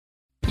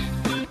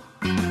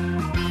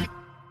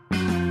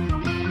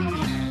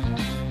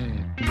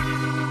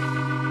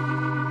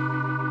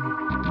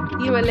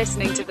You are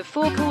listening to the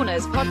Four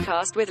Corners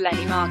podcast with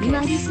Lenny Marcus. You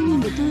are listening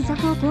to the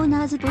Four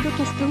Corners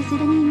podcast with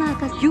Lenny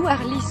Marcus. You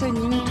are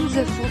listening to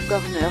the Four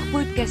Corners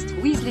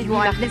podcast with Lenny You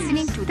are Marcus.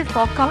 listening to the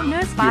Four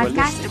Corners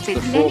podcast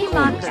with Lenny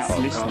Marcus. You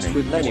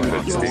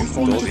are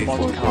listening to the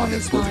Four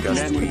Corners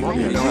podcast with Lenny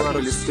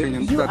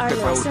Marcus. You are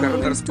listening to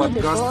the Four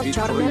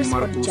Corners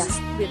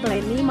podcast with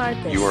Lenny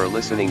Marcus. You are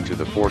listening to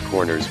the Four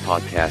Corners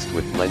podcast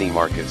with Lenny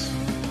Marcus.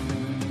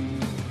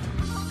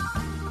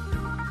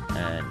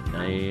 And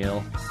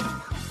Neil.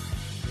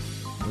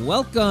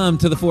 Welcome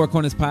to the Four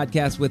Corners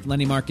podcast with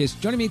Lenny Marcus.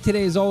 Joining me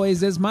today, as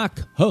always, is my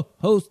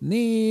host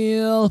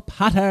Neil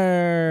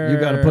Potter. You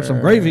got to put some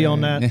gravy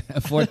on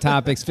that. 4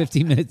 topics,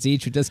 15 minutes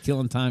each. We're just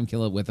killing time.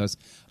 Kill it with us.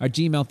 Our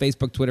Gmail,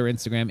 Facebook, Twitter,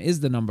 Instagram is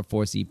the number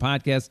 4C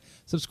podcast.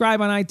 Subscribe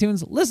on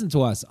iTunes. Listen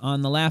to us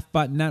on the Laugh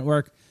Button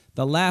Network,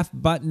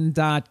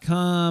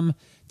 thelaughbutton.com.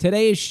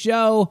 Today's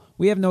show,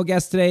 we have no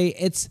guest today.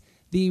 It's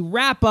the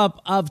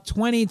wrap-up of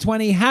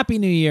 2020. Happy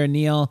New Year,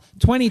 Neil.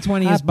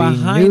 2020 is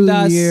behind New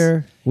us.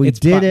 Year. We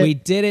did it. We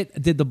did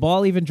it. Did the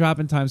ball even drop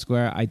in Times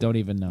Square? I don't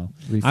even know.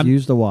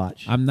 Refuse to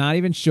watch. I'm not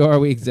even sure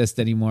we exist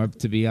anymore,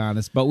 to be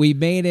honest. But we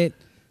made it.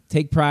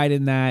 Take pride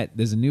in that.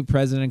 There's a new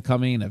president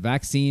coming and a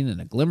vaccine and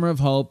a glimmer of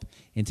hope.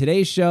 In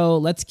today's show,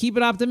 let's keep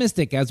it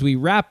optimistic as we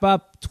wrap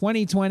up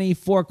 2020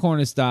 Four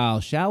Corner style,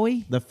 shall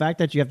we? The fact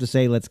that you have to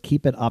say, let's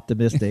keep it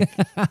optimistic,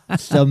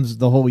 sums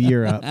the whole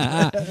year up.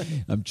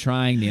 I'm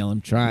trying, Neil.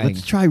 I'm trying.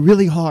 Let's try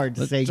really hard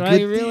to say Try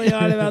good really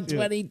hard about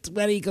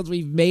 2020 because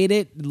we've made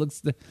it. It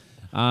looks.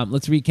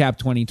 Let's recap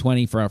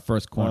 2020 for our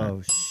first corner.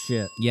 Oh,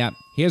 shit. Yep.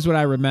 Here's what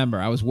I remember.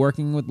 I was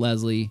working with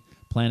Leslie,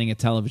 planning a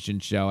television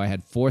show. I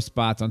had 4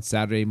 spots on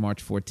Saturday,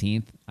 March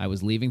 14th. I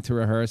was leaving to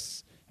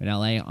rehearse in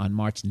LA on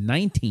March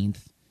 19th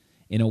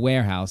in a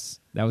warehouse.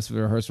 That was for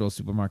the rehearsal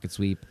supermarket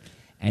sweep.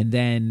 And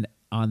then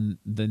on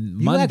the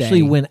Monday. You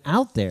actually went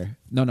out there.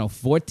 No,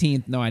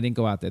 14th. No, I didn't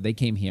go out there. They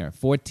came here.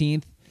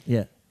 14th.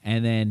 Yeah.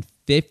 And then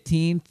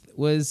 15th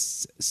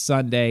was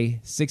Sunday.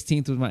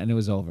 16th was and it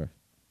was over.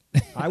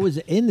 I was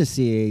in the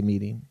CAA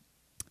meeting.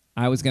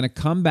 I was going to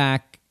come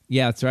back.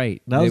 Yeah, that's right.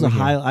 That They was were a here.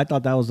 high. I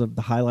thought that was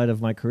the highlight of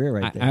my career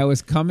right there. I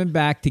was coming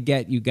back to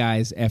get you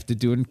guys after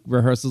doing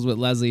rehearsals with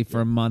Leslie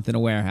for a month in a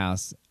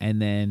warehouse, and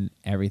then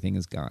everything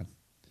is gone.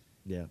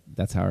 Yeah.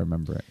 That's how I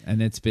remember it.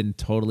 And it's been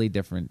totally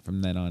different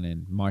from then on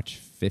in. March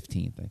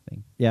 15th, I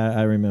think. Yeah,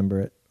 I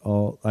remember it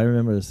all. I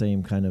remember the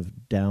same kind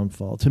of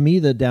downfall. To me,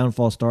 the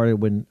downfall started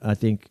when I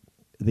think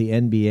the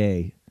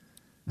NBA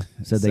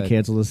said they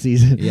canceled the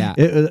season. Yeah.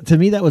 To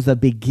me, that was the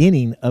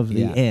beginning of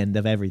the Yeah. end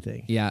of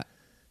everything. Yeah.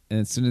 And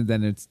as soon as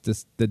then it's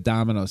just the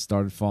dominoes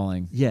started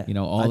falling. Yeah. You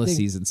know, all I the think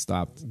season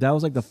stopped. That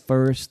was like the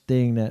first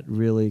thing that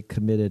really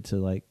committed to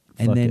like,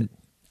 And fuck then it.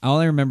 all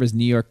I remember is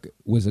New York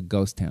was a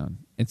ghost town.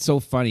 It's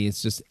so funny.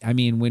 It's just, I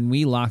mean, when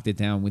we locked it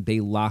down, when they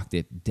locked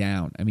it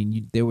down, I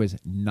mean, there was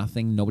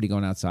nothing, nobody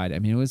going outside. I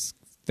mean, it was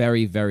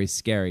very, very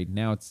scary.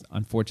 Now it's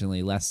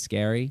unfortunately less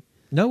scary.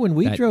 No, when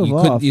we That drove you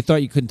off, you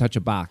thought you couldn't touch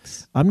a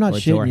box. I'm not or a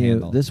door shitting you.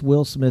 handle. This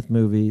Will Smith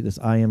movie, this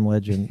I Am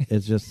Legend,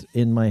 is just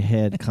in my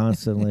head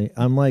constantly.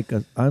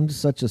 I'm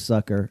such a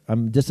sucker.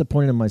 I'm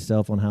disappointed in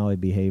myself on how I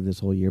behaved this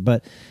whole year.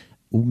 But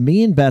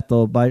me and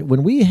Bethel,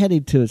 when we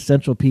headed to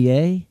Central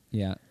PA,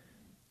 Yeah.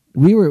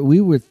 we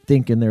were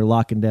thinking they're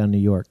locking down New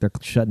York. They're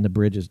shutting the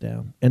bridges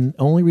down. And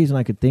the only reason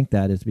I could think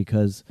that is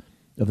because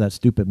of that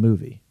stupid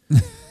movie.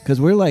 Because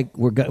we're like,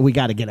 we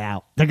got to get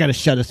out. They're going to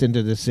shut us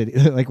into the city.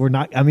 Like we're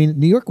not. I mean,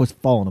 New York was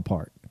falling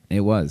apart. It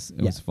was.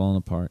 It was falling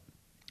apart.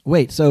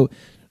 Wait, so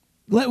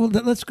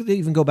let's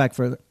even go back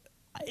further.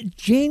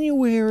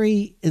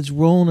 January is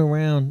rolling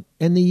around,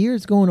 and the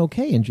year's going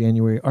okay in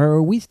January. Or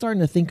are we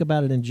starting to think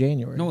about it in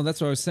January? No, that's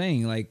what I was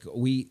saying. Like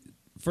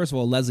first of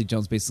all, Leslie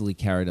Jones basically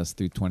carried us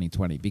through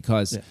 2020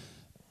 because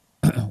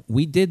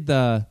we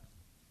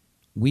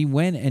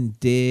went and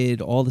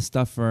did all the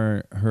stuff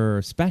for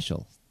her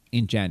special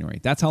in January.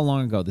 That's how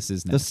long ago this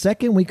is now. The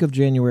second week of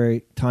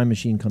January, Time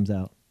Machine comes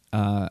out.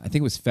 I think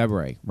it was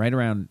February, right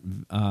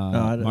around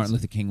Martin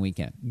Luther King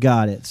weekend.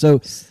 Got it.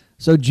 So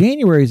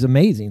January is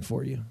amazing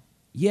for you.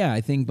 Yeah, I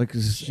think Like,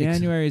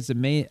 January is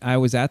amazing. I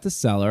was at the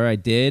Cellar. I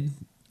did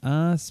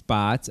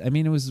spots. I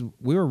mean,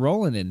 we were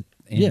rolling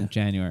in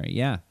January.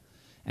 Yeah,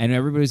 and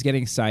everybody was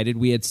getting excited.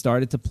 We had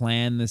started to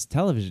plan this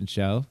television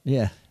show.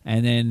 Yeah.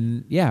 And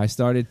then, I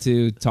started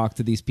to talk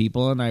to these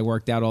people, and I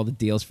worked out all the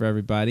deals for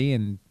everybody,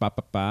 and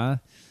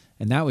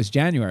And that was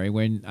January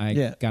when I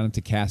got them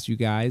to cast you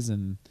guys.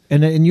 And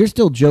you're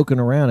still joking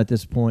around at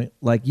this point.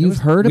 Like, you've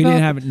heard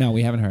about it? No,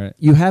 we haven't heard it.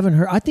 You haven't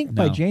heard? I think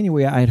by No.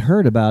 January I had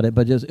heard about it,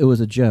 but it was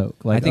a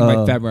joke. Like, I think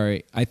by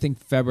February. I think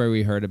February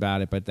we heard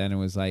about it, but then it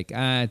was like,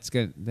 it's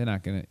good. They're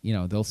not gonna,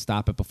 they'll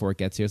stop it before it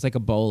gets here. It's like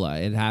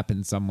Ebola. It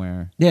happened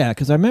somewhere. Yeah,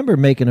 because I remember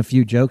making a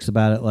few jokes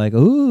about it, like,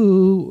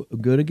 "Ooh, I'm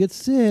gonna get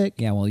sick."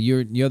 Yeah, well,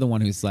 you're the one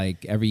who's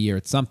like every year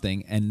it's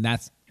something, and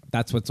that's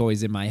what's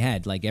always in my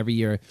head. Like every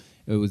year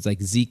it was like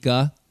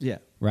Zika. Yeah.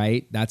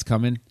 Right. That's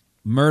coming.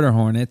 Murder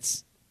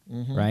hornets.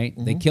 Right.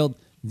 They killed.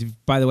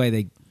 By the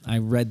way, I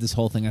read this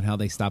whole thing on how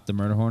they stopped the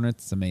murder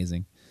hornets. It's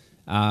amazing.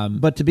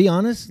 But to be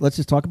honest, let's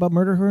just talk about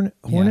Murder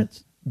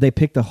Hornets. They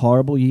picked a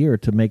horrible year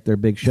to make their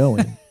big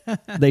showing.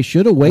 They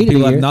should have waited a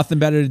People year. have nothing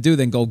better to do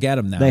than go get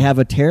them now. They have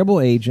a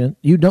terrible agent.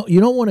 You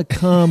don't want to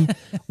come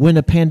when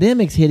a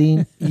pandemic's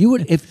hitting.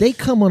 If they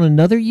come on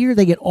another year,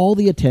 they get all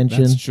the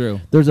attention. That's true.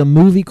 There's a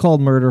movie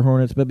called Murder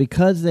Hornets, but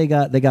because they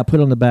got put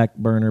on the back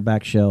burner,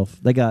 back shelf,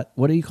 they got,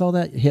 what do you call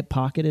that? Hip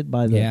pocketed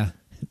by the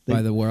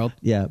by the world.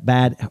 Yeah,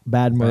 bad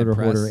Murder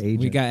press. Hornet agent.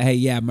 We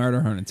got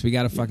Murder Hornets. We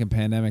got a fucking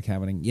pandemic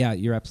happening. Yeah,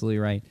 you're absolutely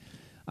right.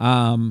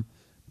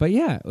 But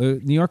yeah,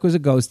 New York was a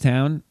ghost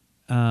town.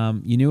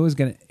 You knew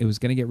it was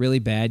gonna get really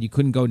bad. You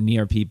couldn't go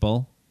near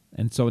people,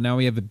 and so now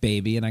we have a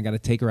baby, and I got to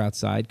take her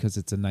outside because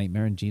it's a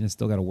nightmare. And Gina's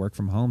still got to work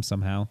from home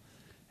somehow,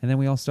 and then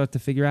we all start to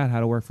figure out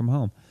how to work from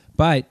home.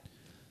 But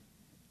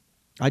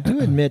I do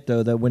admit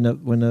though that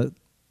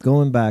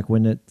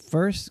when it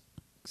first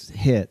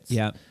hits,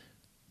 yeah,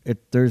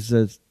 there's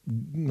this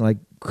like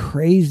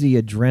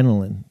crazy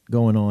adrenaline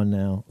going on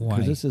now Why?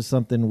 because this is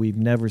something we've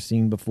never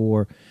seen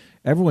before.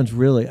 Everyone's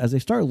really, as they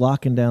start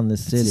locking down the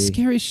city. it's the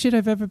scariest shit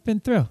I've ever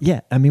been through.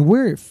 Yeah, I mean,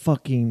 we're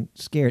fucking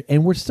scared.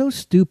 And we're so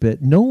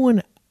stupid.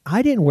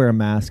 I didn't wear a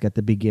mask at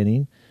the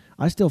beginning.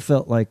 I still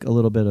felt like a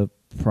little bit of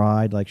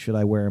pride, like, should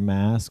I wear a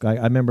mask? I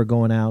remember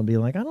going out and being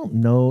like, I don't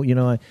know.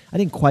 I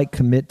didn't quite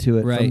commit to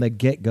it from the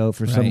get-go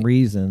for some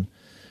reason.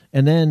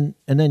 And then,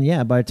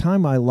 yeah, by the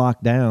time I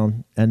locked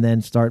down and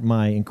then start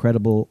my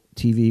incredible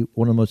TV,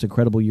 one of the most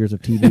incredible years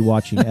of TV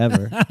watching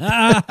ever.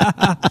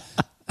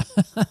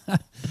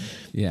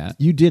 Yeah,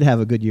 You did have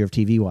a good year of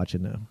TV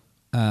watching, though.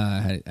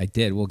 I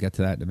did. We'll get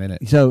to that in a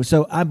minute. So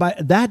by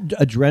that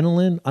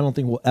adrenaline, I don't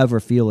think we'll ever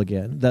feel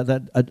again.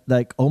 That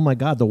like, oh my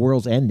God, the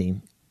world's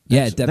ending.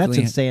 Yeah, it definitely.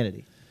 That's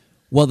insanity.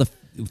 Well,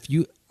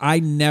 I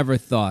never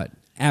thought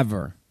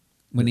ever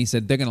when he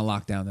said they're going to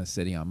lock down the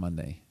city on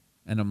Monday,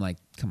 and I'm like,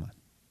 come on,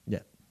 Yeah.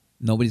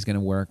 nobody's going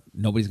to work,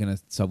 nobody's going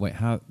to subway.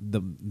 How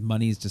the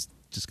money's just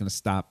going to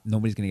stop?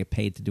 Nobody's going to get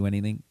paid to do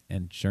anything,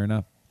 and sure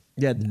enough.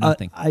 Yeah,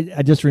 nothing.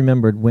 I just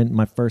remembered when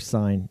my first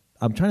sign.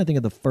 I'm trying to think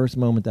of the first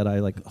moment that I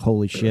like,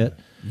 holy shit.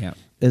 Yeah.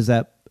 Is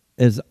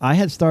I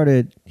had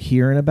started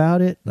hearing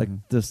about it, like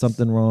there's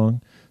something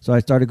wrong. So I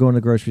started going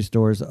to grocery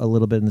stores a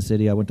little bit in the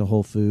city. I went to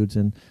Whole Foods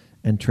and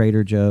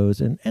Trader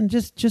Joe's and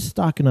just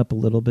stocking up a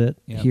little bit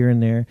here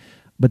and there.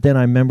 But then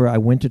I remember I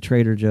went to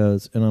Trader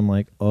Joe's and I'm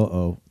like,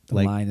 the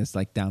line is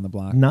like down the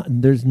block.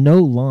 There's no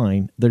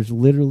line. There's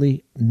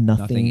literally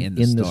nothing in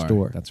the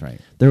store. That's right.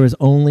 There was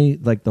only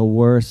like the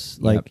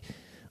worst, like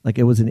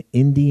it was an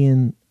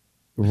Indian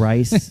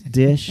rice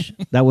dish.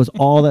 That was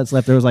all that's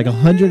left. There was like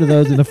 100 of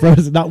those in the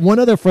frozen. Not one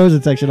other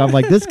frozen section. I'm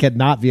like, this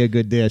cannot be a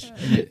good dish.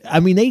 I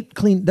mean, they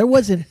cleaned. There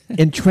wasn't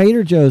in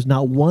Trader Joe's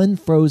not one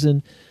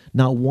frozen,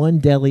 not one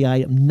deli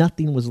item.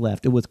 Nothing was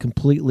left. It was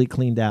completely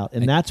cleaned out.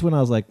 And that's when I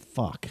was like,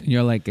 fuck. And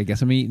you're like, I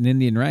guess I'm eating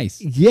Indian rice.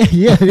 Yeah.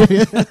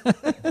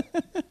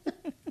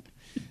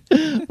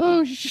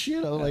 Oh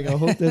shit! I'm like, I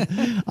hope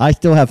that I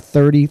still have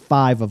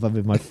 35 of them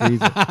in my freezer.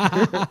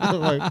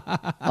 Like,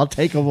 I'll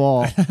take them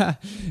all.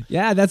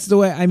 Yeah, that's the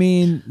way. I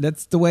mean,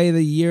 that's the way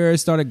the year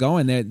started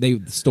going.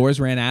 The stores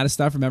ran out of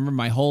stuff. Remember,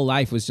 my whole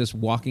life was just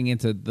walking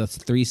into the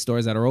 3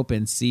 stores that are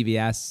open.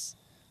 CVS.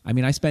 I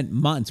mean, I spent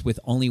months with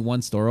only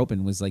one store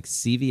open. It was like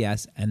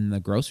CVS and the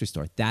grocery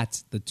store.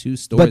 That's the 2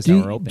 stores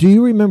that were open. Do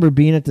you remember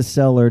being at the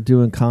Cellar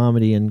doing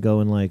comedy and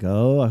going like,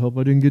 "Oh, I hope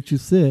I didn't get you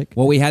sick"?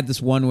 Well, we had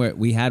this one where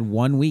we had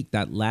 1 week,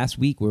 that last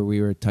week, where we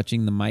were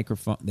touching the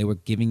microphone. They were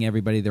giving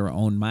everybody their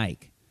own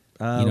mic.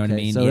 You know what I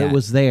mean? So it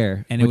was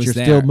there, and but it was you're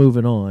there. still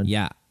moving on.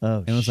 Yeah. Oh,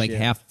 and it was like shit.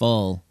 half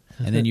full,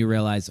 and then you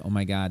realize, oh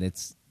my God,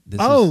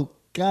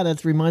 God,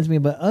 that reminds me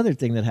of another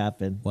thing that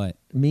happened. What?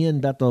 Me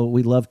and Bethel,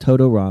 we love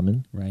Toto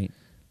Ramen. Right.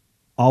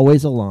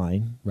 Always a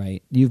line.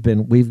 Right. You've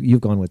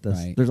gone with us.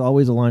 Right. There's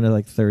always a line of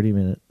like 30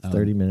 minutes.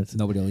 30 minutes.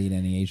 Nobody will eat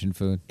any Asian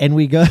food. And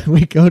we go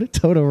to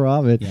Toto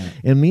Ramen, Yeah.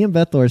 and me and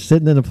Bethel are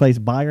sitting in a place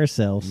by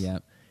ourselves. Yeah.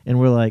 And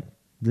we're like,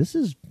 this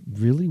is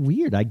really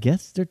weird. I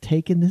guess they're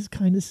taking this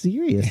kind of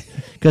serious.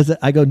 Because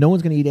I go, no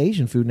one's going to eat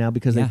Asian food now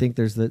because they think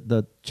there's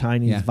the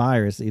Chinese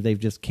virus. They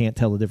just can't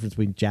tell the difference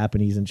between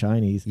Japanese and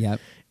Chinese. Yep.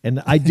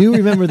 And I do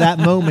remember that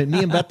moment.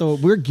 Me and Bethel,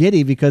 we're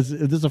giddy because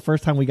this is the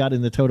first time we got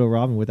into Toto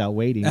Ramen without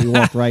waiting. We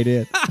walked right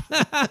in.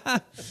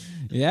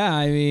 Yeah,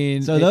 I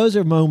mean. So those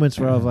are moments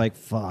where I was like,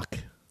 fuck.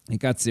 It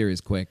got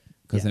serious quick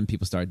because then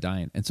people started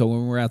dying. And so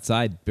when we're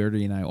outside,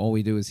 Birdie and I, all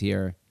we do is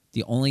hear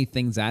the only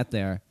things out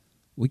there.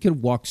 We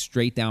could walk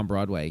straight down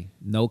Broadway,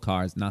 no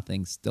cars,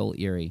 nothing, still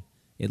eerie.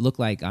 It looked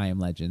like I Am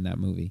Legend, that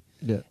movie.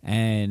 Yeah.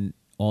 And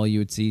all you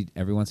would see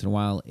every once in a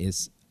while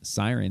is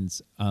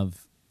sirens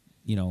of,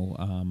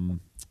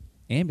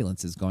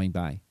 ambulances going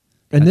by.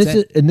 And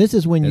That's this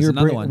is when There's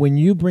another one. when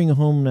you bring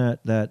home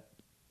that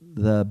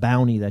the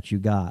bounty that you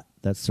got,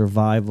 that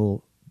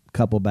survival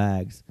couple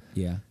bags.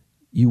 Yeah.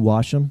 You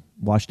wash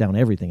down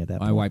everything at that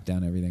point. I wiped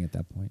down everything at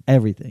that point.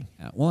 Everything.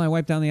 Well, I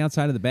wiped down the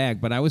outside of the bag,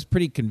 but I was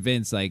pretty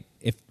convinced, like,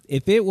 if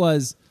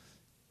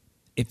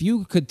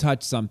you could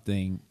touch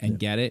something and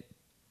get it,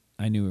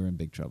 I knew we were in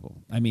big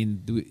trouble. I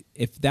mean,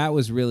 if that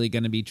was really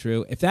going to be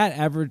true, if that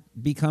ever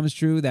becomes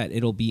true, that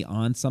it'll be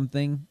on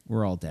something,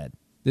 we're all dead.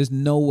 There's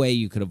no way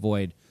you could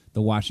avoid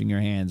the washing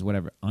your hands,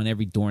 whatever, on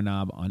every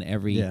doorknob, on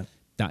every. Yeah.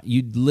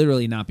 You'd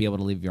literally not be able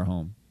to leave your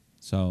home.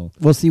 So.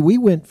 Well, see, we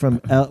went from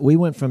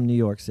New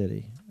York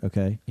City,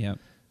 okay? Yeah.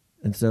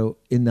 And so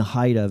in the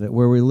height of it,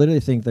 where we literally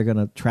think they're going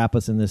to trap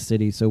us in this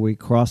city, so we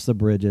cross the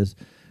bridges.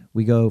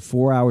 We go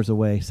 4 hours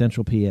away,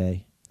 Central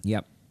PA.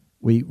 Yep.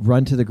 We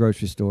run to the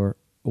grocery store.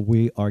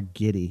 We are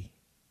giddy.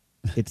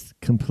 It's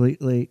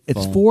completely.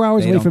 It's Full. 4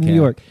 hours They away don't from care.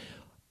 New York.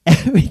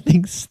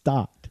 Everything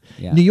stopped.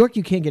 Yeah. New York,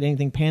 you can't get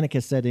anything. Panic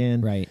has set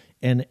in. Right.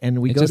 And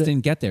we It go just to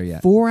didn't get there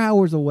yet. 4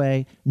 hours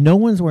away. No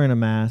one's wearing a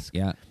mask.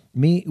 Yeah.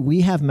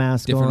 We have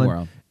masks Different on.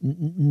 world.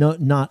 No,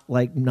 not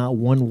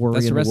one worry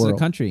That's in the rest the world. of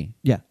the country.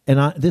 Yeah,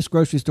 and this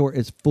grocery store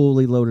is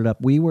fully loaded up.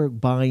 We were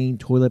buying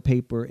toilet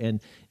paper,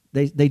 and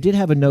they did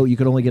have a note you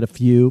could only get a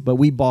few, but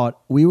we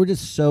were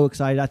just so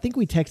excited. I think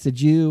we texted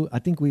you. I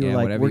think we were Yeah,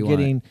 like, whatever we're you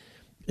getting. want.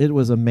 It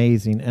was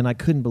amazing, and I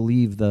couldn't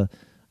believe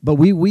but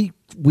we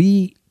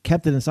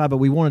kept it inside, but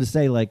we wanted to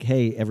say like,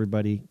 hey,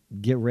 everybody,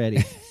 get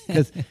ready,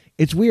 because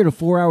it's weird.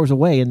 4 hours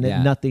away, and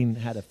Yeah. nothing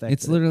had affected.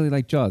 It's literally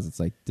like Jaws. It's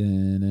like.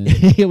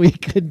 we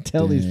couldn't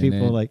tell these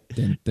people like,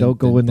 don't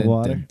go in the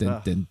water.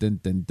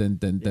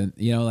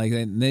 You know, like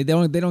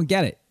they don't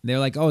get it. They're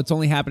like, oh, it's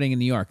only happening in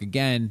New York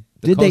again.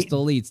 The Did they-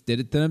 coastal elites did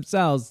it to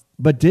themselves.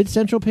 But did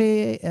Central PA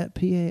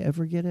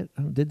ever get it?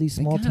 Did these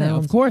small They got it.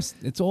 towns? Of course,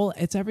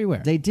 it's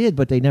everywhere. They did,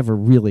 but they never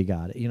really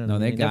got it. You know, no,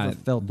 what I they mean? got never it.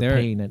 felt the They're-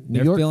 pain. And New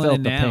they're York feeling felt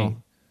it the now.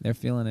 pain. They're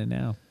feeling it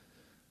now.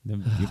 You're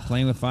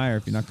playing with fire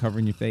if you're not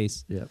covering your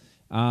face. Yep.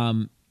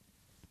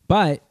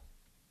 But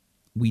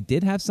we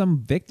did have some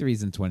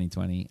victories in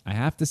 2020. I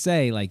have to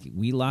say, like,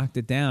 we locked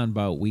it down,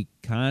 but we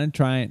kind of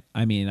tried.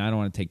 I mean, I don't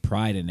want to take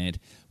pride in it.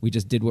 We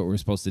just did what we were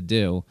supposed to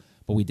do,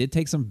 but we did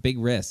take some big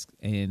risks.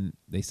 And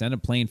they sent a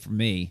plane for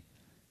me.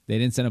 They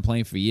didn't send a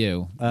plane for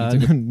you. You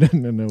took a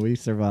No, we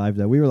survived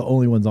that. We were the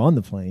only ones on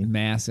the plane.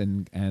 mass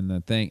and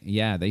the thing.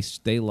 Yeah,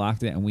 they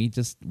locked it, and we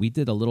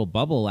did a little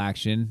bubble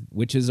action,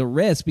 which is a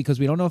risk because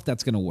we don't know if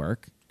that's going to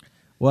work.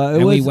 Well,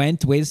 And we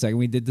went. Wait a second.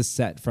 We did the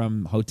set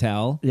from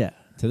hotel. Yeah.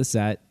 To the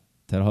set,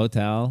 to the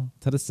hotel,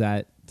 to the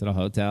set, to the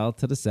hotel,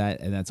 to the set,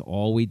 and that's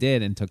all we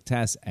did. And took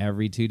tests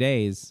every 2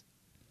 days.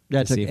 Yeah,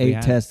 I to took see if we 8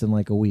 had it. tests in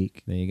like a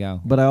week. There you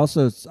go. But I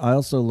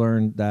also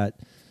learned that,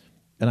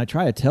 and I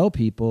try to tell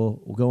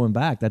people going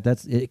back that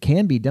it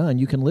can be done.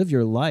 You can live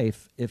your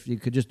life if you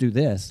could just do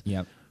this.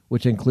 Yep.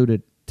 Which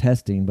included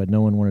testing, but no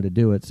one wanted to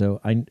do it.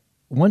 So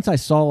once I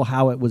saw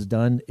how it was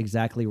done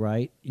exactly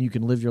right, you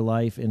can live your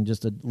life in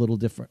just a little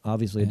different,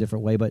 obviously a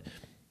different way, but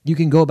you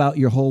can go about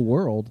your whole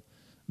world,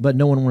 but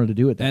no one wanted to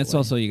do it that And it's way.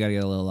 also you got to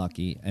get a little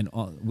lucky. And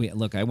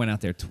look, I went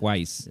out there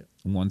twice.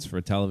 Once for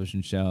a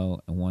television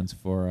show and once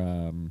for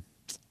a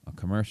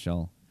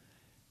commercial.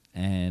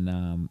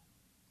 And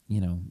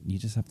you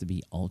just have to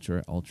be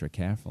ultra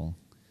careful.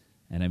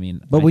 And I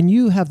mean, But when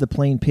you have the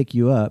plane pick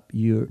you up,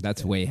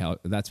 that's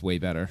way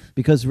better.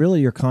 because really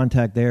your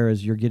contact there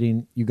is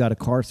you got a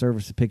car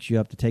service that picks you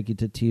up to take you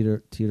to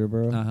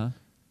Teterboro. Uh huh.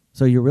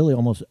 So you're really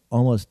almost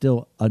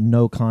still a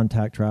no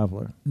contact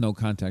traveler. No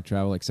contact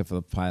travel except for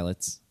the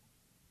pilots.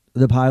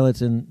 The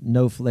pilots and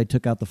they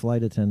took out the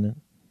flight attendant,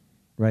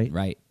 right?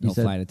 Right. You No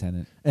said- flight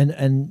attendant.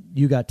 And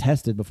you got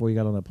tested before you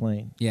got on the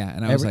plane. Yeah,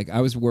 and I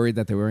was worried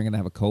that they weren't going to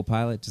have a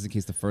co-pilot just in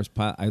case the first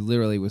pilot. I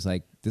literally was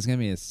like, "There's going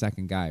to be a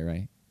second guy,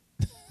 right?"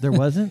 There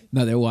wasn't?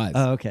 No, there was.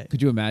 Oh, okay.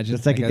 Could you imagine?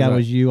 The second Like, guy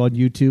was you on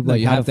YouTube. No,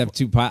 like you how have to have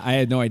two pilots. I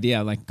had no idea.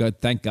 I'm like,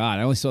 good, thank God.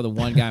 I only saw the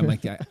one guy. I'm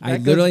like, I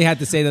literally had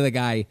to say to the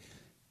guy,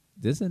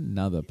 "There's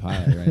another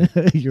pilot,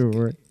 right?" You're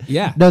worried.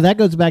 Yeah. No, that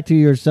goes back to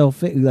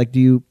yourself. Like,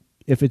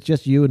 if it's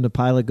just you and the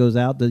pilot goes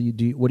out,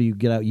 what do you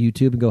get out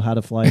YouTube and go how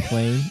to fly a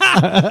plane?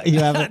 You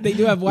have it. They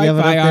do have You have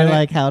it Wi-Fi up there, on it.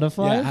 like how to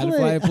fly. Yeah, how to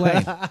fly a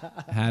plane.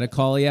 How to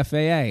call the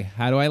FAA.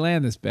 How do I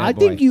land this bad I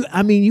boy? think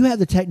you have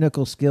the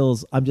technical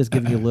skills. I'm just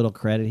giving you a little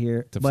credit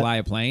here. to But fly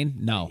a plane?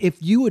 No.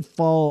 if you would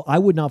I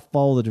would not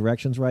follow the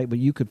directions right, but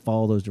you could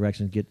follow those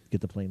directions, get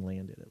the plane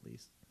landed at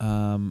least.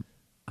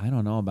 I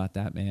don't know about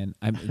that, man.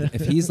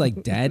 If he's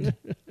like dead,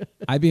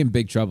 I'd be in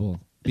big trouble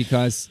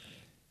because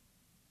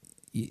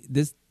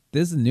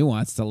there's a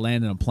nuance to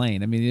land in a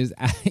plane. I mean,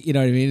 you know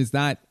what I mean? It's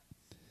not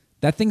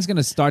that thing's going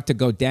to start to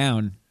go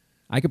down.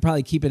 I could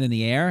probably keep it in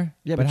the air,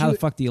 Yeah, but but how you- the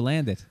fuck do you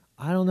land it?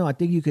 I don't know. I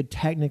think you could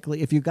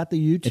technically, if you got the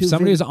YouTube. If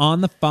somebody was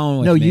on the phone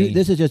with no, me,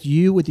 this is just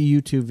you with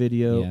the YouTube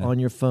video Yeah. on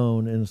your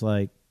phone, and it's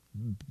like,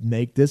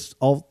 make this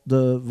all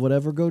the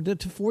whatever go to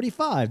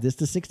 45, this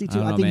to 62.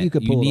 don't I know, think man. you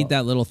could pull. You it need off.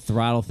 that little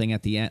throttle thing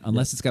at the end,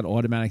 unless it's got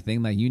automatic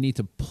thing. Like you need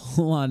to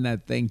pull on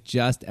that thing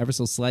just ever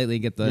so slightly,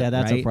 get the Yeah,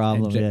 that's a right,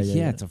 problem. and ju-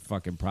 Yeah, yeah. it's a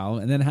fucking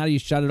problem. And then how do you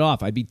shut it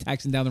off? I'd be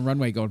taxiing down the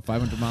runway going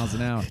 500 miles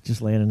an hour.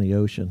 Just land in the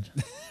ocean.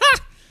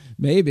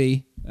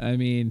 Maybe. I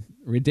mean,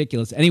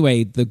 ridiculous.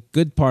 Anyway, the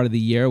good part of the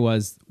year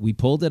was we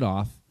pulled it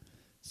off.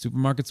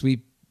 Supermarket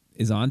Sweep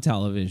is on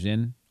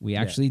television. We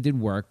actually did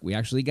work. We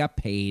actually got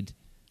paid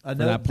for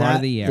that part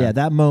of the year. Yeah,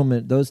 that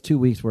moment, those 2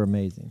 weeks were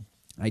amazing.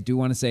 I do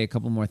want to say a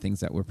couple more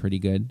things that were pretty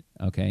good.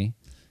 Okay,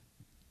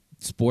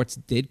 sports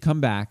did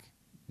come back.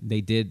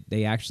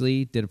 They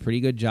actually did a pretty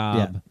good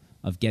job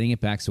of getting it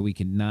back, so we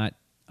could not.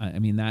 I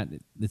mean that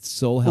it's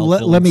so helpful.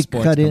 Let when me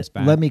sports cut in. comes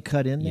back. Let me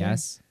cut in. There.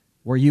 Yes.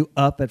 Were you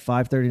up at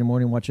 5:30 in the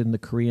morning watching the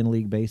Korean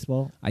League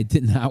baseball? I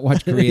did not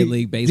watch Korean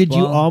League baseball. Did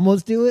you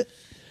almost do it?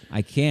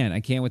 I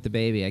can't with the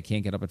baby. I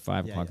can't get up at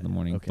 5 o'clock in the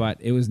morning. Okay.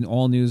 But it was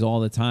all news all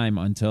the time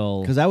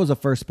until Because that was the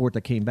first sport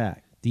that came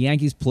back. the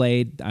Yankees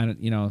played. I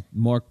don't,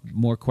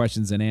 more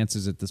questions than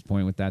answers at this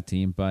point with that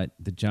team. But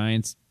the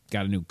Giants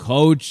got a new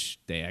coach.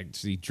 They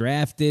actually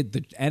drafted.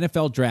 The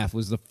NFL draft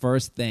was the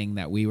first thing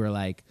that we were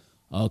like,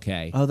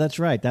 okay. Oh, that's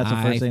right. That's the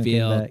first thing that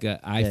came back. Good.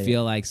 I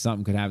feel like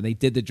something could happen. They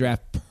did the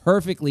draft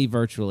perfectly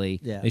virtually.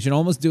 Yeah. They should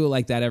almost do it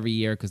like that every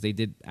year because they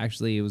did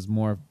actually. It was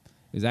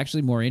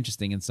actually more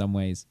interesting in some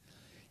ways.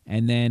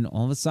 And then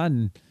all of a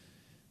sudden,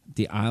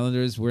 the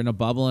Islanders were in a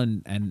bubble,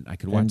 and I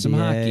could watch some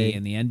hockey,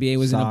 and the NBA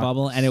was in a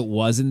bubble, and it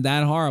wasn't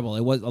that horrible.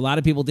 It was a lot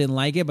of people didn't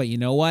like it, but you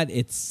know what?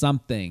 It's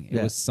something.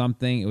 It was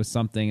something. It was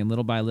something, and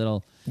little by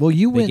little, well,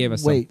 you went. Gave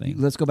us wait, something.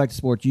 let's go back to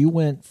sports. You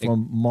went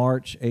from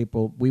March,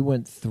 April. We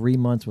went 3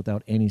 months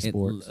without any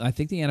sports. I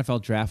think the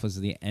NFL draft was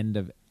the end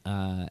of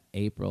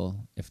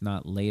April, if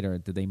not later.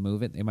 Did they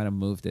move it? They might have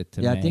moved it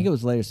to May. I think it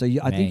was later. So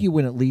I think you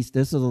went at least.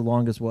 This is the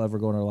longest we'll ever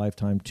go in our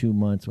lifetime. 2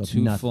 months with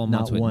full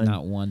months with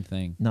not one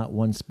thing, not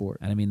one sport.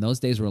 And I mean, those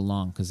days were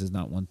long because there's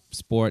not one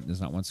sport,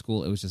 there's not one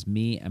school. It was just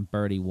me and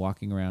Bertie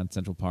walking around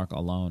Central Park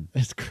alone.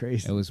 It's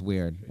crazy. It was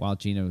weird. While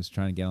Gina was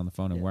trying to get on the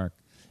phone and work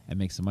and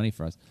make some money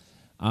for us.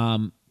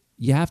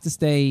 You have to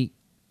stay.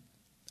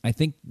 I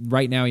think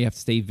right now you have to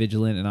stay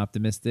vigilant and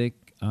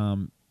optimistic.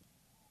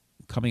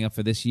 Coming up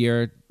for this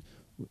year,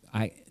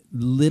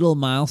 little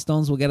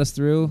milestones will get us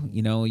through.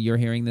 You know, you're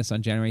hearing this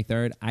on January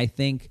 3rd. I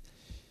think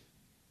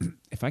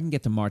if I can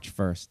get to March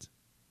 1st,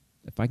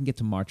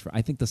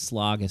 I think the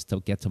slog is to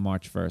get to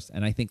March 1st.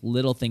 And I think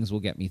little things will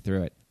get me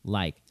through it.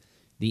 Like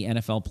the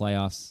NFL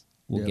playoffs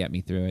will get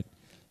me through it.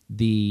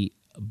 The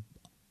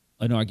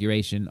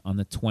inauguration on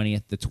the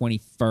 20th, the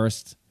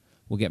 21st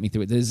will get me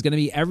through it. There's going to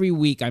be every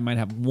week I might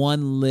have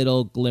one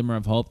little glimmer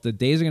of hope. The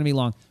days are going to be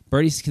long.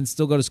 Birdies can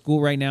still go to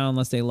school right now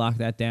unless they lock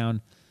that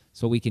down.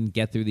 So we can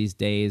get through these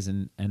days,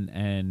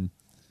 and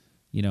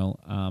you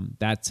know,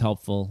 that's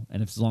helpful.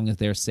 And as long as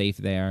they're safe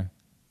there,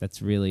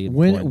 that's really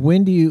important.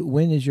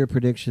 When is your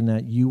prediction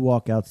that you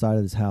walk outside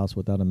of this house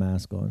without a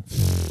mask on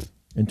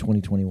in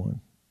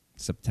 2021?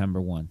 September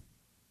 1.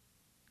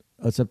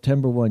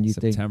 September 1. You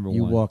September think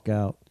you 1. walk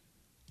out?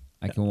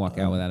 I can walk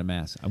out without a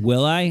mask.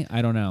 Will I?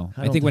 I don't know.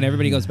 I think when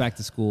everybody goes back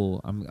to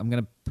school, I'm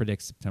going to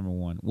predict September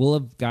 1. We'll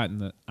have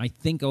gotten I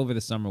think over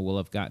the summer we'll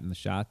have gotten the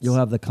shots. You'll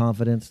have the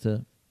confidence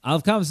to. I'll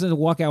have confidence to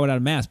walk out without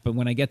a mask, but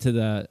when I get to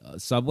the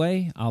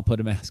subway, I'll put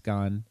a mask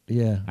on.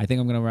 Yeah. I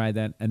think I'm going to ride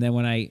that. And then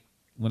when I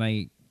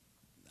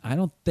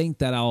don't think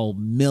that I'll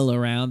mill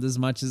around as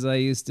much as I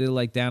used to,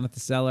 like down at the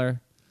cellar.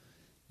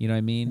 You know what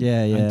I mean?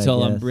 Yeah.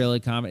 Until I'm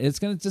really confident. It's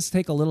going to just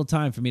take a little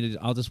time for me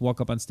I'll just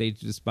walk up on stage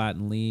to the spot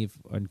and leave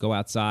and go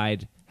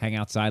outside, hang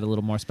outside a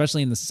little more,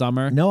 especially in the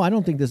summer. No, I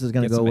don't think this is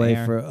going to go away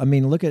I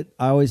mean,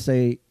 I always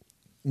say,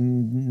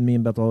 me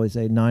and Beth always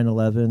say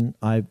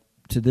 9/11.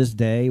 To this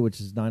day, which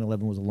is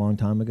 9/11 was a long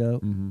time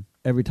ago,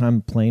 every time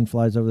a plane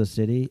flies over the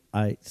city,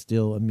 I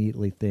still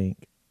immediately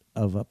think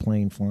of a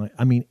plane flying.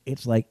 I mean,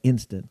 it's like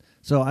instant.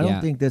 So I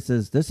don't think this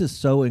is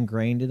so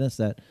ingrained in us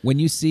that when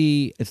you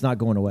see it's not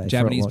going away.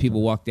 Japanese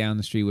people walk down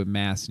the street with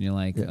masks, and you're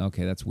like,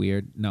 okay, that's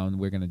weird. No,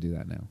 we're going to do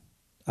that now.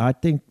 I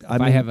think if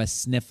I have a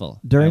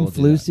sniffle during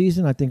flu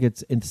season, I think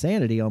it's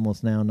insanity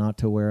almost now not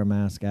to wear a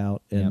mask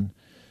out. And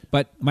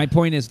But my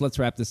point is, let's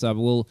wrap this up.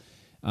 We'll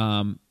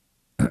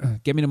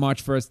get me to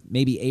March 1st,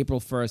 maybe April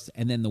 1st,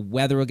 and then the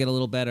weather will get a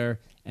little better,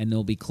 and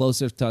it'll be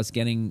closer to us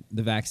getting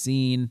the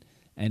vaccine,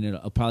 and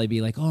it'll probably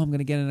be like, I'm going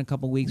to get it in a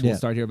couple of weeks. We'll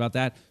start hearing about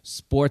that.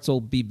 Sports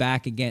will be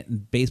back again,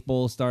 and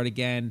baseball will start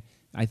again.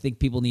 I think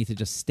people need to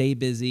just stay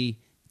busy,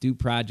 do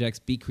projects,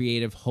 be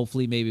creative.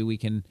 Hopefully, maybe we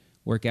can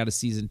work out a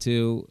season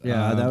 2.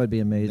 Yeah, that would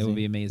be amazing. That would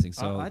be amazing.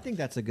 So I think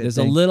that's a good There's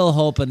thing. a little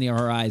hope on the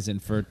horizon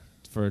for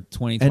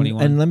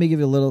 2021. And let me give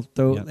you a little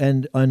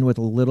end with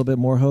a little bit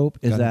more hope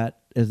is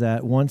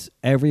that once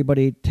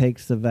everybody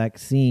takes the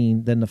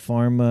vaccine, then the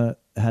pharma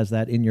has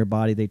that in your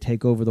body. They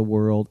take over the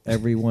world.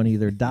 Everyone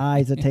either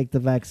dies to take the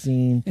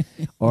vaccine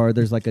or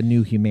there's like a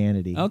new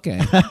humanity. Okay.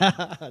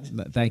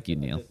 Thank you,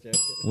 Neil.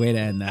 Way to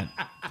end that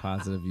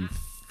positive, you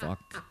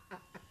fuck.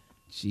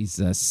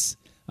 Jesus.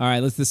 All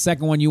right, let's the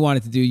second one you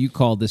wanted to do. You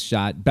called this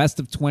shot. Best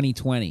of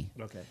 2020.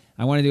 Okay.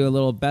 I want to do a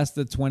little best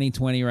of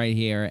 2020 right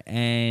here.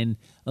 And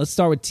let's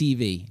start with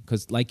TV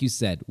because, like you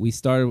said, we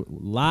started a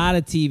lot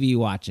of TV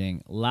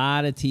watching.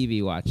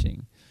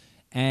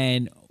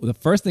 And the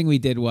first thing we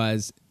did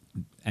was,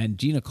 and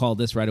Gina called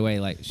this right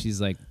away, like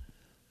she's like,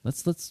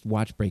 let's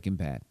watch Breaking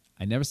Bad.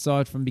 I never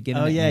saw it from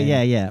beginning to end.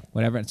 Yeah.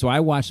 Whatever. And so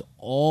I watched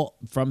all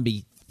from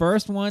the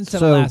first one to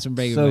the last one,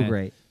 Breaking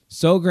Bad.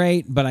 So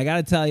great. But I got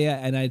to tell you,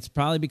 and it's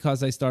probably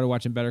because I started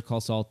watching Better Call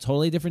Saul,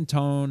 totally different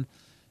tone.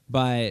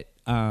 But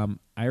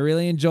I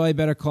really enjoy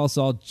Better Call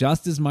Saul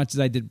just as much as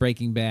I did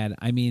Breaking Bad.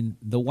 I mean,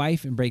 the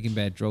wife in Breaking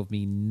Bad drove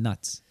me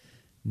nuts.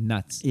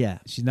 Yeah.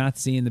 She's not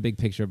seeing the big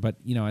picture, but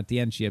at the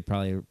end she had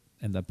probably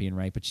end up being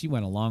right. But she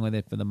went along with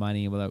it for the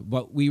money.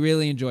 But we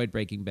really enjoyed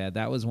Breaking Bad.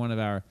 That was one of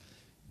our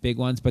big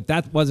ones. But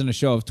that wasn't a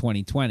show of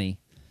 2020.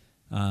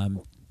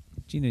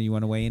 Gina, you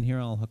want to weigh in here?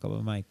 I'll hook up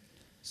a mic.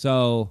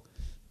 So,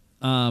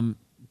 go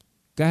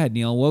ahead,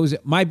 Neil. What was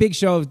it? My big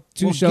show of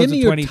two shows give me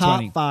of your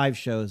 2020. top 5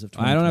 shows of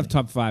 2020. I don't have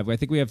top 5. I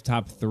think we have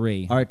top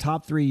 3. All right,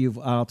 top 3.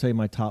 I'll tell you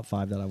my top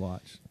 5 that I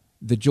watched.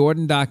 The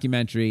Jordan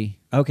documentary.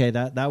 Okay,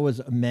 that was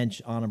a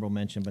honorable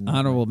mention, but not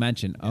Honorable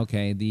mention.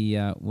 Okay, the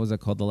what was it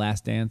called? The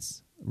Last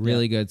Dance.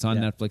 Really good. It's on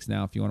Netflix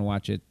now if you want to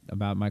watch it,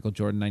 about Michael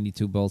Jordan,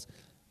 92 Bulls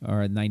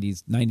or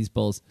 90s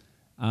Bulls.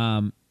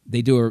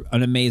 They do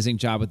an amazing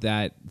job with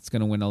that. It's going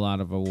to win a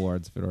lot of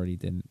awards if it already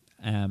didn't.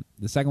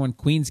 The second one,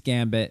 Queen's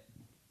Gambit.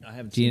 I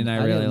haven't Gene seen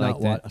and I really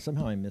liked it.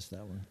 Somehow I missed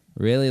that one.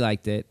 Really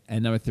liked it.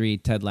 And number 3,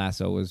 Ted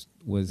Lasso was.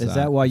 Is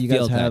that why you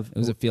guys have? It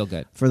was a feel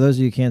good. For those of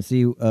you who can't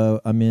see,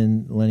 I'm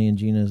in Lenny and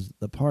Gina's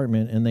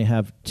apartment, and they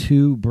have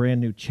 2 brand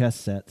new chess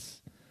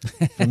sets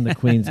from the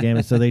Queen's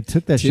Gambit. So they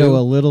took that show a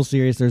little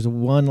serious. There's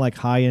one like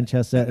high end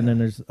chess set, and then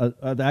there's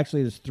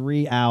there's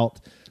 3 out.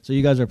 So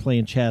you guys are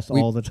playing chess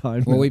all the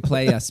time. Well, we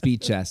play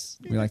speed chess.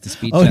 We like to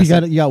speed oh,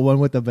 chess. you got one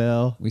with the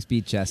bell. We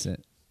speed chess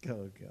it.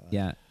 Oh god.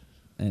 Yeah.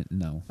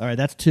 No. All right,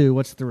 that's 2.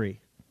 What's 3?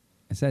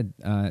 I said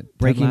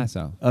Ted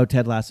Lasso. Oh,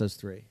 Ted Lasso's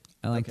 3.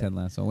 I like Ted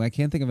Lasso. I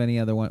can't think of any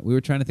other one. We were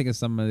trying to think of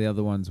some of the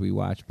other ones we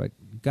watched, but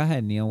go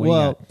ahead, Neil. What do you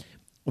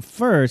got?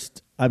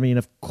 First,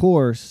 of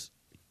course,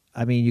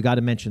 you got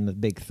to mention the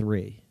big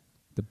 3.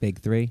 The big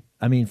 3?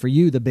 For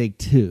you, the big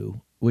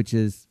 2, which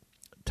is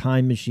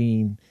Time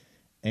Machine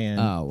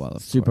and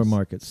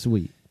Supermarket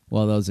Sweep.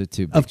 Well, those are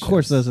 2 big Of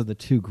course, shows. those are the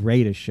 2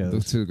 greatest shows.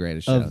 The 2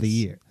 greatest shows of the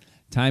year.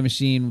 Time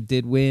Machine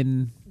did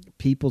win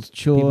People's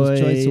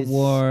Choice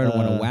Award,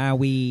 won a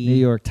Wowie. New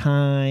York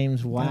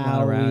Times,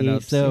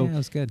 Wowie. So yeah, it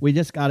was good. We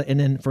just got it. And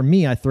then for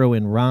me, I throw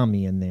in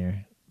Rami in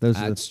there. Those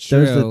are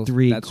true. the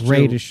 3 That's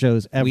greatest true.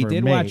 shows ever We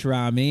did made. watch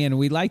Rami, and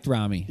we liked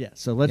Rami. Yeah,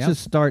 so let's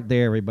just start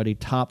there, everybody.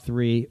 Top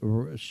 3,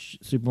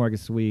 Supermarket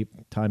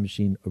Sweep, Time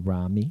Machine,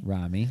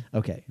 Rami.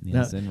 Okay.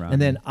 Nielsen, Rami.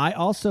 And then I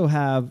also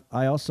have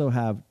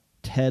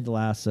Ted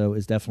Lasso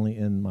is definitely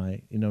in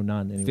my,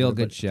 not anywhere. Feel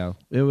good show.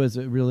 It was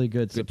a really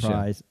good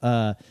surprise.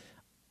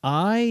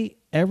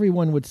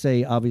 Everyone would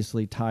say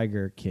obviously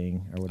Tiger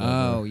King or whatever.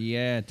 Oh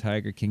yeah,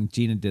 Tiger King.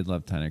 Gina did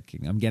love Tiger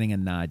King. I'm getting a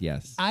nod.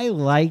 Yes. I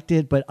liked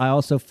it, but I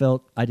also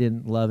felt I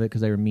didn't love it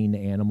because they were mean to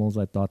animals.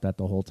 I thought that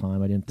the whole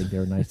time. I didn't think they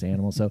were nice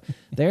animals. So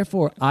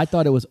therefore, I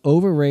thought it was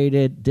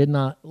overrated. Did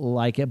not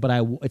like it. But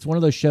it's one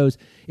of those shows.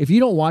 If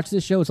you don't watch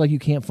this show, it's like you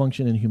can't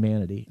function in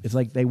humanity. It's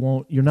like they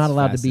won't. You're not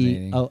allowed to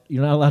be.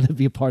 You're not allowed to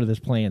be a part of this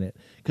planet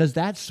because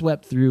that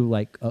swept through.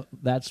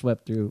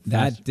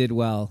 That did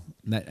well.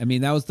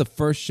 That was the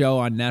first show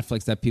on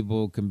Netflix that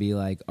people can be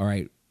like, all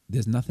right,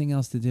 there's nothing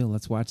else to do.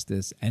 Let's watch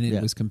this. And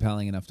it was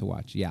compelling enough to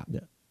watch. Yeah.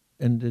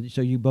 And so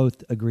you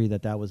both agree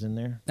that was in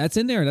there? That's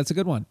in there. That's a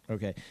good one.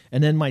 Okay.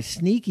 And then my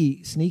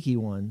sneaky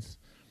ones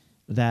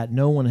that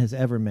no one has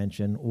ever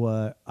mentioned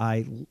were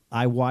I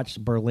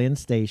watched Berlin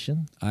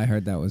Station. I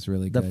heard that was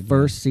really good. The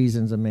first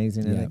season's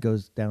amazing, and it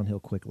goes downhill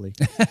quickly.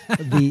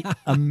 The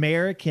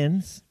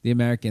Americans.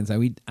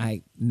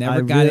 I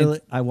never got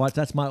it. I watched.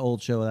 That's my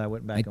old show that I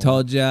went back. I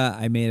told you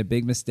I made a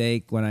big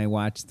mistake when I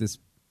watched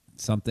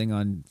something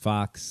on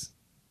Fox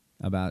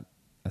about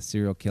a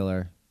serial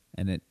killer,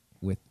 and it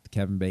with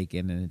Kevin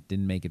Bacon, and it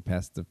didn't make it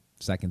past the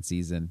second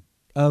season.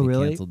 Oh, they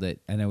really? Canceled it,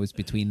 and it was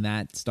between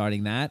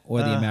starting that, or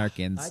the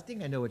Americans. I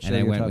think I know what show and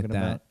you're I went talking with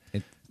about.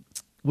 that.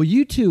 Well,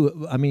 you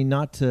two,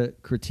 not to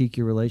critique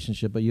your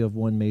relationship, but you have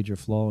one major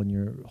flaw in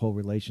your whole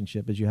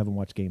relationship is you haven't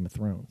watched Game of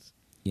Thrones.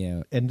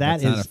 Yeah, and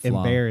that is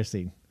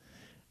embarrassing.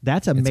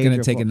 That's a major. It's going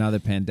to take another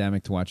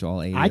pandemic to watch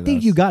all 8. I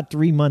think you got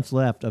 3 months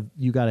left.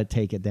 You got to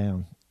take it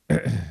down.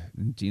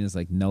 Gina's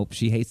like, nope.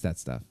 She hates that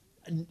stuff.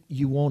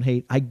 You won't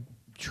hate.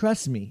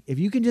 Trust me. If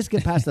you can just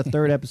get past the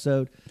 3rd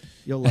episode,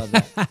 you'll love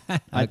it.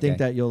 I think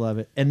that you'll love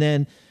it. And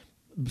then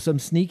some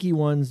sneaky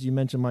ones. You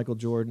mentioned Michael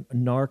Jordan.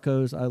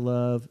 Narcos, I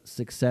love.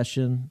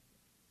 Succession,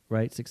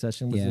 right?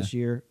 Succession was this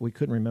year. We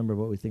couldn't remember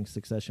what we think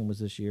Succession was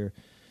this year.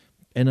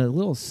 And a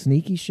little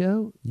sneaky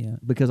show,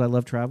 because I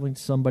love traveling.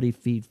 Somebody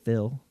Feed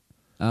Phil.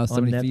 Oh,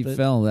 Somebody Feed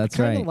Phil. That's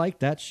right. I kind of like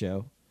that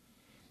show.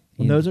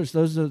 And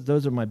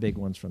those are my big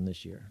ones from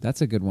this year. That's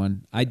a good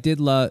one. I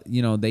did love.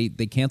 They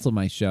canceled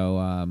my show,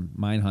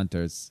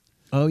 Mindhunters.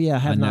 Oh yeah, I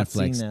have on not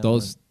Netflix. seen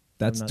that.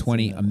 That's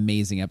 20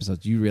 amazing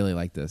episodes. You really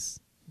like this,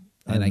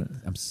 and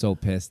I'm so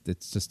pissed.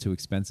 It's just too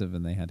expensive,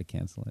 and they had to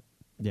cancel it.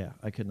 Yeah,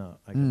 I could not.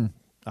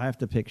 I have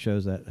to pick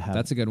shows that have.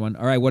 That's a good one.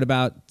 All right, what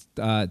about?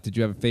 Did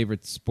you have a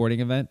favorite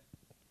sporting event?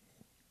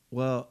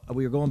 Well,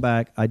 we were going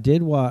back. I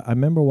did. I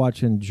remember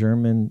watching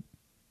German.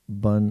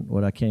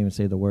 I can't even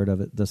say the word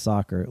of it, the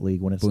soccer league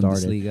when it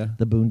started.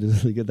 The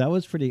Bundesliga. That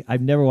was pretty.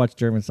 I've never watched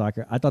German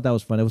soccer. I thought that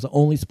was fun. It was the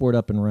only sport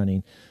up and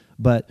running.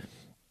 But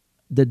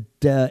the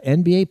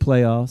NBA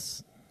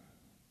playoffs.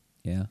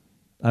 Yeah.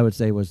 I would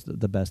say was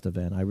the best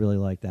event. I really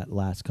liked that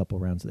last couple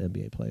rounds of the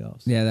NBA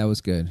playoffs. Yeah, that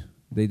was good.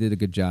 They did a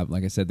good job.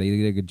 Like I said, they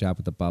did a good job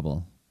with the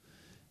bubble.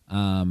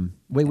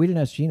 Wait, we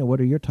didn't ask Gina. What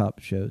are your top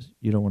shows?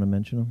 You don't want to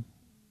mention them?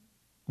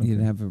 You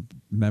didn't have a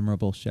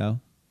memorable show?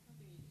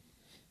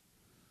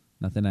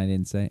 Nothing I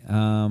didn't say.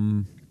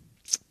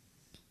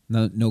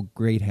 No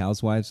Great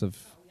Housewives of...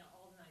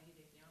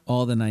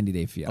 All the 90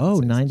 Day Fiancé. Oh,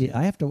 90.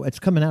 I have to. It's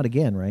coming out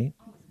again, right?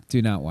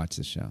 Do not watch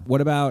the show.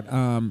 What about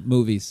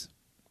movies?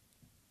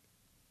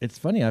 It's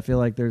funny. I feel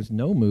like there's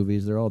no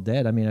movies. They're all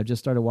dead. I mean, I just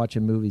started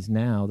watching movies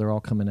now. They're all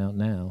coming out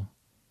now.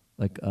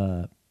 Like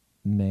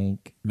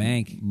Mank.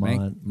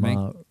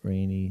 Mank.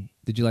 Rainey.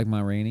 Did you like Ma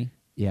Rainey?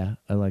 Yeah,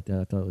 I like that.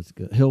 I thought it was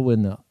good. He'll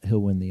win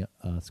the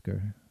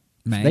Oscar.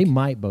 Mank? They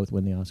might both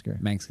win the Oscar.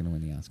 Mank's going to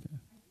win the Oscar.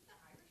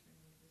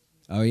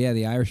 Oh, yeah,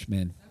 The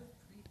Irishman.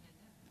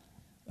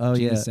 Oh,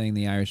 Gina's yeah. saying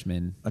The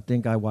Irishman. I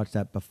think I watched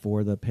that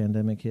before the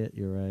pandemic hit.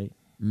 You're right.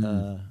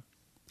 The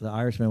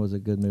Irishman was a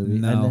good movie.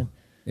 No, And then,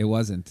 it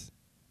wasn't.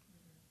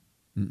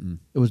 Mm-mm.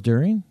 it was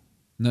during?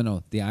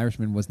 No. The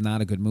Irishman was not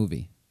a good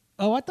movie.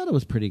 Oh, I thought it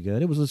was pretty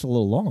good. It was just a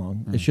little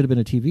long. It should have been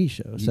a TV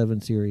show,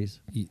 7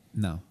 series.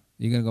 No.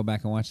 You're going to go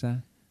back and watch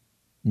that?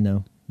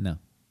 No. No.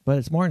 But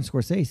it's Martin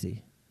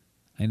Scorsese.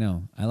 I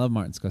know. I love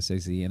Martin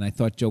Scorsese, and I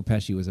thought Joe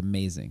Pesci was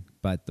amazing.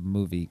 But the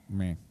movie,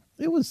 meh.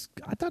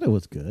 I thought it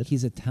was good.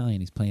 He's Italian.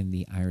 He's playing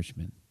the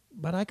Irishman.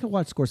 But I could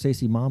watch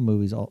Scorsese mob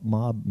movies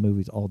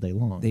all day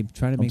long. They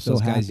try to I'm make so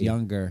those guys happy.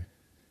 younger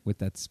with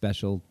that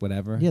special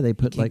whatever. Yeah, they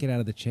put Can't like get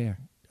out of the chair.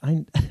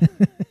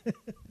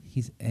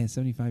 He's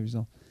 75 years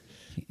old.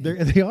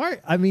 they are.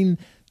 I mean,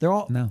 they're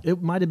all. No.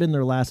 It might have been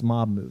their last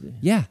mob movie.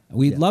 Yeah,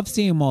 we Yeah. love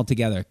seeing them all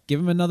together. Give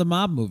them another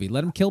mob movie.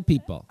 Let them kill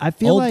people. I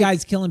feel old like-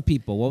 guys killing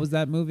people. What was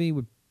that movie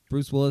with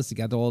Bruce Willis? He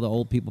got all the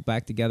old people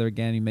back together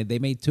again. They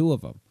made 2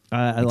 of them.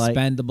 I like.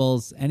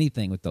 Expendables,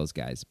 anything with those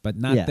guys, but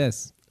not Yeah.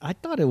 this. I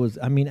thought it was.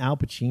 I mean, Al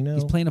Pacino.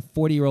 He's playing a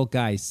 40-year-old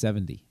guy. He's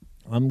 70.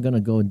 I'm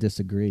gonna go and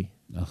disagree.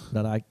 Ugh.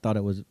 That I thought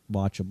it was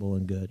watchable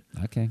and good.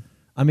 Okay,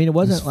 I mean, it it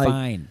was wasn't like.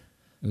 fine.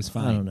 It was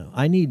fine. I don't know.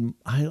 I need.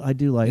 I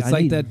do like. It's I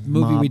like need that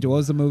movie mob. we do. What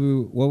was the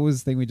movie? What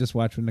was the thing we just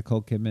watched with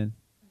Nicole Kidman?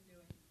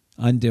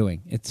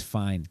 Undoing. It's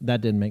fine.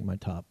 That didn't make my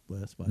top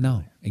list. By the No,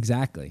 way.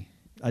 exactly.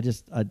 I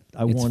just. I It's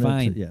wanted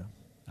fine. to. Yeah.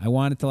 I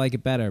wanted to like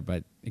it better,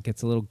 but it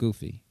gets a little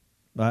goofy.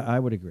 I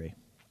would agree.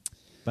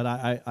 But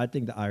I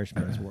think The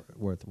Irishman is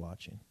worth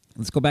watching.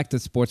 Let's go back to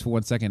sports for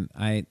 1 second.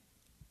 I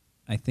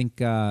think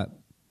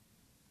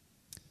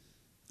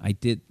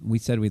we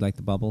said we like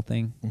the bubble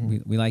thing.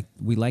 Mm-hmm.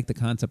 We like the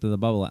concept of the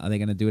bubble. Are they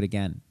going to do it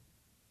again?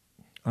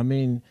 I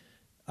mean,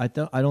 I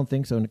don't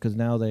think so because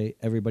now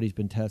everybody's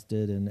been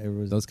tested and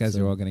everyone's. Those guys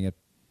are all going to get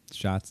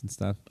shots and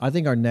stuff. I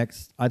think for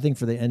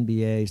the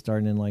NBA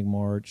starting in like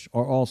March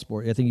or all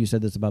sport. I think you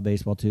said this about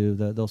baseball too.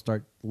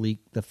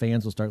 The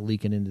fans will start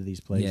leaking into these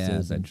places. Yeah,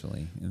 and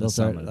eventually. In they'll the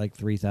start summer. like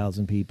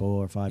 3,000 people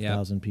or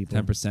 5,000 people.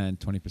 10%,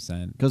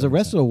 20%. Because the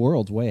rest of the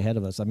world's way ahead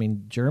of us. I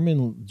mean,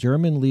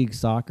 German league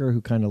soccer,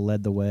 who kind of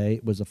led the way,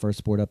 was the first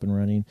sport up and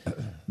running.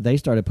 They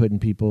started putting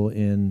people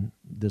in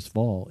this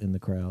fall in the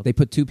crowd. They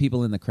put 2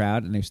 people in the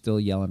crowd, and they're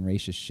still yelling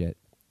racist shit.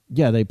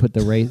 Yeah, they put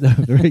the race.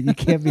 You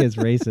can't be as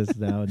racist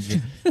now.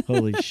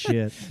 Holy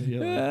shit!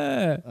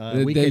 They're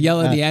we could,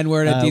 yelling the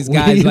N-word at these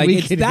guys.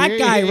 It's that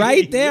guy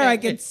right there. I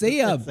can see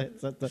him.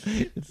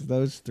 It's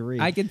those 3.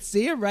 I can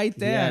see him right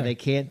there. Yeah, they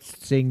can't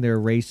sing their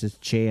racist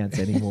chants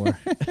anymore.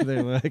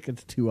 They're like,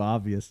 it's too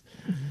obvious.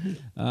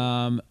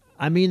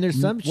 I mean,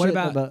 there's some. What shit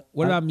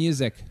about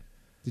music?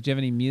 Did you have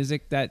any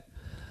music that?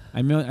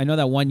 I know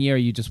that one year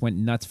you just went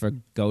nuts for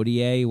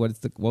Gaudier. What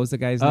was the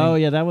guy's name? Oh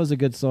yeah, that was a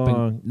good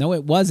song. No,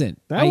 it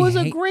wasn't. That was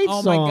a great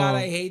Oh song. my god,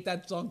 I hate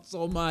that song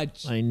so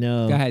much. I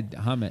know. Go ahead,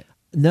 hum it.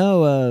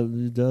 No,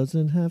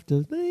 doesn't have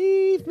to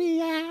leave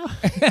me out.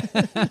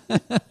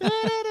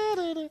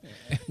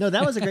 No,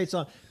 that was a great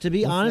song. To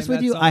be honest name with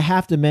that you, song? I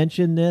have to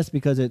mention this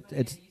because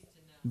it's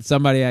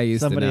Somebody I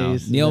used Somebody to know. I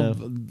used to Neil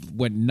know.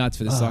 went nuts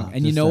for the song,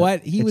 and you just know that-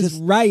 what? He it was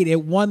just- right.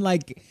 It won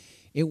like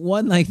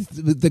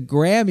the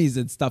Grammys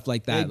and stuff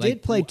like that. They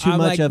did play too I'm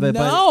much like, of it,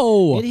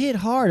 no. but it hit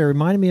hard. It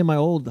reminded me of my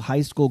old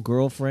high school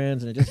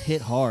girlfriends, and it just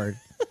hit hard.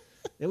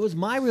 It was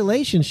my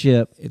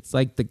relationship. It's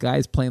like the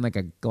guy's playing like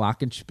a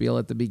glockenspiel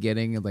at the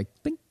beginning, and like,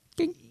 ding,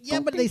 ding, Yeah,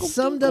 ding, but ding, they ding,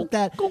 summed ding, up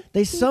that ding, they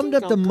ding, summed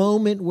ding, up the ding.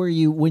 moment where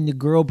when the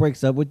girl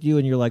breaks up with you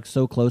and you're like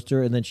so close to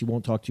her, and then she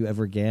won't talk to you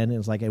ever again. And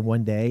it's like in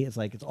one day, it's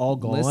like it's all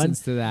gone.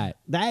 Listens to that.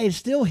 That it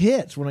still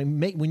hits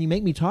when you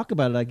make me talk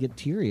about it. I get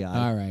teary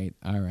eyed.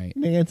 All right.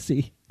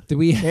 Nancy, Did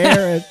we?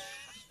 Karen,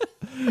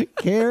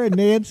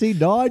 Nancy,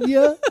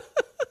 Danya.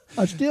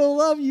 I still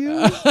love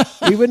you,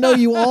 even though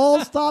you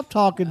all stopped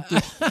talking.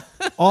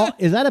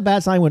 Is that a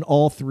bad sign when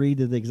all 3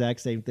 did the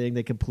exact same thing?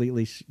 They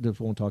completely just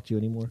won't talk to you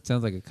anymore.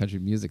 Sounds like a country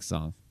music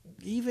song.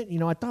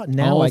 Even I thought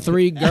now All I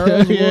 3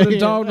 girls wouldn't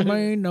talk to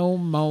me no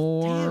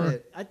more. Damn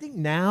it. I think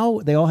now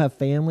they all have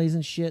families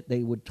and shit.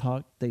 They would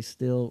talk. They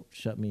still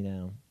shut me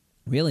down.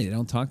 Really? They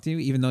don't talk to you,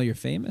 even though you're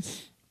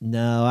famous?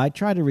 No, I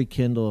tried to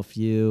rekindle a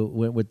few.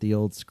 Went with the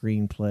old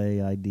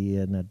screenplay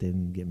idea, and that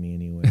didn't get me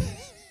anywhere.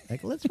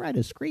 Like, let's write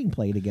a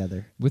screenplay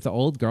together. With the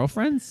old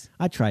girlfriends?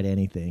 I tried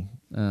anything.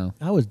 Oh.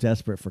 I was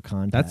desperate for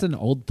contact. That's an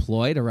old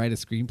ploy to write a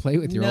screenplay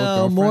with your old No,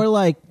 girlfriend? more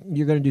like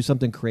you're going to do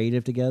something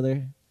creative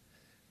together.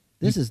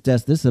 This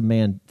is a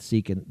man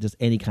seeking just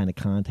any kind of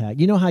contact.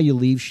 You know how you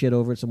leave shit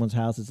over at someone's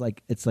house?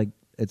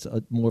 It's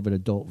more of an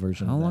adult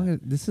version. How of long?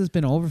 that. This has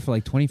been over for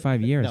like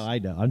 25 years. No, I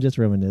know. I'm just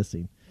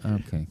reminiscing.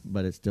 Okay.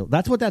 But it's still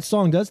that's what that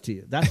song does to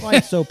you. That's why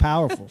it's so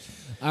powerful.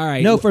 All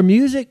right. No, for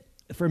music,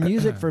 for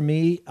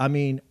me, I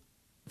mean,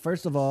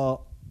 first of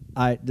all,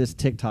 this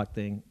TikTok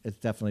thing is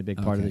definitely a big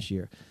part of Okay. this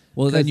year.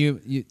 Well, then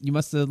 'Cause- you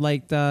must have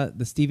liked the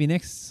Stevie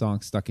Nicks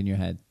song stuck in your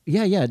head.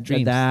 Yeah,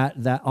 Dreams.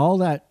 that all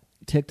that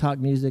TikTok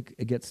music,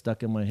 it gets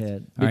stuck in my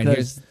head All right,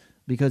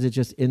 because it's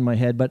just in my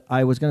head. But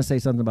I was going to say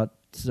something about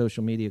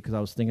social media because I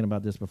was thinking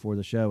about this before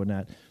the show, and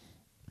that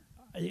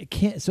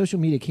social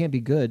media can't be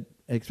good,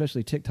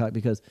 especially TikTok,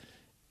 because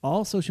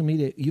all social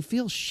media, you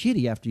feel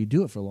shitty after you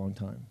do it for a long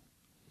time.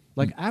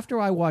 Like after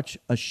I watch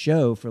a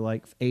show for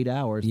like 8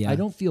 hours, Yeah. I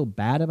don't feel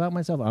bad about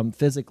myself. I'm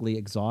physically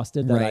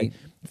exhausted that Right.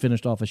 I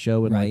finished off a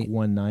show in Right. like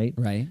one night.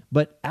 Right.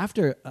 But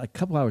after a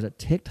couple hours at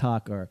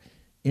TikTok or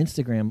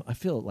Instagram, I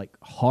feel like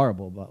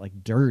horrible, but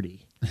like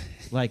dirty.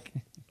 Like,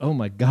 oh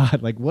my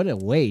God, like what a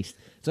waste.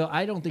 So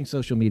I don't think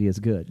social media is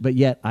good, but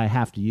yet I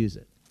have to use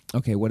it.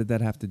 Okay, what did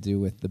that have to do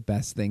with the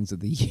best things of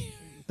the year?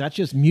 That's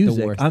just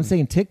music. worst I'm thing.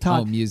 saying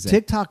TikTok. Oh, music.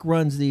 TikTok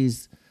runs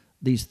these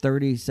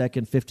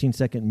 30-second,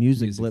 15-second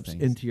music blips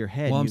things. into your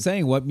head. Well, I'm You-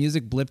 saying, what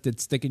music blip did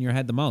stick in your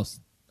head the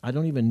most? I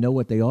don't even know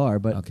what they are,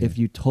 but Okay. if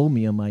you told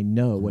me them, I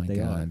know what my they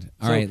God.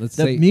 are. All right, let's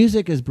the say-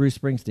 music is Bruce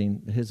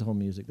Springsteen. His whole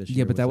music this year.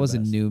 Yeah, but that was the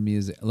wasn't best. new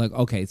music. Like,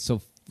 okay,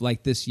 so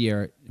like this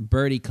year,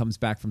 Birdie comes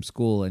back from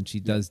school and she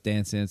does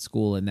dancing at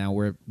school, and now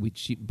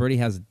Birdie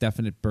has a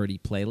definite Birdie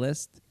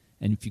playlist,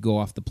 and if you go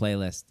off the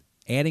playlist,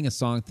 adding a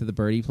song to the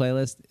Birdie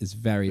playlist is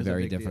very, It's a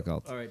very big deal.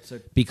 difficult. All right, so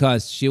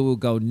Because she will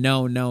go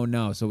no, no,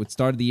 no. So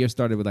the year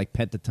started with like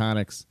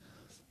Pentatonics,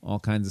 all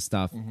kinds of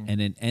stuff, Mm-hmm.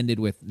 and it ended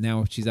with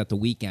now she's at the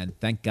weekend.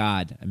 Thank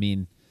God. I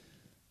mean,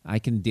 I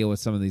can deal with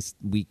some of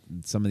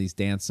these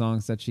dance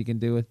songs that she can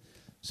do with.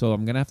 So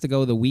I'm gonna have to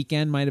go. The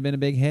Weekend might have been a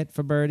big hit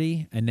for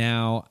Birdie, and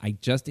now I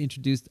just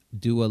introduced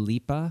Dua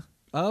Lipa.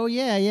 oh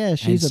yeah,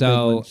 she's And a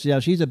so- big one. Yeah,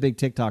 she's a big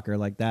TikToker.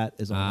 Like that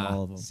is on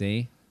all of them.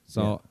 See,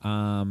 so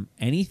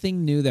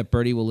anything new that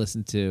Birdie will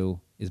listen to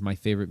is my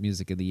favorite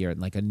music of the year.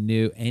 Like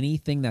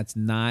anything that's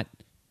not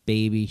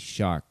Baby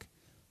Shark.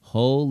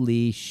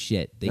 Holy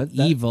shit! The That-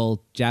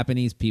 evil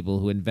Japanese people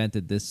who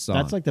invented this song.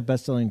 That's like the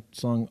best-selling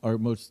song or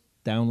most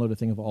downloaded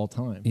thing of all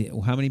time.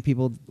 How many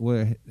people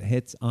were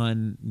hits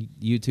on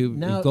YouTube?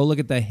 Now- Go look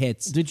at the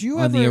hits. Did you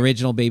on the ever-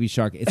 original Baby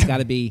Shark? It's got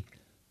to be.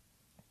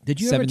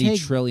 Did you 70 ever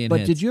take? trillion But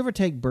hits. did you ever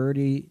take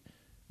Birdie?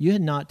 You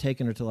had not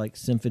taken her to like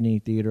Symphony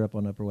Theater up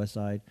on Upper West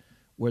Side,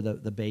 where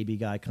the baby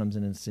guy comes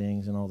in and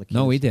sings and all the kids.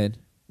 No, we did.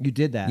 You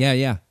did that. Yeah,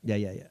 yeah.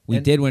 Yeah. We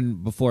And- did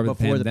before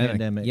before the the pandemic.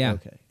 pandemic, Yeah.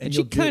 okay. And And she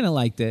you'll do- kind of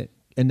liked it.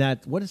 And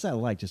that, what is that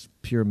like? Just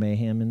pure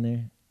mayhem in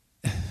there?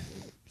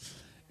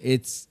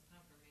 It's.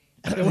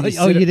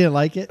 Oh, you didn't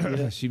like it? You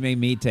know? She made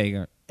me take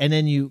her. And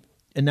then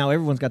and now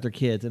everyone's got their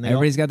kids. And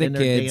Everybody's got their and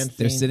they're kids.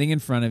 They're dancing. sitting in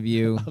front of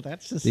you. Oh,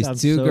 that just These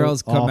sounds two so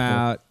girls come awful.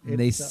 out and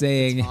they It's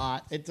sing.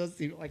 hot. It does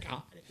seem like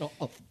hot.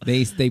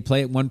 They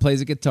play. One plays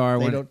a guitar.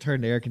 They One. don't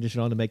turn the air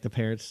conditioner on to make the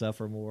parents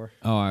suffer more.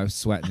 Oh, I was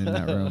sweating in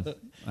that room.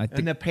 I think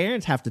And the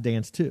parents have to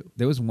dance too.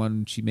 there was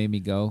one she made me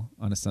go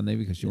on a Sunday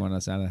because she wanted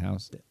us out of the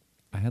house.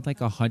 I had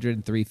like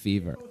 103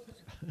 fever.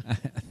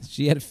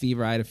 She had a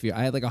fever. I had a fever.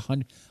 I had like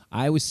 100.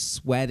 I was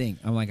sweating.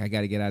 I'm like, I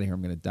got to get out of here.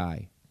 I'm gonna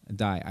die.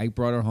 I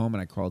brought her home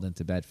and I crawled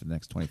into bed for the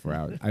next 24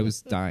 hours. I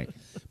was dying,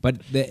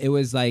 but it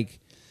was like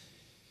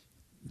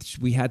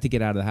we had to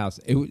get out of the house.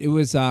 It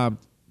was. I'm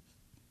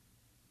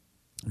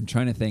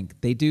trying to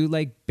think. They do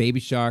like Baby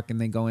Shark,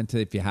 and they go into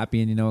if you're happy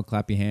and you know it,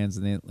 clap your hands,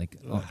 and they like.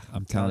 Oh,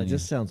 I'm telling it you,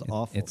 just sounds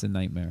awful. It's a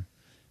nightmare,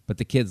 but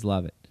the kids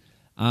love it.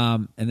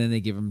 And then they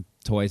give them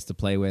toys to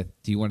play with.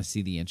 Do you want to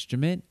see the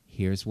instrument?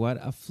 Here's what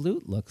a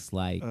flute looks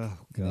like. Oh,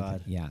 And they-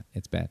 God. yeah,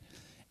 it's bad.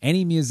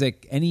 Any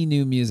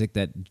new music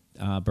that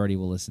Birdie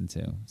will listen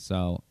to.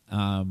 So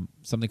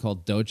something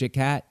called Doja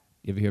Cat.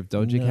 You ever hear of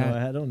Doja No, Cat?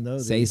 I don't know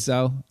Say these.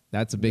 So.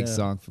 That's a big No.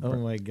 song for Oh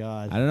Birdie. my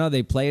God. I don't know.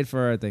 They play it for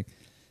her, I think,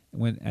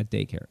 when at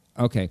daycare.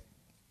 Okay.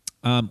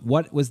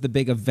 What was the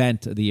big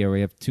event of the year?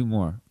 We have two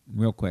more,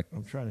 real quick.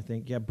 I'm trying to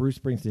think. Yeah, Bruce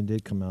Springsteen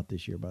did come out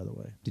this year, by the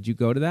way. Did you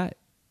go to that?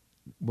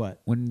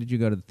 What? When did you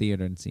go to the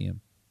theater and see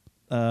him?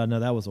 No,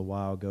 that was a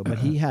while ago. But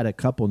he had a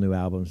couple new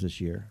albums this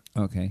year.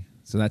 Okay.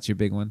 So that's your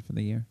big one for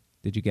the year?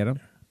 Did you get him?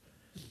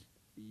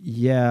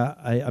 Yeah,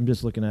 I'm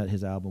just looking at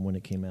his album when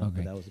it came out. Okay.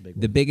 But that was a big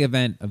one. The big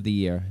event of the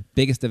year,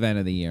 biggest event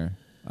of the year,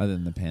 other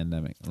than the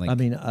pandemic. Like I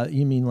mean,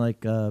 you mean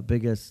like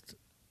biggest?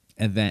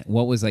 event.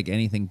 What was like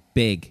anything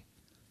big?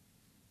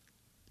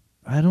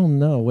 I don't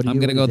know. What do I'm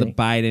you gonna go think?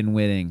 the Biden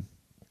winning,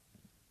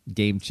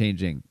 game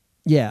changing,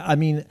 Yeah, I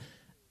mean,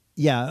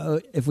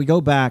 if we go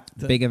back,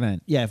 big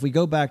event. Yeah, if we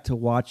go back to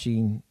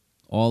watching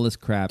All this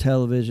crap.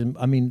 television,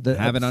 I mean,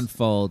 Have it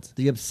unfold.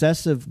 the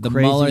obsessive The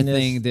craziness. Mueller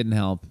thing didn't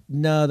help.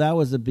 No, that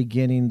was the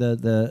beginning.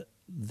 The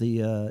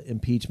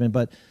impeachment,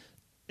 but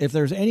if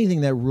there's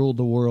anything that ruled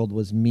the world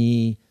was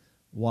me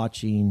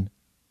watching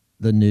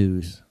the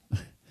news.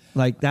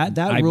 Like that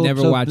I've ruled.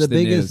 never So watched the the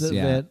biggest news,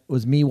 event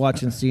was me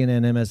watching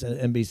CNN,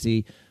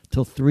 MSNBC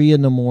till 3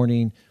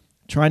 a.m,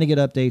 trying to get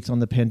updates on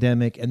the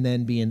pandemic, and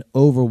then being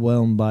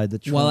overwhelmed by the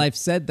Trump. Well, I've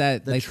said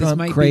that the like, this Trump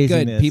might be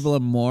craziness. good. People are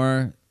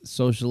more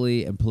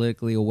socially and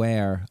politically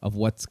aware of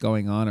what's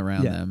going on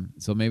around them,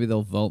 so maybe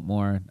they'll vote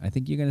more. I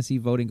think you're going to see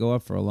voting go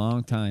up for a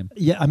long time.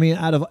 Yeah, I mean,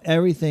 out of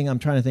everything, I'm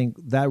trying to think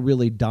that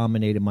really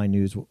dominated my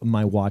news,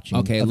 my watching.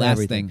 Okay, of last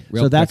everything. thing,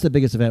 real So that's quick. the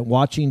biggest event: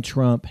 watching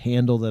Trump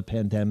handle the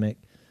pandemic,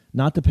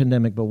 not the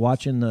pandemic, but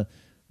watching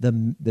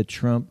the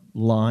Trump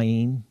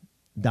lying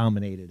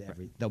dominated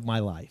my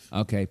life.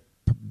 Okay,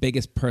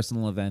 biggest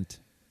personal event.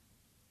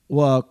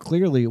 Well,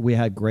 clearly we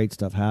had great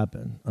stuff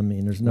happen. I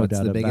mean, there's no What's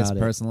doubt the biggest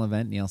about personal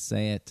event? Neil,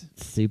 say it.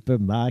 it.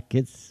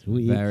 Supermarket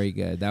sweep. Very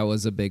good. That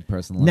was a big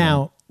personal event.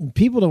 Now,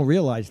 people don't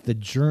realize the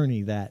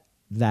journey that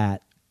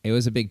It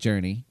was a big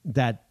journey.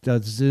 the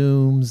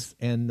Zooms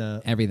and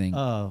the Everything.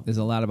 Oh, There's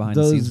a lot of behind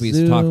the those scenes. We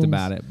talked Zooms.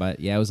 about it, but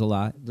yeah, it was a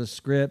lot. the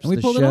scripts, And we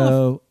the pulled it off.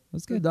 show. It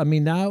was good. I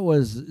mean, that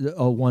was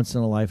a once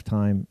in a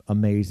lifetime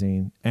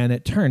amazing, and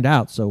it turned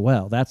out so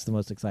well. That's the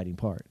most exciting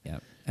part. Yeah.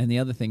 And the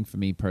other thing for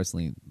me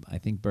personally, I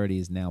think Birdie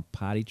is now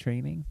potty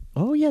training.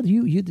 Oh yeah,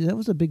 you that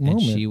was a big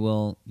moment.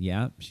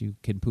 And she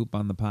can poop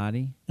on the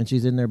potty And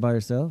she's in there by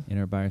herself. in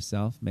her by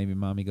herself. Maybe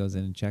mommy goes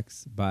in and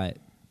checks, but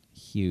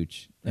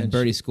huge. And, And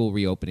Birdie's school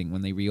reopening,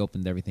 when they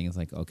reopened everything, it's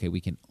like, okay, we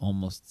can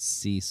almost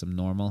see some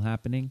normal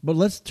happening. But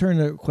let's turn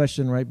the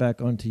question right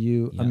back onto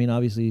you. Yeah. I mean,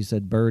 obviously you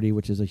said Birdie,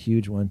 which is a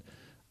huge one.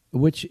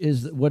 What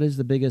is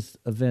the biggest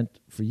event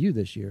for you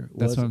this year?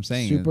 That's Was what it I'm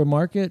saying.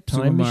 Supermarket,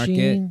 time Supermarket.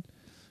 machine,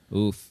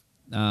 Oof.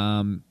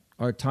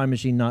 or time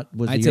machine not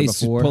was the I'd year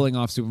say before. pulling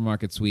off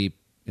supermarket sweep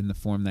in the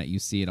form that you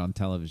see it on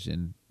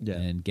television Yeah.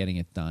 and getting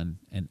it done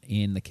and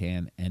in the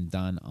can and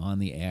done on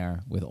the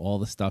air with all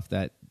the stuff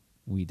that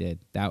we did.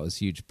 That was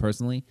huge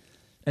personally.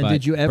 And But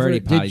did you ever Birdie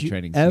potty did you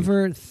training's huge.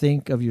 ever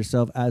think of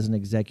yourself as an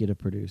executive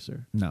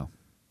producer? No.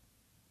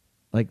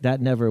 Like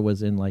that never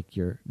was in like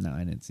your. No,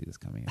 I didn't see this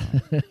coming at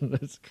all.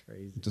 That's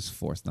crazy. Just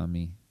forced on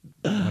me.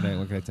 What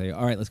can I tell you?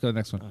 All right, let's go to the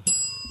next one.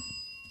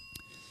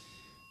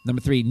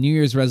 Number 3, New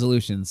Year's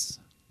resolutions.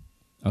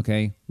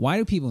 Okay. Why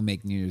do people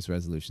make New Year's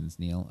resolutions,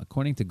 Neil?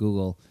 According to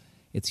Google,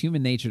 it's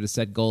human nature to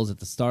set goals at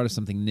the start of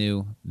something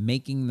new,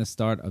 making the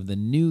start of the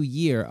new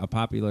year a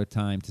popular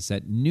time to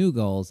set new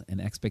goals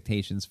and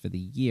expectations for the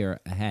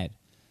year ahead.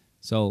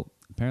 So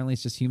apparently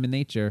it's just human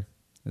nature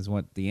is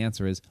what the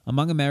answer is.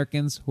 Among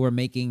Americans who are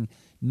making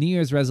New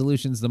Year's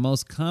resolutions, the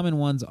most common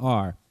ones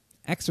are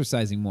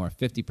exercising more,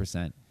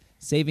 50%,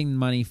 saving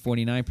money,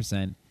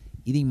 49%,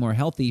 eating more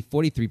healthy,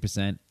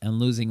 43%, and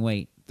losing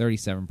weight,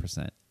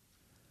 37%.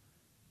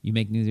 You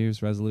make New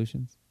Year's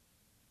resolutions?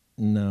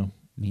 No,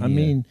 Me I neither.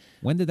 mean,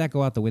 When did that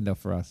go out the window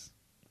for us?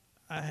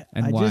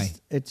 And why?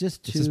 It's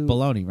just It's too. just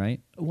baloney, right?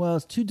 Well,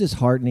 it's too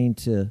disheartening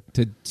to.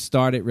 To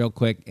start it real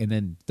quick and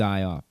then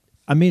die off.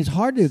 I mean, it's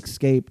hard to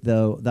escape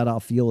though. That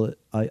I'll feel it.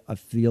 I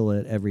feel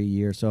it every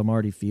year, so I'm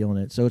already feeling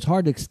it. So it's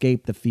hard to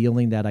escape the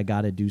feeling that I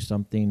got to do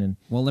something, and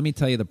Well, let me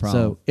tell you the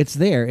problem. so it's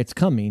there. It's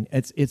coming.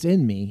 It's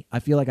in me. I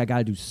feel like I got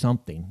to do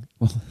something.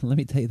 Well, let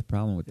me tell you the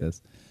problem with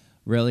this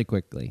really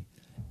quickly.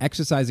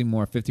 Exercising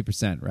more,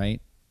 50%, right?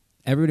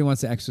 Everybody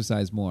wants to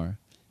exercise more.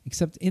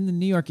 Except in the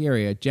New York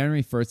area,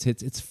 January 1st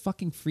hits, it's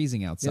fucking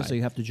freezing outside. Yeah, so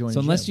you have to join So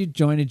a unless gym. you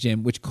join a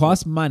gym, which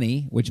costs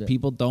money, which Yeah.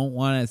 people don't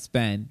want to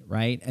spend,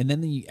 right? And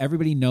then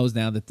everybody knows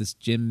now that this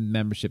gym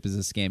membership is a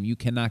scam. You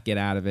cannot get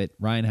out of it.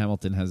 Ryan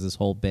Hamilton has this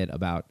whole bit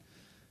about,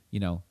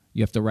 you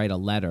have to write a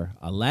letter.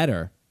 A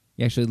letter.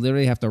 You actually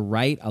literally have to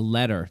write a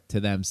letter to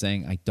them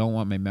saying, I don't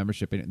want my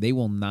membership. They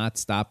will not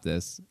stop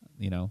this,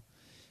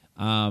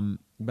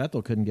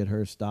 Bethel couldn't get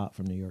her stopped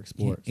from New York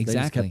sports. They just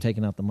exactly. kept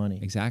taking out the money.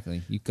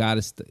 Exactly. You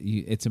got to.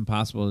 It's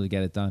impossible to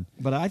get it done.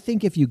 But I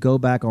think if you go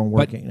back on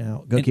working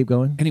out, keep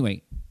going.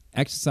 Anyway,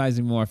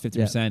 exercising more,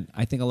 50%.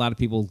 I think a lot of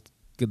people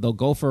they'll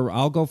go for.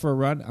 I'll go for a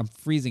run. I'm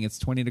freezing. It's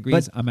 20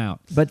 degrees. I'm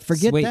out. But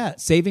forget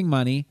that. Saving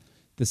money.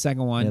 The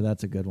second one. Yeah,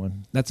 that's a good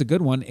one. That's a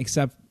good one.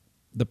 Except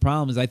the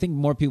problem is, I think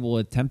more people will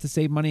attempt to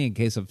save money in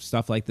case of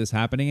stuff like this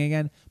happening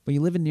again. But you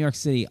live in New York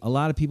City. A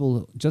lot of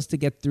people, just to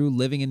get through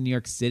living in New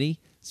York City,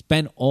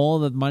 spend all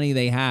the money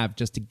they have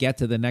just to get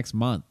to the next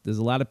month. There's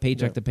a lot of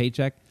paycheck to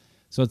paycheck.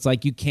 So it's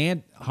like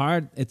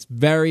it's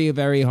very,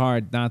 very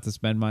hard not to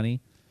spend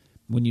money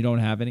when you don't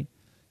have any.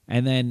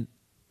 And then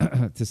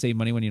to save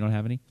money when you don't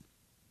have any.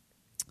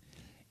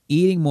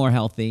 Eating more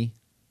healthy.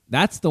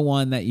 That's the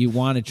one that you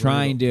want to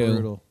try and do.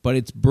 Brutal. But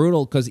it's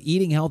brutal because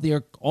eating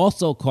healthier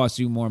also costs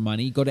you more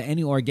money. You go to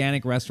any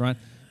organic restaurant.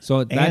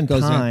 So that And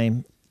goes in.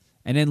 time.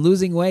 And then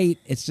losing weight,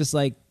 it's just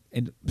like...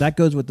 That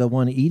goes with the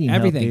one eating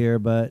Everything. healthier,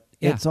 but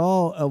Yeah. it's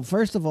all.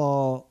 First of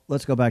all,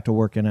 let's go back to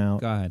working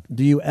out. Go ahead.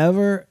 Do you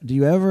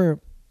ever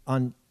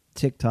on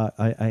TikTok?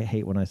 I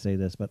hate when I say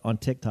this, but on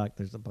TikTok,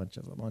 there's a bunch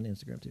of them on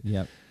Instagram too.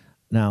 Yep.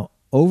 Now,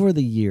 over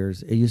the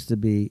years, it used to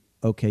be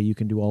okay. You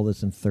can do all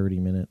this in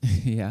 30 minutes.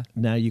 Yeah.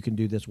 Now you can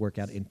do this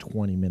workout in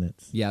 20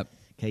 minutes. Yep.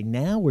 Okay,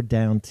 now we're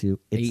down to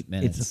 8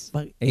 minutes. It's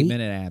a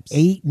 8-minute abs.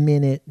 8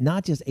 minute,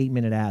 not just 8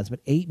 minute abs, but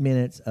 8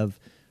 minutes of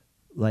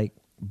like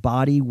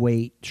body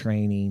weight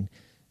training,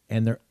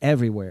 and they're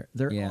everywhere.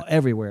 They're Yeah.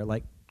 everywhere.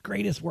 Like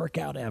greatest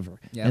workout ever.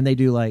 Yep. And they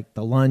do like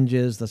the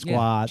lunges, the Yeah.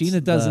 squats.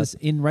 Gina does the- this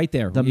in right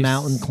there. the You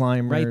mountain s-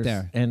 climbers, right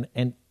there.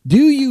 And do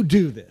you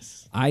do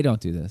this? I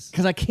don't do this.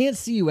 Because I can't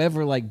see you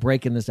ever like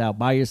breaking this out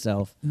by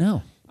yourself.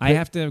 No. I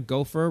have to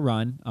go for a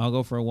run. I'll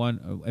go for a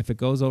one. If it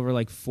goes over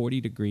like 40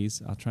 degrees,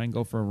 I'll try and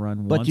go for a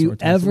run But once do you or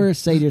twice a ever week.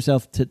 say to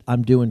yourself,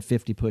 I'm doing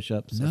 50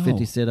 push-ups, No.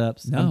 50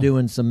 sit-ups, No. I'm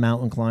doing some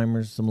mountain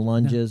climbers, some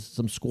lunges,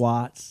 some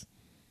squats?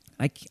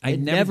 I You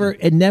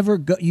never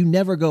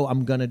go,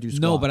 I'm going to do squats.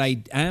 No, but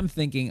I am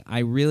thinking I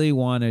really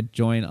want to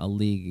join a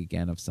league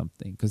again of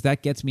something because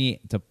that gets me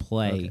to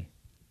play. Okay.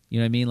 You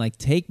know what I mean? Like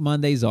take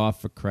Mondays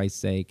off for Christ's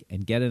sake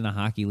and get in a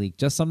hockey league,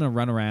 just something to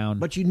run around.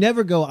 But you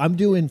never go, I'm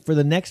doing, for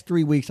the next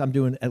 3 weeks, I'm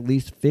doing at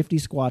least 50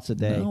 squats a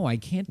day. no, I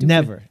can't do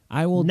Never. it.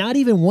 I will. Not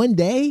even one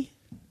day?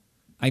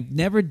 I've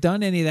never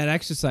done any of that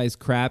exercise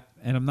crap,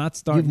 and I'm not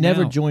starting. You've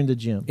never now. joined the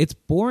gym. It's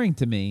boring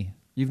to me.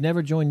 You've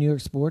never joined New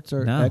York Sports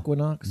or No,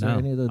 Equinox no. or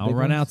any of those I'll big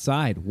run ones?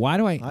 outside. Why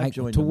do I I've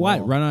joined to them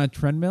what? all. Run on a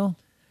treadmill?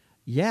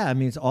 Yeah, I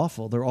mean, it's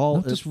awful. They're all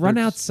No, just run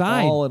it's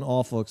outside. all an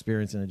awful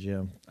experience in a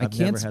gym. I I've can't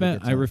never had a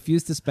spend. good I time.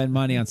 refuse to spend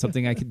money on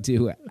something I could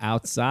do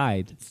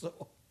outside.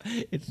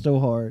 It's so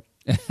hard.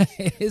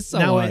 It's so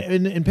now, hard.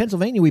 in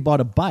Pennsylvania, we bought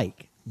a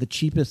bike. The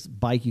cheapest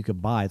bike you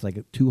could buy. It's like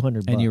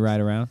 $200. And you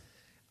ride around.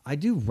 I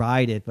do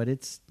ride it, but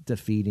it's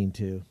defeating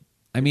too.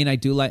 I mean, I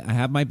do like. I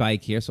have my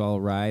bike here, so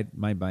I'll ride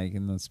my bike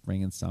in the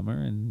spring and summer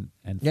and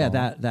Yeah,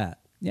 fall. that.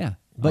 Yeah,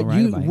 But I'll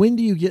ride a bike. when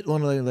do you get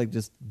one of the like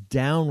just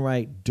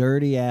downright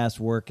dirty ass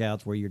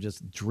workouts where you're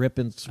just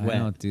dripping I sweat?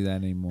 don't do that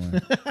anymore.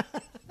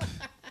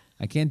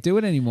 I can't do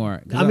it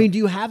anymore. 'Cause I mean, do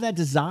you have that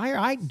desire?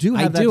 I do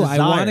I have that do.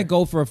 desire. I want to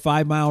go for a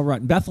 5-mile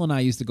run. Bethel and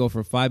I used to go for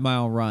a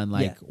 5-mile run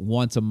like Yeah.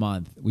 once a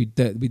month. We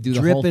do the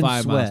whole Dripping 5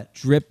 miles, sweat.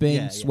 dripping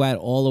Yeah, yeah. sweat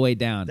all the way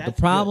down. That's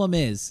the problem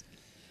is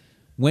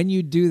when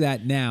you do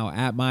that now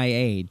at my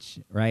age,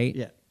 right?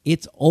 Yeah.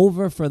 It's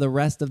over for the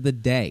rest of the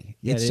day.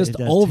 Yeah, it's it just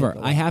does over. take a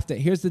I while. have to.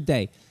 Here's the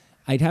day.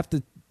 I'd have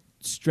to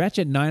stretch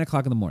at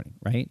 9:00 in the morning,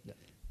 right?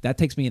 That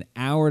takes me an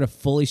hour to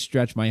fully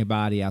stretch my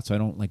body out, so I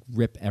don't like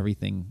rip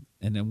everything,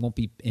 and I won't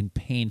be in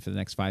pain for the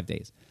next 5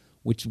 days,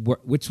 which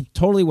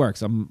totally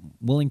works. I'm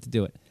willing to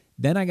do it.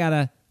 Then I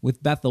gotta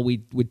with Bethel,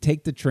 we would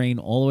take the train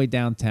all the way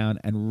downtown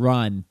and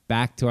run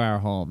back to our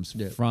homes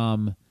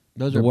from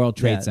Those the are- World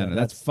Trade yeah, Center.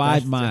 that's- That's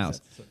 5 that's-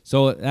 miles.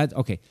 So that's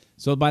okay.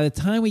 So by the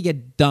time we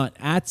get done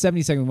at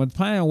 72nd, when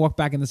I walk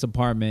back in this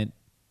apartment,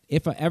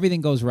 if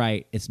everything goes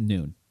right, it's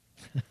noon.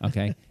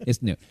 Okay,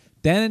 it's noon.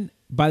 Then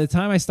by the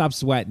time I stop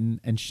sweating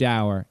and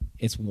shower,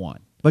 it's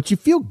 1. But you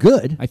feel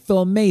good. I feel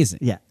amazing.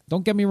 Yeah.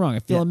 Don't get me wrong. I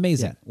feel Yeah,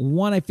 amazing. yeah.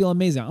 1, I feel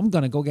amazing. I'm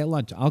gonna go get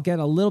lunch. I'll get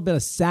a little bit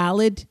of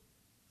salad.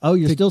 Oh,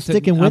 you're still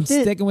sticking with it?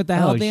 I'm sticking with the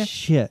healthy. Oh,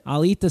 shit.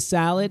 I'll eat the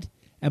salad,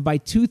 and by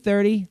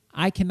 2:30,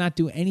 I cannot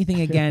do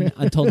anything again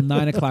until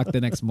 9:00 the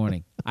next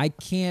morning. I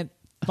can't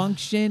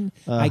function.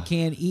 I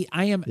can't eat.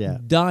 I am Yeah.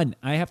 done.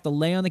 I have to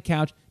lay on the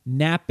couch,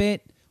 nap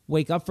it,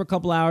 wake up for a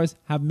couple hours,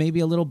 have maybe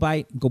a little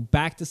bite, go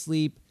back to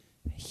sleep,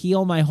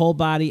 heal my whole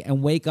body,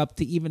 and wake up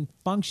to even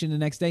function the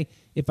next day.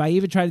 If I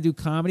even try to do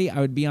comedy, I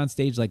would be on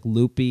stage like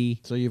loopy.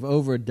 So you've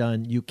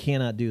overdone. You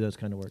cannot do those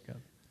kind of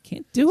workouts.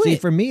 Can't do See,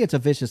 it. for me, it's a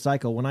vicious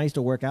cycle. When I used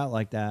to work out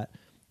like that,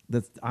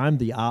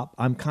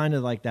 I'm kind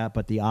of like that,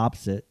 but the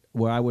opposite,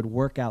 where I would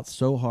work out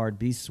so hard,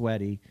 be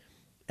sweaty,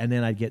 and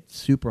then I'd get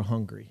super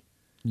hungry.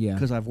 Yeah.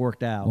 Because I've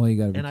worked out. Well, you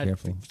gotta be And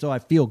careful. So I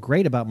feel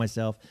great about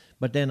myself,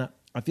 but then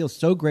I feel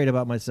so great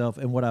about myself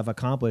and what I've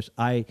accomplished.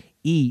 I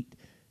eat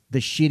the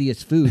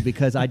shittiest food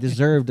because I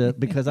deserved it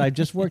because I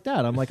just worked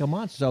out. I'm like a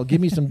monster. So give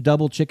me some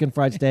double chicken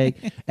fried steak,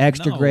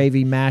 extra No.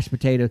 gravy, mashed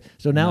potatoes.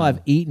 So now No.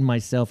 I've eaten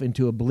myself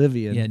into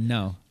oblivion. Yeah,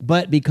 no.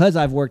 But because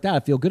I've worked out, I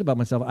feel good about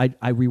myself.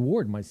 I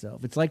reward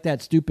myself. It's like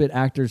that stupid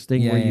actors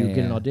thing Yeah, where you yeah,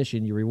 get an yeah.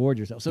 audition, you reward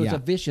yourself. So it's Yeah.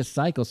 a vicious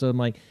cycle. So I'm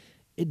like,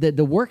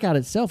 the workout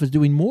itself is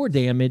doing more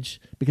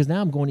damage because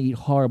now I'm going to eat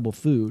horrible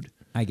food.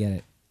 I get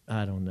it.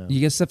 I don't know.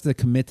 You just have to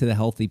commit to the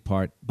healthy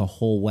part the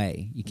whole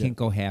way. You can't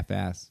go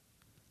half-ass.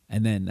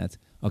 And then that's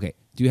okay.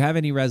 Do you have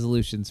any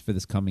resolutions for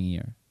this coming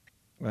year?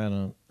 I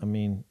don't. I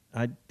mean,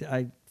 I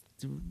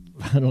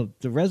don't.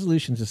 The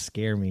resolutions just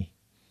scare me.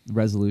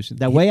 Resolution?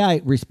 The way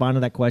I respond to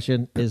that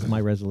question is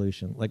my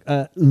resolution. Like,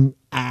 Well,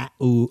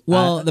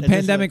 the and this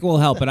pandemic will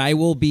help, but I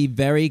will be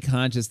very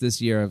conscious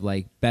this year of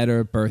like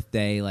better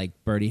birthday. Like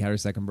Birdie had her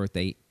second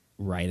birthday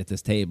right at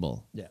this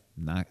table. Yeah.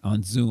 Not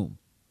on Zoom.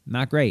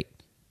 Not great.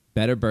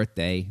 Better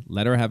birthday.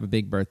 Let her have a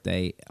big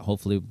birthday,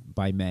 hopefully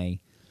by May.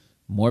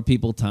 More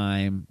people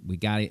time. We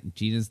got it.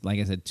 Gina's, like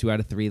I said, 2 out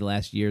of 3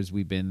 last years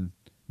we've been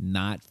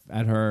not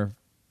at her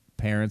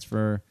parents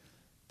for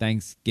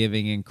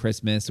Thanksgiving and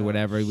Christmas or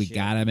whatever. We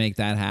got to make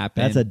that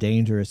happen. That's a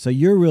dangerous. So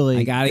you're really.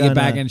 I got to get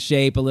back in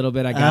shape a little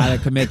bit. I got to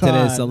commit to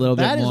this a little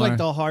bit more. That is like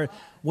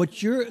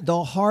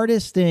the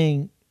hardest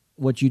thing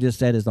what you just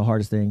said is the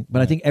hardest thing,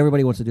 but I think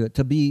everybody wants to do it.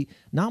 To be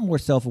not more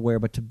self-aware,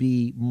 but to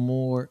be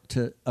more,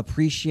 to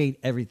appreciate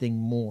everything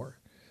more,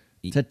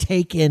 to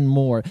take in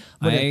more.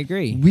 But I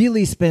agree.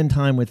 Really spend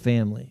time with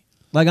family.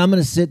 Like I'm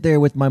going to sit there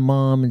with my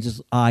mom and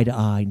just eye to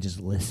eye and just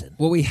listen.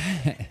 Well, we.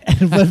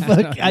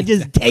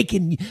 I'm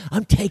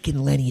taking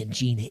Lenny and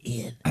Gina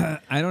in.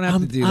 I don't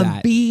have to do I'm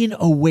that. being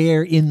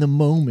aware in the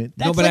moment.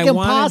 That's like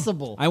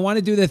impossible. I want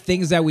to do the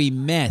things that we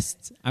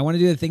missed. I want to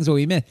do the things that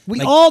we missed. We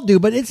Like, all do,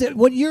 but it's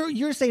what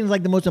you're saying is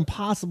like the most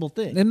impossible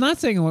thing. I'm not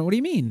saying what do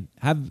you mean?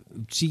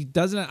 She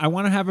doesn't. I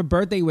want to have a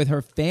birthday with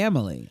her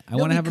family. I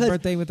want to have a because-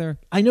 birthday with her.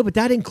 I know, but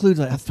that includes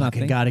like I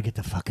fucking nothing. got to get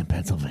to fucking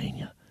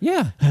Pennsylvania.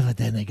 Yeah. But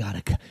then they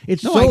gotta.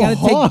 It's No, so I gotta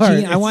hard. take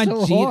Gina. I It's want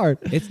so Gina. hard.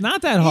 It's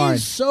not that hard.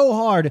 It's so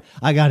hard.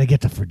 I gotta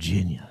get to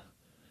Virginia,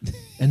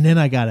 and then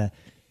I gotta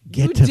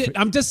get to.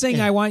 I'm just saying.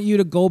 I want you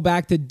to go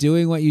back to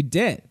doing what you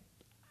did.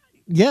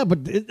 Yeah, but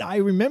I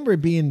remember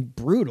it being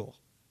brutal.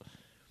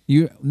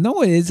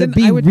 No, it To isn't.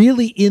 be I would,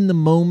 really in the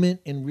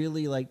moment and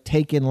really like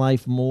take in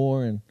life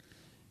more. And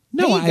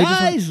No, hey I just want-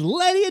 guys,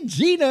 Letty and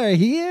Gina are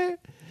here,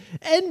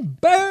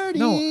 and Birdie.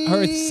 No,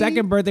 her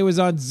second birthday was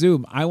on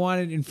Zoom. I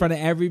want it in front of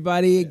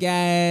everybody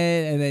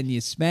again, and then you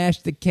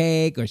smash the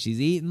cake, or she's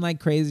eating like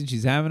crazy.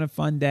 She's having a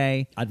fun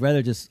day. I'd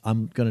rather just.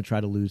 I'm gonna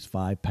try to lose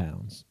 5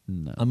 pounds.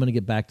 No. I'm gonna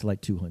get back to like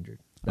 200.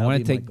 I want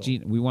to take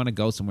Gina. We want to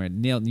go somewhere.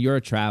 Neil, you're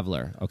a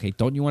traveler. Okay,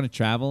 don't you want to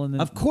travel? And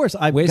then, Of course,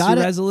 I've where's got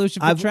your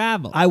resolution for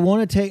travel? I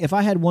want to take. If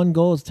I had one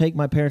goal, is take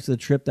my parents to the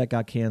trip that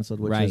got canceled,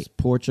 which Right. is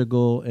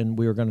Portugal, and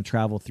we were going to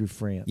travel through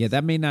France. Yeah,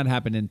 that may not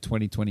happen in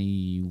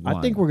 2021.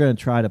 I think we're going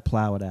to try to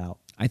plow it out.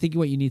 I think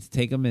what you need to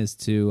take them is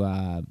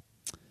to,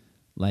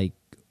 like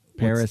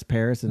Paris,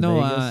 and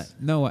Vegas.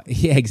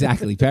 Yeah,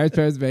 exactly.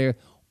 Paris, Vegas,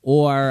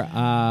 or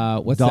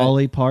what's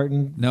Dolly that?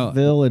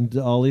 Partonville and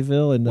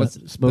Dollyville and What's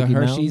the Smoky the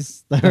Mountains.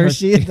 Hershey's? The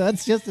Hershey.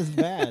 That's just as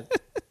bad.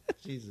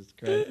 Jesus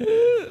Christ.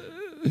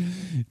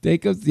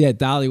 Take them, yeah,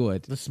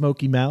 Dollywood. The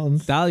Smoky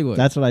Mountains. Dollywood.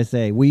 That's what I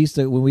say. We used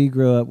to when we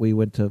grew up. We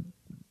went to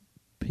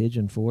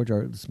Pigeon Forge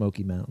or the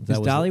Smoky Mountains. Is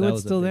That Dollywood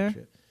was a still big there?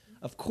 trip.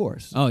 Of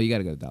course. Oh, you got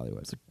to go to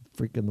Dollywood.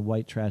 Freaking the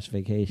white trash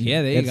vacation.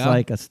 Yeah, there you it's go. It's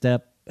like a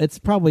step. It's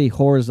probably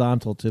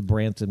horizontal to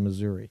Branson,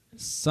 Missouri.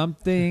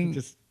 Something.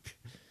 Just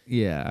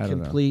Yeah, I don't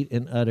know. complete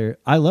and utter.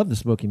 I loved the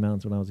Smoky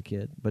Mountains when I was a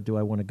kid, but do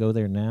I want to go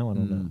there now? I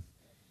don't know.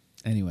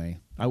 Anyway,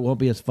 I won't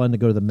be as fun to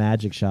go to the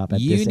magic shop at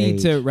you this need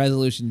age. to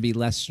resolution be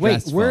less Wait,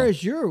 stressful.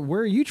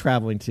 where are you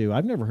traveling to?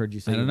 I've never heard you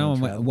say. I don't you know.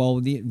 wanna travel.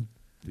 Well,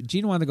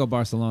 Gina wanted to go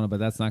Barcelona, but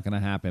that's not going to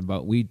happen.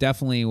 But we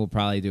definitely will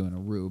probably do an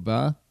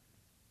Aruba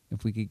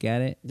if we could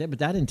get it. Yeah, but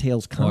that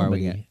entails Or we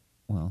comedy. get,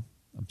 well,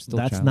 I'm still.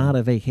 That's traveling. not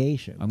a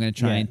vacation. I'm gonna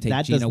try and take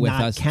that Gina does with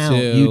not us count.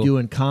 to- You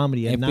doing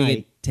comedy at If we night.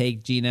 could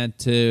take Gina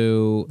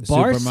to supermarket,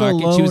 she was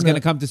Barcelona- going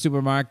to come to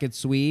supermarket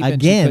sweep.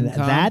 and she Again, couldn't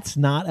come. that's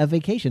not a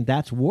vacation.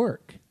 That's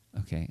work.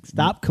 okay.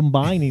 Stop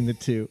combining the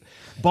two. Wherever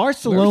she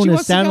Barcelona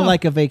wants to sounded go.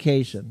 like a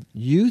vacation.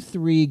 You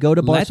three go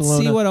to Let's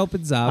Barcelona. see what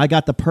opens up. I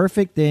got the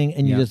perfect thing,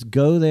 and you Yeah. just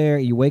go there.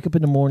 You wake up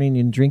in the morning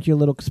and drink your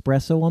little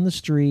espresso on the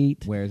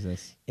street Where is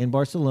this? in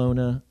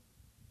Barcelona,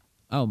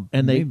 Oh,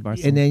 and maybe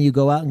Barcelona. and then you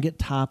go out and get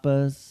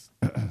tapas.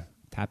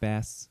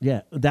 tapas.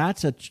 Yeah,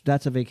 that's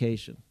a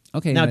vacation.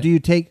 Okay. Now, but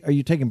are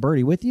you taking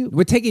Birdie with you?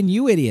 we're taking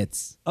you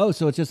idiots? Oh,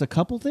 so it's just a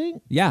couple thing?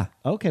 Yeah.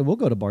 Okay, we'll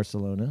go to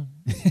Barcelona.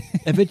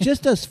 If it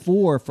just does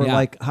 4 for Yeah.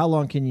 like, how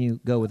long can you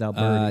go without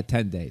Birdie?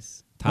 10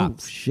 days Oh,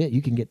 tops. shit,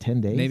 you can get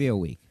 10 days. Maybe a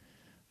week.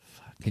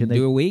 Can Can they-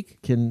 do a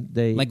week? Can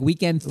they Like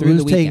weekend through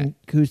the weekend.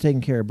 Who's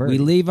taking care of Birdie? We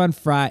leave on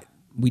Friday.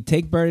 We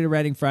take Birdie to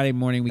Reading Friday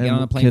morning. We get And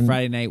on a plane can-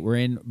 Friday night. We're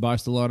in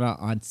Barcelona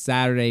on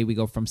Saturday. We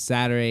go from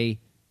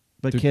Saturday.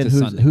 But through Ken, to who's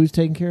Sunday. who's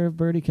taking care of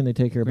Birdie? Can they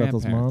take care of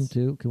Bethel's mom Grandparents.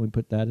 too? Can we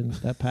put that in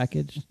that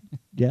package?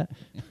 Yeah.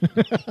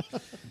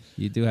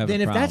 You do have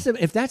Then a if problem.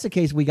 if that's the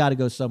case, we got to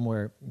go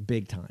somewhere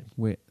big time.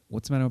 Wait,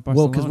 what's the matter with Well,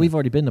 Barcelona? because we've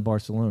already been to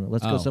Barcelona.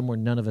 Let's go Oh. somewhere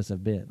none of us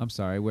have been. I'm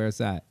sorry. Where's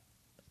that?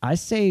 I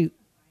say,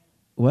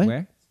 what?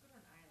 Where?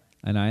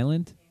 An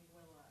island?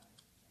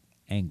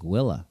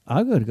 Anguilla.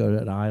 I'll go to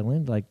an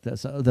island like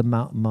the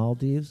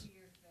Maldives.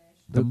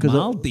 The 'Cause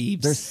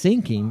Maldives? They're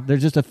sinking.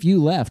 There's just a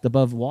few left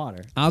above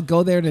water. I'll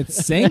go there and it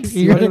sinks.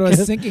 You want to go to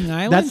a sinking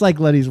island? That's like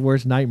Lenny's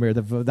worst nightmare.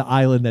 The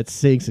island that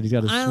sinks and he's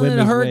got to swim island. his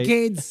A way.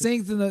 hurricane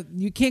sinks and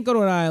you can't go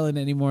to an island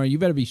anymore. You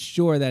better be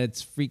sure that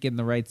it's freaking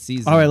the right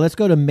season. All right, let's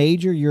go to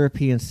major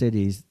European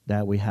cities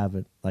that we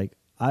haven't. Like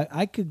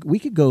we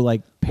could go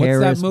like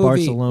Paris, What's that movie?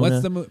 Barcelona.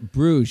 What's the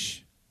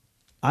Bruges?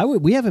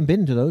 We haven't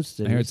been to those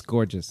I heard it's cities.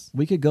 gorgeous.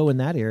 We could go in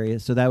that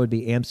area. So that would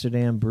be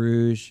Amsterdam,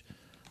 Bruges,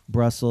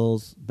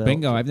 Brussels.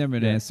 Bingo. I've never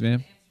been to Yeah.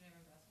 Amsterdam.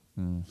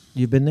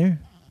 You've been there?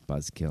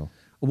 Buzzkill.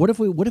 What if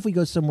we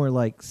go somewhere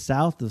like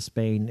south of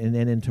Spain and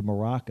then into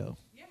Morocco?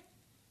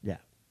 Yeah.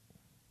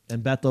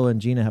 And Bethel and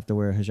Gina have to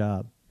wear a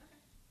hijab.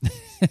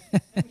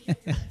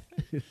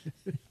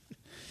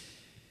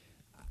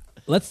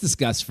 Let's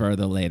discuss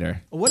further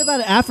later. What about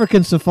an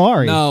African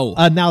safari? No.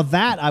 Now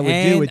that I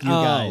would do with you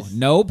guys.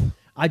 Nope.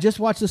 I just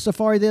watched the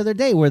safari the other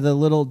day where the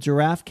little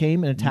giraffe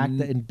came and attacked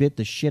and bit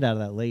the shit out of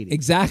that lady.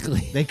 Exactly.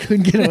 They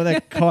couldn't get out of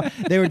that car.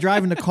 They were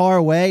driving the car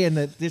away, and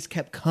this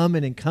kept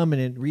coming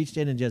and reached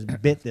in and just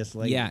bit this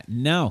lady. Yeah,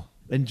 no.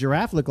 And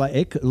giraffe looked like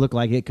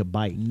it could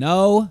bite.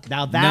 No.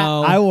 Now that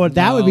no,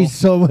 that would be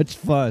so much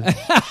fun.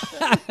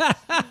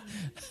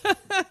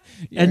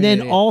 And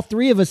then all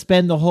three of us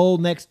spend the whole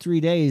next 3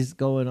 days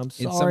going, I'm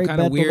sorry, in some kind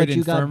Bethel, of weird that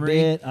you got infirmary.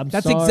 bit.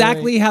 That's sorry.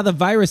 exactly how the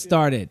virus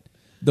started.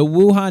 The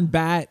Wuhan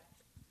bat.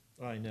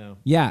 I know.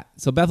 Yeah.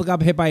 So Bethel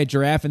got hit by a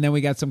giraffe, and then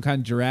we got some kind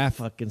of giraffe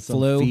Fucking some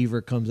flu.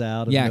 fever comes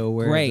out of Yeah,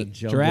 nowhere. great. The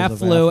jungles Giraffe of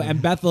flu, Africa.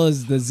 and Bethel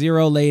is the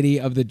zero lady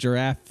of the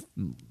giraffe.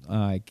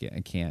 I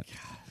can't.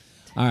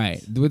 All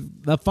right.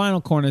 The final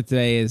corner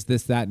today is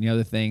this, that, and the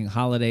other thing,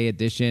 holiday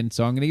edition.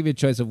 So I'm going to give you a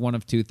choice of one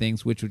of two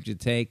things. Which would you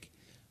take?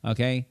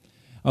 Okay.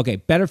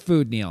 Better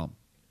food, Neil.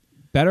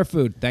 Better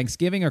food,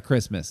 Thanksgiving or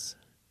Christmas?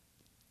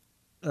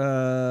 You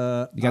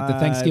got the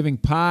Thanksgiving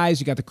pies.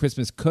 You got the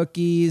Christmas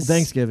cookies.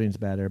 Thanksgiving's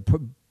better.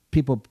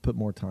 People put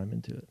more time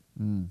into it.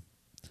 I'm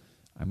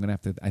gonna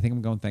have to. I think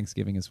I'm going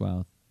Thanksgiving as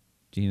well.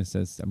 Gina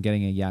says I'm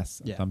getting a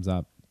yes, a thumbs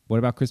up. What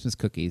about Christmas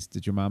cookies?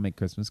 Did your mom make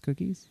Christmas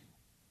cookies?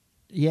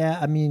 Yeah,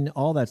 I mean,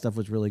 all that stuff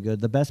was really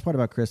good. The best part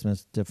about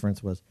Christmas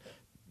difference was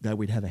that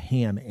we'd have a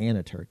ham and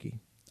a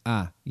turkey.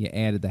 Ah, you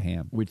added the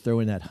ham. We'd throw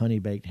in that honey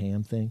baked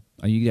ham thing.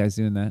 Are you guys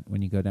doing that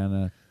when you go down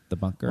to the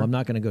bunker? Well, I'm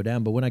not going to go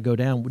down, but when I go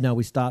down, no,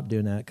 we stopped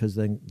doing that because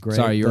then Greg.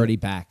 Sorry, you're already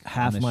back.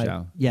 Half on the my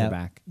show. yeah, You're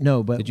back.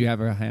 No, but did you have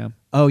a ham?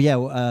 Oh yeah,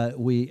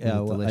 we. it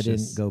Well, I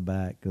delicious? didn't go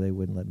back. They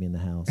wouldn't let me in the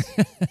house.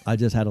 I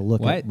just had to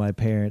look What? at my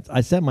parents.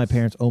 I sent my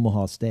parents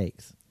Omaha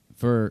steaks.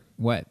 For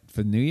what?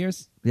 For New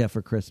Year's? Yeah,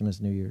 for Christmas,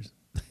 New Year's.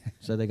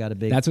 So they got a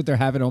big. That's what they're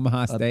having,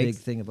 Omaha steaks. A big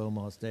thing of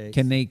Omaha steaks.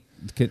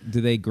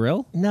 Do they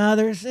grill? No,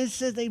 it says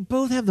they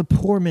both have the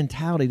poor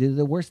mentality.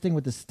 The worst thing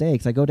with the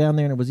steaks, I go down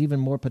there and it was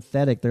even more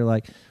pathetic. They're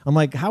like, I'm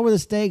like, how were the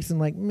steaks? And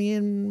like, me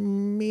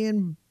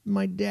and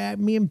my dad,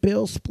 me and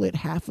Bill split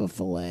half a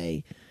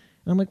fillet.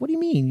 And I'm like, what do you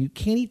mean? You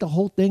can't eat the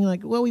whole thing?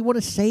 Like, well, we want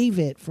to save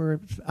it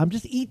for. I'm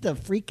just eat the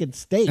freaking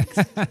steaks.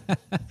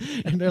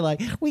 And they're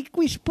like,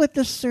 we split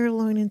the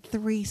sirloin in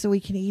 3 so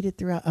we can eat it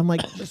throughout. I'm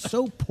like, you're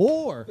so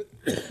poor.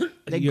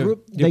 They grew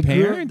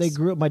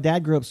up. My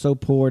dad grew up so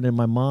poor, and then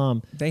my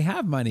mom. They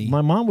have money.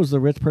 My mom was the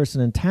rich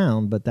person in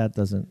town, but that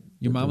doesn't.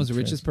 Your mom was the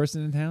richest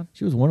person in town?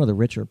 She was one of the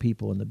richer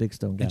people in the Big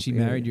Stone Gap. And she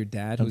area. married your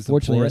dad, who was the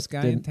Unfortunately, poorest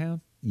that guy in didn't-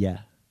 town? Yeah.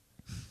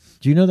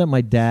 Do you know that my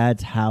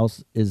dad's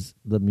house is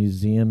the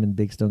museum in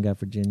Big Stone Gap,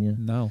 Virginia?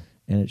 No.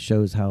 And it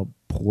shows how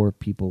poor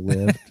people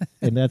lived.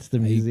 And that's the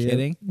Are you museum.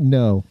 kidding?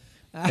 No.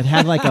 It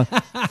had like a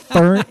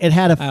furnace. It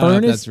had a I don't know if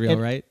furnace. that's real,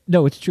 right?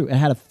 No, it's true. It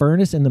had a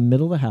furnace in the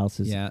middle of the house.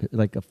 Yeah.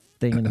 Like a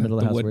thing in the middle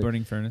of the house. wood where-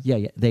 burning furnace? Yeah,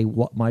 yeah.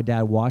 My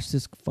dad washed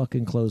his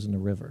fucking clothes in the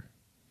river.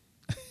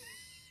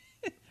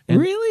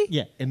 Really?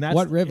 Yeah, and that's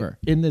What river?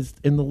 in the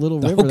little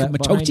The river that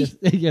behind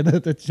Hokomachochi? us. Yeah, the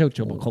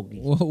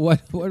Chochomakoki.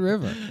 What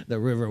river? The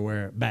river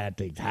where bad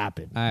things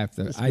happen. I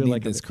Just need feel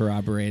like this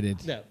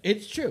corroborated. No,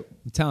 it's true.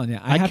 I'm telling you,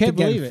 I I have to can't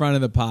get in believe it. front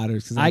of the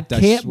Potters because I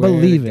can't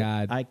believe it.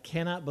 God. I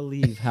cannot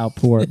believe how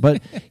poor.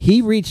 But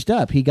he reached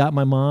up. He got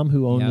my mom,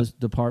 who owned Yep. this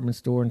department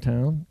store in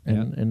town,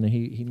 and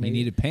he He made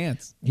needed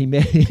pants. he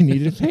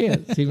needed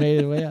pants. He made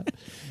it way up.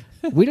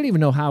 We don't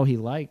even know how he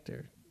liked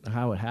her,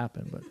 how it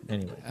happened. But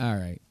anyway, All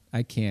right,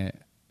 I can't.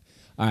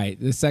 All right,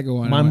 the second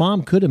one. my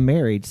mom could have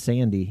married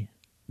Sandy.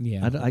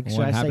 Yeah. Should I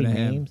say happened to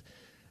him? names?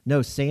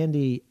 No,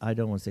 Sandy. I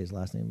don't want to say his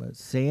last name, but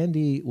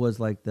Sandy was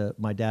like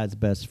my dad's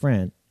best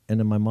friend, and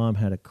then my mom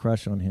had a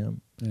crush on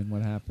him. And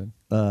what happened?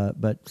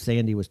 But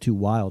Sandy was too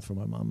wild for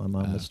my mom. My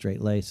mom was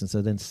straight laced, and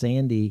so then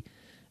Sandy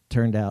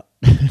turned out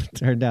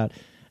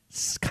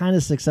kind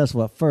of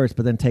successful at first,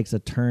 but then takes a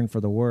turn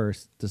for the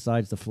worse.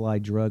 Decides to fly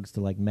drugs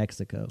to like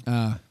Mexico.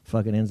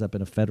 Fucking ends up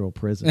in a federal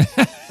prison.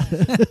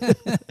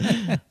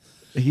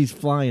 He's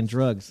flying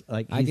drugs.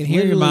 Like I he's can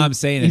hear your literally- mom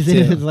saying it he's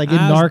in- too. like in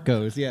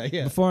Narcos. Yeah,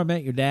 yeah. Before I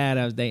met your dad,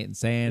 I was dating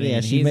Sandy, Yeah,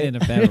 and she he's made- in a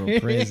federal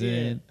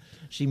prison.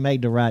 She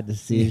made the right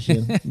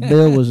decision.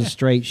 Bill was a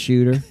straight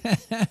shooter.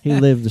 He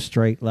lived the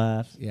straight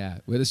life. Yeah,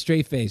 with a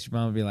straight face, your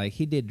mom would be like,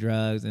 "He did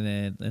drugs and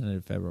then in a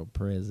federal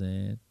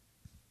prison."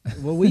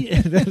 Well, we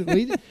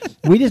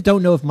just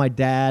don't know if my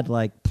dad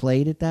like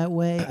played it that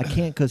way. I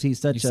can't because he's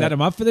such You set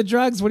him up for the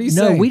drugs? What do you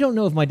No, say? we don't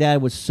know if my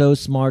dad was so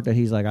smart that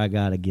he's like, I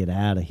gotta get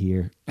out of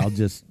here. I'll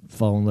just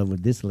fall in love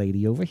with this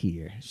lady over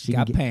here. She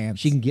Got can get, pants.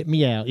 She can get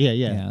me out. Yeah,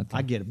 yeah. Yeah, okay.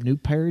 I get a new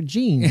pair of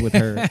jeans with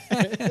her.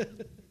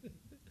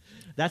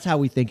 That's how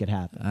we think it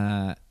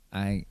happened.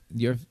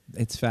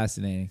 It's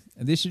fascinating.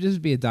 This should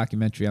just be a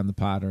documentary on the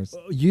Potters.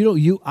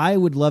 I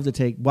would love to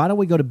take. Why don't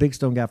we go to Big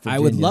Stone Gap, Virginia? I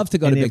would love to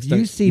go and to if Big Stone.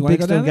 you see You wanna Big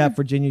go Stone down Gap, there?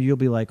 Virginia, you'll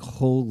be like,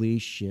 holy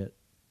shit.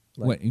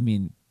 Like, What you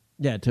mean?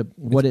 Yeah, to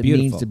what it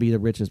beautiful. means to be the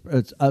richest.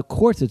 Of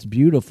course, it's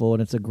beautiful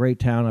and it's a great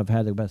town. I've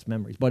had the best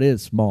memories, but it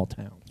is a small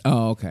town.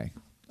 Oh, okay.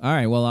 All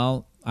right.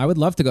 Well, I would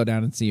love to go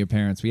down and see your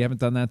parents. We haven't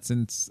done that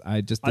since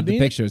I just did the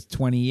pictures.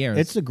 20 years.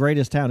 It's the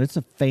greatest town. It's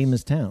a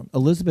famous town.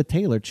 Elizabeth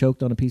Taylor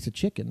choked on a piece of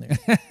chicken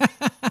there.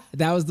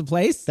 That was the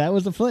place? That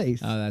was the place.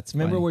 Oh, that's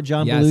Remember funny. where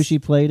John Yes.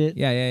 Belushi played it?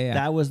 Yeah.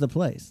 That was the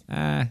place. All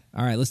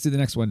right, let's do the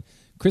next one.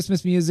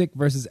 Christmas music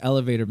versus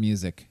elevator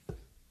music.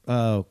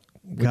 Oh,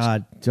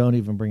 God, don't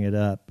even bring it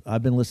up.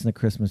 I've been listening to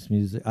Christmas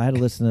music. I had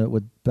to listen to it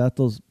with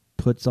Bethel's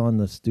puts on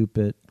the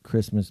stupid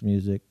Christmas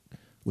music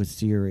with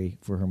Siri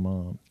for her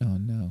mom. Oh,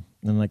 no.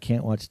 And I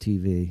can't watch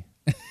TV.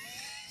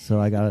 So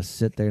I got to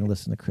sit there and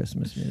listen to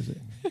Christmas music.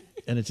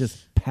 And it's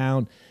just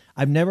pound.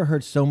 I've never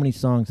heard so many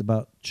songs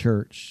about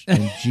church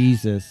and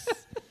Jesus.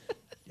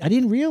 I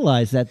didn't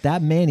realize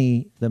that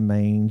many, the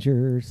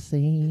manger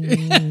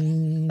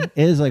scene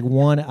is like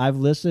one. I've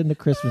listened to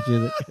Christmas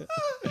music.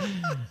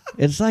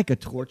 It's like a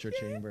torture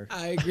chamber.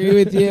 I agree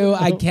with you.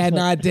 I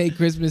cannot take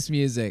Christmas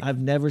music.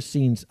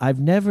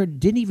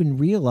 Didn't even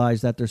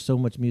realize that there's so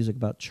much music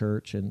about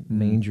church and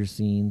manger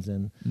scenes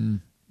and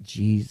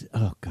Jesus.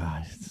 Oh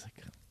God. It's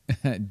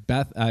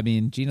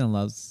like, Gina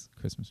loves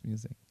Christmas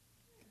music.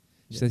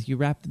 She says, you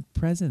wrapped in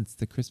presents,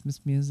 the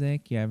Christmas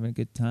music, you're having a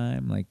good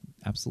time. Like,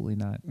 absolutely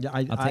not. yeah,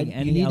 I'll take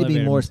any you need to be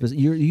elevator more music.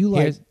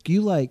 specific.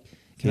 You like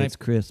Can it's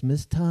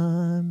Christmas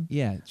time.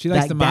 Yeah, she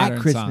likes the modern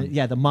Christmas, song.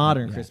 Yeah, the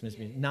modern Yeah. Christmas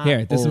music. Not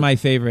Here, this is old. my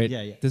favorite.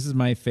 Yeah. This is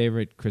my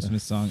favorite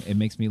Christmas song. It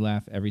makes me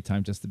laugh every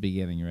time, just the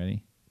beginning. You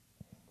ready?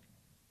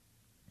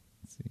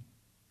 Let's see.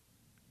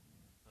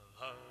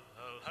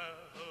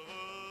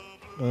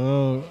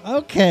 Oh,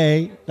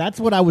 okay. That's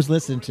what I was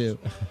listening to.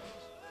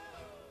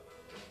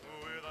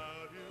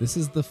 This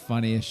is the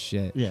funniest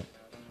shit. Yeah.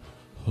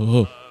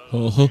 Ho,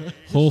 ho, ho,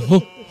 ho, ho,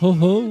 ho,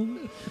 ho.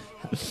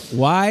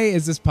 Why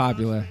is this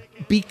popular?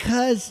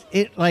 Because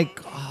it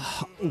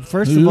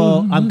first of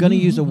all, I'm going to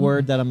use a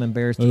word that I'm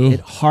embarrassed of.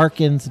 It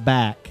harkens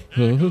back.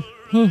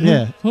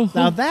 Yeah.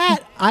 Now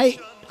that I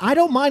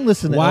don't mind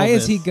listening to Why Elvis.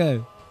 is he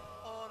good?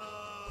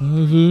 He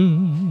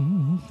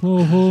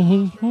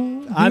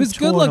was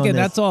good torn on looking. this.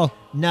 That's all.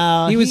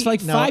 No, He was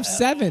like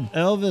 5'7".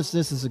 Elvis,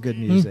 this is a good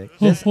music.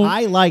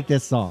 I like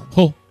this song.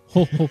 Ho,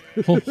 ho, ho,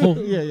 ho, ho.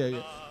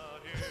 Yeah.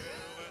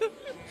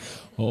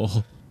 Ho,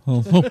 ho,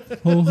 ho, ho,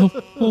 ho,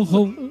 ho,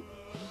 ho.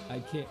 I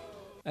can't.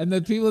 And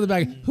the people in the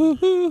back, hoo,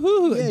 hoo,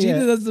 hoo. Yeah, Gina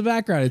yeah. does the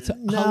background. It's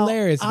No,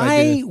 hilarious. If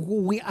I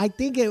do I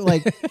think it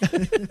like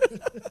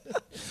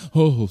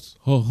ho, ho,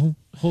 ho, ho,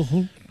 ho,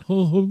 ho,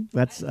 ho, ho.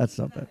 that's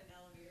something.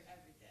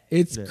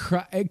 It's Yeah.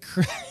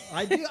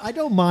 I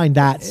don't mind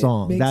that It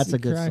song. makes That's me a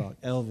good cry. song.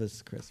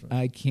 Elvis Christmas.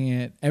 I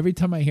can't. Every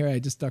time I hear it, I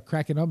just start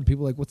cracking up, and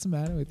people are like, "What's the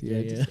matter with you?"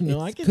 Yeah. No,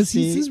 I can because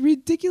he's see- just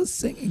ridiculous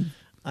singing.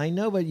 I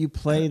know, but you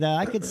play that.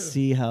 I could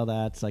see how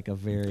that's like a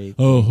very.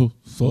 Oh,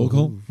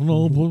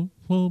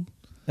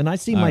 And I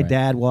see All my right.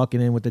 dad walking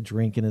in with a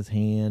drink in his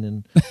hand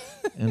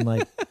and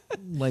like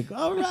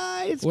all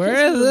right. It's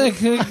where are the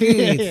Christmas."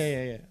 cookies?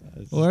 yeah.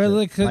 Where are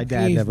the cookies? My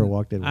dad never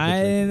walked in with a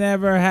I drink.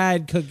 never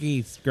had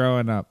cookies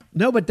growing up.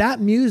 No, but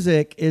that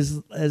music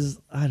is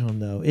I don't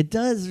know. It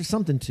does. There's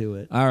something to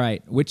it. All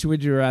right, which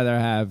would you rather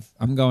have?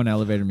 I'm going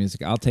elevator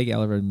music. I'll take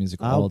elevator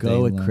music all I'll day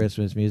go with long.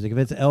 Christmas music. If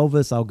it's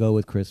Elvis, I'll go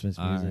with Christmas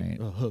All music.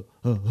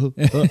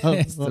 right.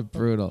 It's the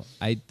brutal.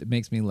 It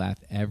makes me laugh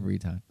every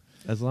time.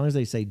 As long as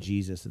they say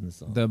Jesus in the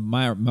song. The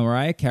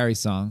Mariah Carey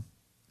song,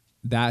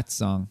 that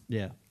song,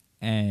 Yeah.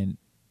 and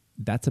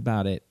that's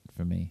about it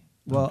for me.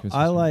 on Well, Christmas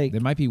I music. like-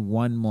 There might be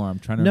one more. I'm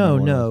trying to No,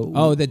 remember. no. what it was.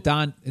 Oh, the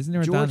Don. Isn't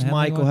there a Don George Henley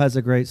Michael one? has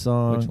a great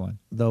song. Which one?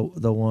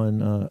 The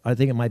one I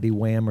think it might be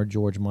Wham or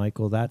George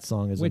Michael. That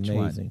song is Which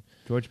amazing. one?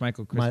 George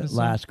Michael My Christmas song?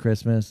 Last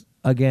Christmas.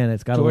 Again,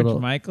 it's got George a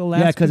little Michael Last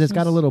Yeah, because it's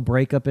got a Christmas? little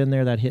breakup in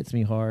there that hits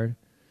me hard.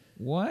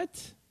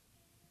 What?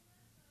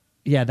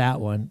 Yeah, that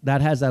one.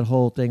 That has that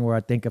whole thing where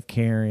I think of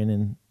Karen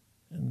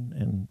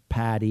and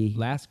Patty.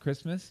 Last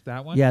Christmas?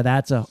 That one? Yeah,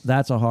 that's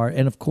a hard.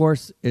 And of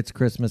course, it's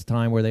Christmas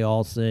time where they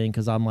all sing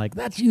because I'm like,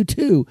 that's you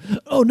too.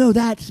 Oh no,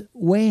 that's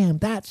Wham.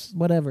 That's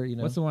whatever. You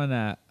know. What's the one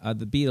that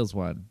the Beatles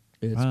one?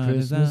 It's What is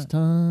Christmas that?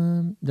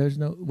 time. There's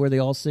no where they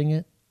all sing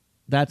it.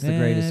 That's the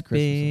greatest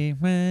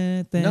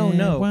Christmas song. No,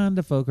 no.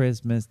 Wonderful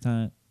Christmas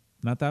time.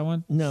 Not that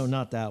one? No,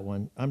 not that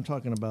one. I'm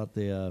talking about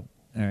the. All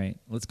right.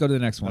 Let's go to the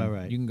next one. All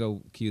right. You can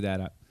go cue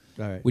that up.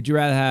 All right. Would you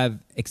rather have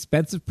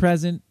expensive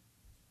present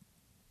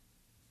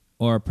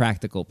or a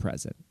practical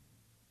present?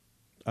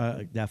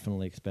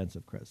 Definitely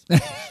expensive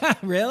Christmas.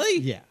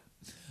 Really? Yeah.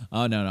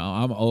 Oh no.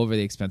 I'm over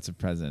the expensive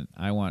present.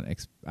 I want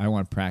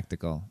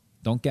practical.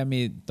 Don't get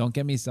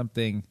me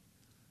something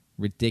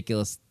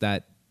ridiculous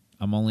that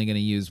I'm only going to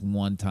use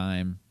one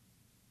time.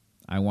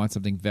 I want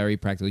something very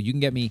practical. You can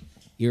get me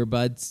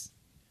earbuds.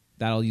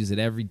 That'll use it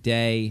every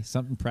day.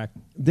 Something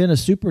practical. Then a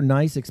super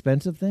nice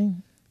expensive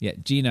thing. Yeah,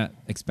 Gina,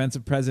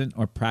 expensive present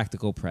or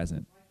practical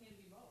present?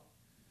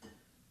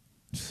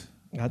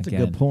 That's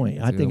Again, a good point.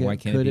 that's I a think good- why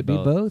can't could it be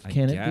both? I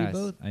Can it be guess.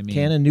 both? I mean-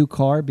 Can a new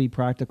car be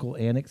practical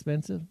and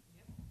expensive?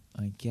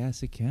 I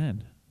guess it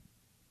can.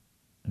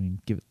 I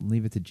mean,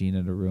 leave it to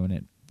Gina to ruin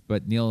it.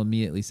 But Neil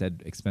immediately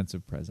said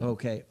expensive present.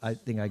 Okay, I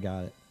think I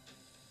got it.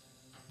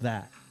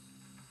 That.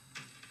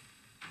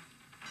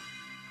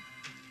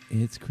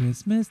 It's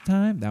Christmas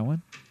time. That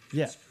one?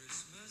 Yeah.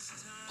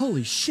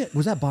 Holy shit!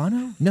 Was that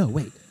Bono? No,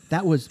 wait.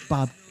 That was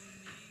Bob.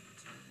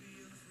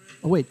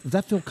 Oh wait, was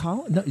that Phil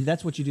Collins? No,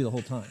 that's what you do the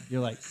whole time.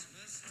 You're like,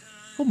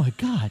 oh my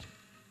God,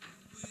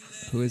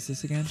 Who is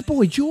this again? it's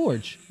Boy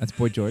George. That's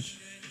Boy George.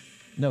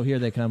 No, here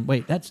they come.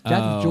 Wait, that's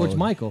George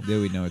Michael. There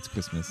we know it's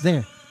Christmas.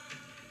 There,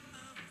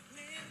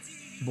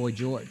 Boy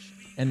George,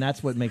 and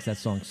that's what makes that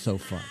song so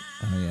fun.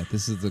 Oh yeah,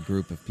 this is the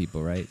group of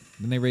people, right?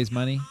 Then they raise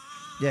money.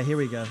 Yeah, here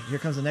we go. Here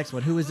comes the next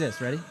one. Who is this?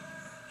 Ready?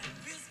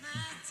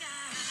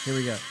 Here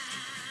we go.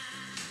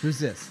 Who's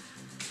this?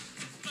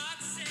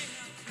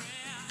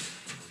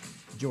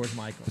 George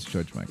Michael. It's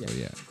George Michael.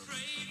 Yeah.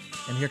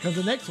 And here comes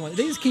the next one.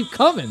 They just keep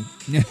coming.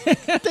 They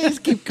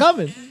just keep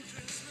coming.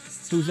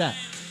 Who's that?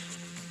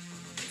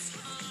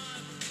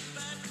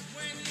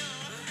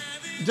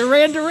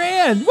 Duran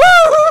Duran.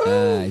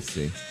 Woo! I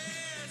see.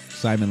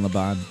 Simon Le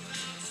Bon.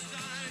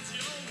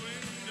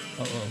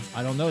 Uh-oh.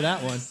 I don't know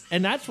that one.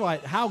 And that's why,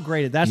 how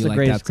great, that's You the like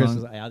greatest that song?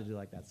 Christmas. I do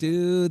like that song.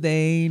 Do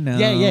they know?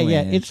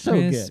 Yeah. It's so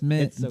good.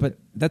 Christmas? It's so but good.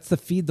 that's the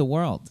Feed the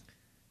World.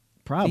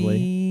 Probably.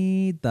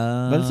 Feed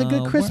the But it's a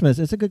good World. Christmas.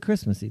 It's a good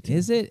Christmassy tune.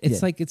 Is it? It's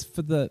Yeah. like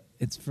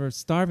it's for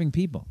starving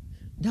people.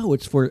 No,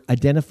 it's for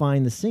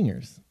identifying the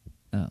singers.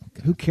 Oh,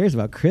 Who cares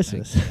about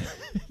Christmas?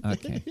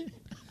 okay.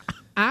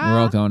 We're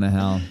all going to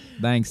hell.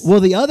 Thanks. Well,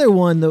 the other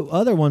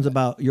one's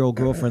about your old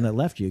girlfriend that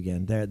left you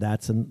again.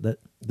 That's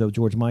the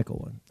George Michael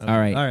one. All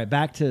right. All right.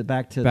 Back to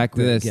Back to great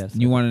this. gifts.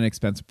 You want an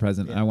expensive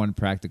present. Yeah. I want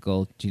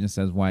practical. Gina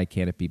says, why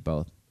can't it be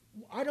both?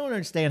 I don't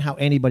understand how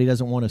anybody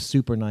doesn't want a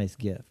super nice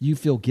gift. You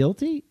feel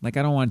guilty? Like,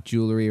 I don't want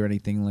jewelry or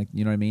anything. Like,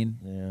 you know what I mean?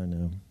 Yeah, I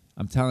know.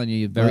 I'm telling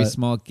you, very But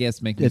small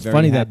gifts make me It's very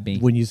funny happy.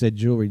 that when you said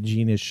jewelry,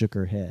 Gina shook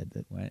her head.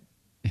 That, What?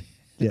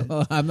 yeah.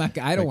 Oh, I'm not.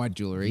 I don't want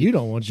jewelry. You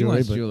don't want She jewelry,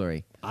 wants but-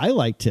 jewelry. I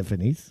like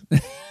Tiffany's.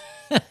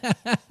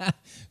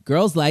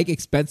 Girls like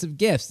expensive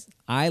gifts.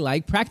 I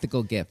like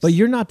practical gifts. But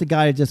you're not the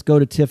guy to just go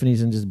to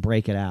Tiffany's and just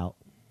break it out.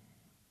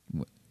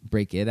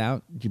 break it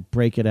out. You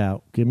break it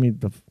out. Give me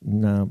the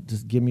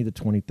just give me the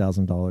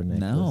 $20,000 necklace.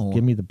 No.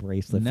 Give me the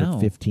bracelet No.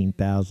 for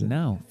 $15,000.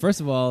 No. First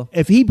of all,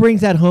 If he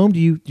brings that home, do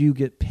you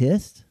get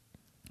pissed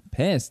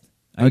pissed.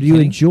 Are or do you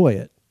kidding? enjoy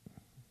it?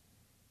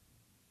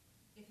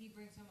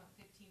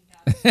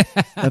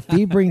 If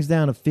he brings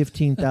down a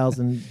 $15,000,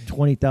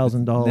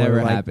 $20,000 Never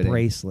like happening.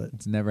 bracelet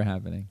It's never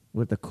happening.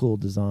 with a cool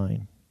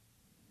design,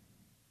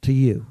 to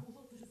you,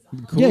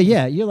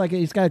 yeah, you're like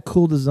it's got a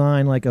cool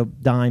design like a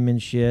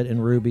diamond shit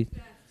and ruby.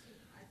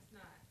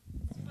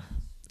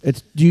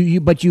 It's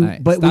but All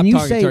right, but stop when you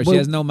talking say to her. She but-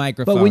 has no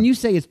microphone. But when you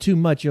say it's too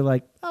much, you're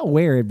like, I'll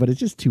wear it, but it's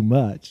just too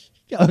much.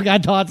 Okay, I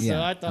thought so.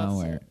 yeah, I thought I'll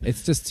so. wear it.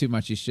 It's just too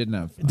much. You shouldn't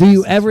have. Do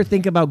you honestly. ever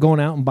think about going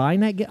out and buying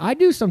that gift? I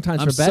do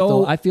sometimes I'm for Beth. so-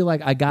 Though. I feel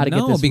like I got to get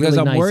No, this because really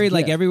I'm nice worried.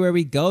 Like gift. everywhere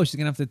we go, she's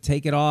gonna have to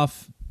take it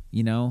off.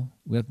 You know,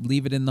 we have to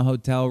leave it in the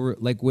hotel room.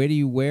 Like, where do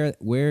you wear?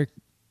 Where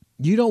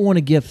You don't want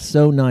a gift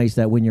so nice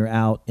that when you're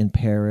out in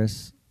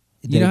Paris,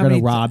 you they're know how going to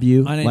many- rob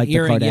you on an like the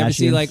earring? Kardashians. You ever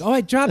see like, oh, I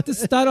dropped the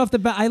stud off the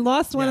back. I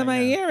lost one Yeah, of my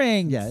yeah.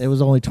 earrings. Yeah, it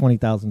was only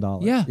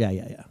 $20,000. Yeah.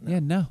 yeah. Yeah,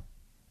 no.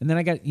 And then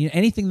I got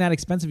anything that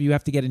expensive you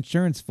have to get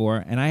insurance for,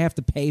 and I have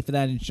to pay for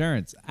that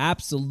insurance.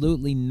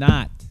 Absolutely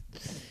not.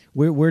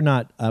 We're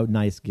not a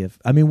nice gift.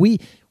 I mean,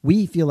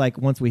 we feel like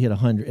once we hit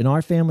 100 in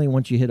our family,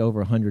 once you hit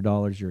over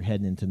 $100, you're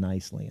heading into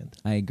nice land.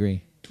 I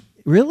agree.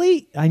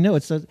 Really? I know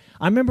it's so.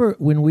 I remember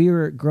when we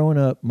were growing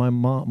up,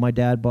 my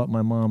dad bought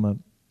my mom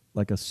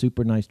a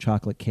super nice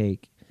chocolate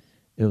cake.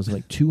 It was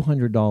like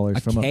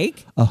 $200 from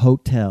cake? a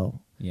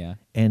hotel. Yeah.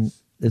 And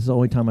this is the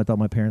only time I thought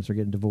my parents were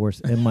getting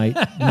divorced. And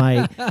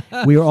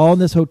we were all in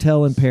this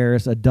hotel in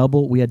Paris,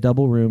 we had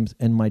double rooms,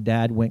 and my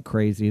dad went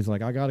crazy. He's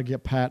like, I got to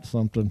get Pat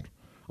something.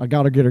 I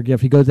got to get her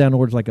gift. He goes down and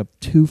orders like a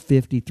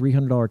 $250,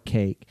 $300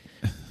 cake.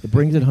 It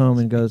brings it home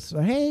and goes,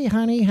 hey,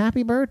 honey,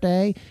 happy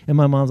birthday. And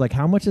my mom's like,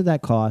 how much did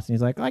that cost? And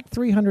he's like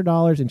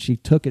 $300. And she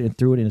took it and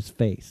threw it in his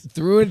face.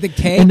 Threw it at the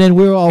cake. And then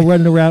we were all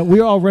running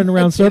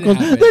around. circles.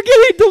 happen. They're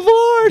getting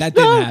divorced. That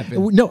didn't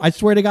happen. No, I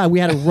swear to God, we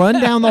had to run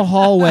down the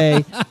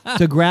hallway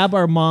to grab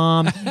our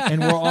mom,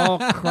 and we're all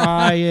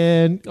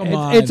crying. Come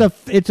on.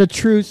 It's a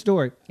true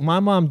story. My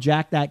mom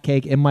jacked that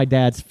cake in my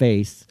dad's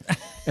face,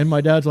 and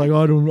my dad's like,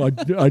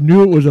 I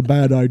knew it was a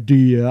bad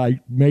idea. I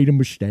made a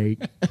mistake.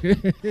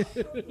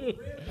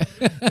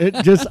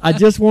 I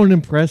just want to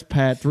impress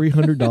Pat.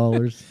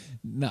 $300.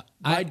 no,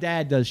 My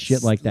dad does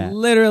shit like that.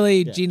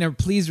 Literally, Gina,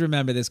 please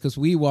remember this because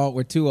we won't.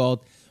 We're too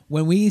old.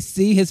 When we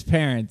see his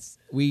parents,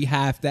 we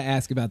have to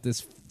ask about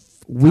this.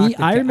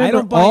 I remember I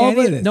don't buy all any of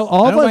of it. this. No,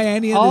 all I of don't us, buy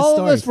any of this all of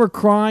story. us were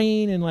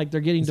crying and like they're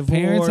getting His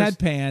divorced. parents had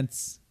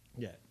pants.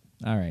 Yeah.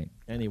 All right.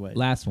 Anyway,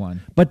 Last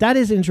one. but that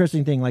is an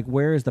interesting thing. Like,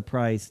 where is the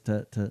price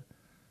to?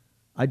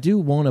 I do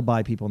want to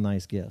buy people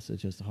nice gifts.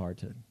 It's just hard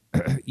to.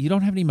 You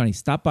don't have any money.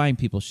 Stop buying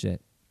people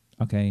shit.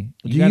 Okay.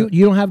 You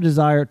don't have a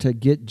desire to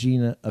get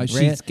Gina a She's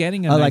brand?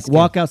 getting a like nice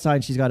walk gift. outside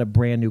and she's got a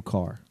brand new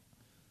car.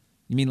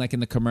 You mean like in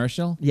the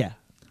commercial? Yeah.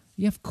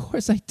 Yeah, of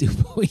course I do.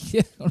 But we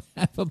don't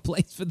have a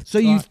place for the So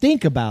car. you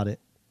think about it.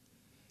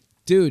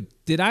 Dude,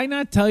 did I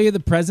not tell you the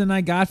present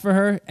I got for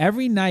her?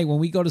 Every night when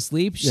we go to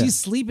sleep, Yeah. she's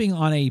sleeping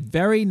on a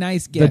very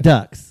nice gift. The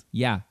ducks.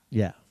 Yeah.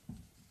 Yeah.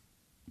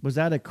 Was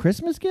that a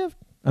Christmas gift?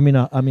 I mean,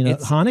 a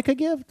It's- Hanukkah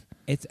gift?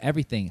 It's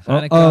everything. Oh,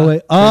 Hanukkah, oh, wait.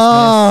 Christmas.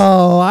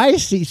 Oh, I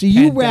see. So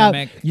you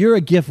Pandemic. you're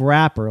a gift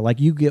wrapper. Like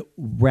you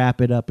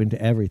wrap it up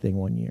into everything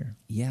one year.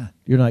 Yeah.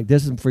 You're like,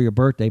 this isn't for your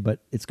birthday, but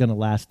it's going to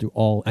last through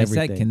everything.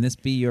 I said, can this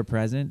be your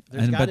present?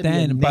 There's gotta be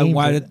a but name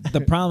why? for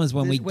The problem is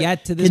when we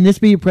get to this. Can this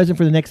be your present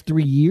for the next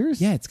 3 years?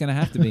 Yeah, it's gonna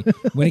have to be.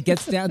 When it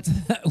gets down to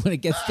when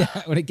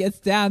it gets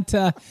down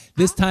to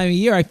this time of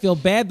year, I feel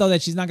bad though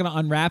that she's not gonna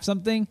unwrap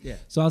something. Yeah.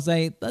 So I'll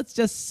say, let's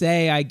just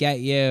say I get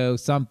you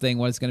something,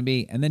 what it's gonna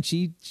be, and then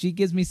she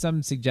gives me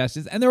some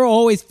suggestions, and they're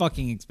always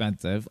fucking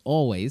expensive,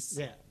 always.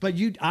 Yeah. But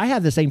I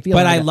have the same feeling.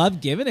 But I Like, love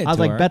giving it. I was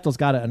to like, her. Bethel's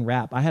got to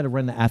unwrap. I had to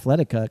run the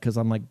Athletica because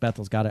I'm like,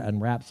 Bethel's got to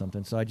unwrap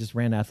something. So I just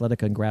ran to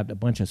Athletica and grabbed a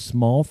bunch of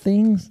small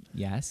things,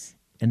 Yes.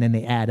 and then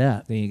they add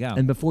up. There you go.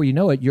 And before you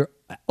know it, you're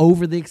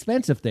over the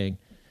expensive thing.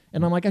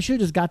 And I'm like, I should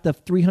have just got the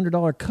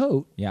 $300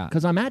 coat. Yeah.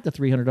 Because I'm at the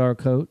 $300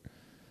 coat.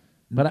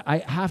 But I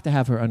have to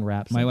have her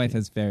unwrap My something. wife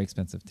has very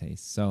expensive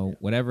taste, so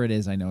whatever it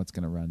is, I know it's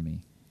gonna run me.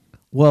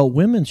 Well,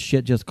 women's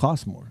shit just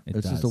costs more. It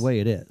It's just the does.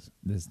 way it is.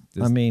 This,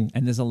 I mean-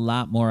 and there's a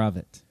lot more of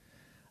it.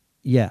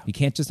 Yeah. You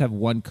can't just have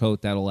one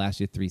coat that'll last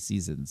you 3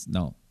 seasons.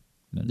 No.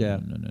 Yeah.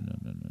 No.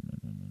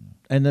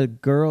 And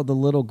the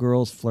little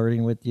girl's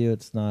flirting with you.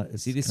 It's not.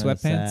 It's See these kinda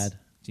sweatpants? sad.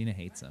 Gina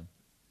hates them.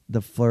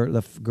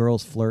 The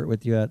girls flirt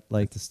with you at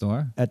like At the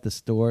store? at the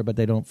store, but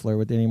they don't flirt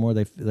with you anymore.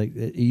 They like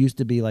it used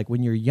to be like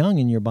when you're young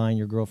and you're buying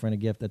your girlfriend a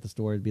gift at the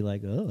store, it'd be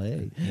like, oh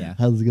hey, Yeah.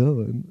 how's it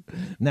going?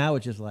 Now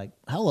it's just like,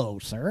 hello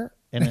sir,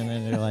 and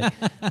then they're like,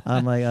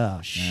 I'm like, oh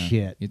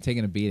shit. You're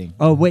taking a beating.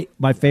 Oh wait,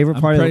 my favorite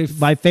I'm part pretty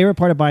my favorite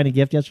part of buying a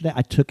gift yesterday,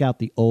 I took out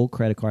the old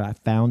credit card. I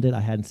found it.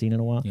 I hadn't seen it in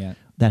a while. Yeah.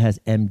 That has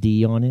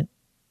MD on it.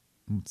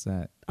 What's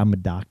that? I'm a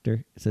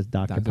doctor. It says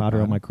Dr. Dr. Potter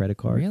on Potter? my credit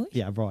card. Really?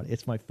 Yeah, I brought it.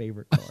 It's my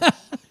favorite card.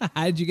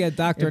 How did you get a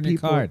doctor And on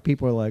your card?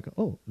 People are like,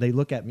 oh, they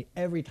look at me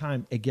every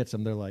time it gets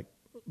them. They're like,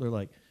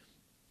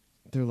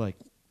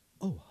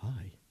 oh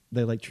hi.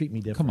 They like treat me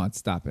different. Come on,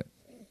 stop it.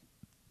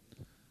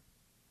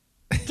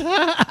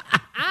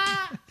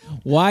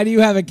 Why do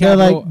you have a They're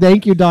Capital? like,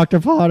 thank you, Dr.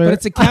 Potter. But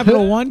it's a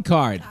Capital One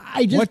card.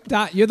 I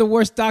just- You're the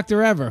worst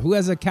doctor ever. Who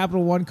has a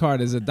Capital One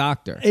card as a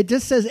doctor? It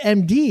just says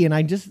MD, and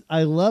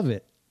I love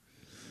it.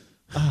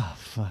 Oh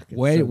fuck! it's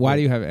Why so do good.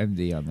 you have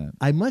MD on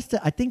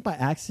that? I think by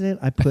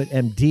accident I put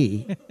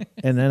MD,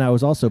 and then I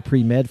was also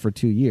pre-med for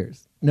 2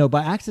 years. No,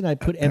 by accident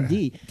I put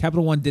MD.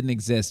 Capital One didn't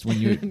exist when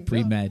you were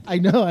pre-med. I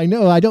know.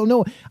 I don't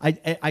know.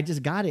 I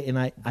just got it,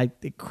 and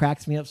it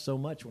cracks me up so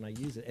much when I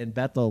use it. And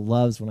Bethel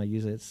loves when I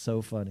use it. It's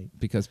so funny.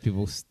 Because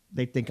people...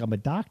 They think I'm a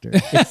doctor.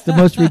 It's the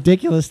most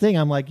ridiculous thing.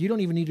 I'm like, you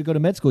don't even need to go to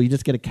med school. You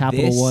just get a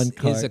Capital One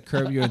card. This is a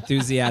Curb Your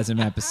Enthusiasm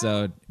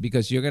episode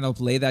because you're going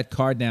to lay that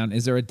card down.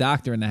 Is there a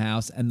doctor in the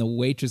house? And the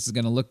waitress is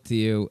going to look to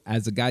you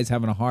as the guy's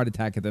having a heart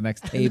attack at the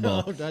next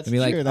table. No, that's and be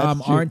like, true,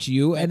 that's true. aren't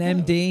you an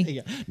MD?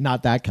 Yeah,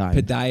 not that kind.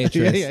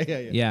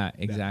 Podiatrist. Yeah.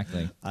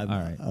 Exactly. All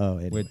right.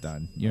 anyways. We're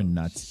done. You're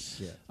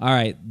nuts. All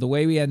right. The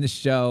way we end the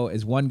show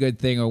is one good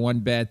thing or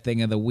one bad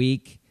thing of the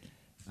week.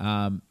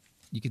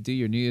 You could do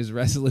your New Year's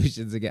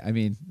resolutions again. I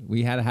mean,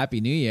 we had a Happy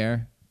New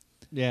Year.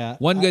 Yeah.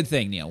 One good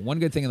thing, Neil. One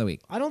good thing of the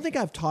week. I don't think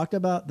I've talked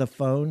about the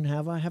phone,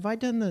 have I? Have I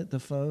done the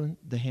phone,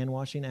 the hand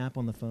washing app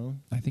on the phone?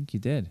 I think you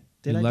did.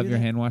 Did you I love do your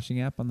that? hand washing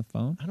app on the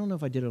phone? I don't know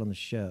if I did it on the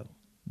show.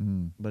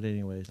 But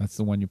anyways. That's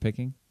the one you're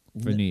picking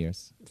for New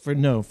Year's. For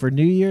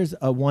New Year's,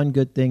 one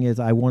good thing is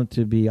I want it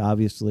to be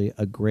obviously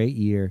a great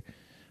year.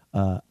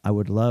 I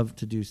would love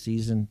to do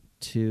season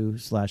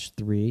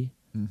 2/3,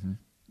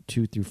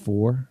 2 through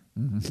 4,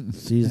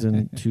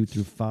 season 2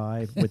 through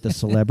 5 with the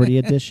celebrity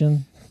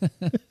edition.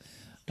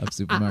 Of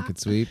Supermarket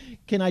Sweep.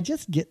 Can I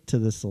just get to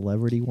the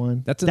celebrity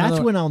one? That's That's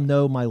another- when I'll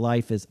know my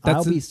life is. That's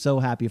I'll a- be so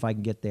happy if I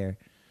can get there.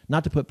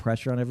 Not to put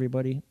pressure on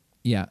everybody,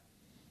 Yeah.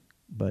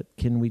 but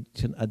can we?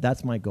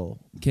 That's my goal.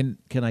 Can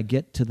I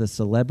get to the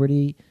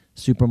celebrity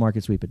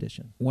Supermarket Sweep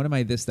edition? one of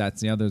my this,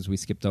 that's, the others we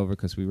skipped over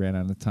because we ran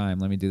out of time.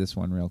 Let me do this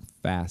one real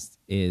fast.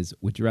 Is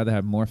would you rather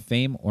have more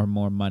fame or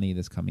more money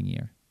this coming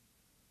year?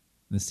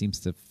 This seems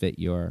to fit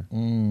your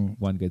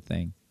one good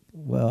thing.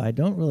 Well, I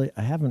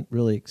haven't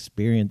really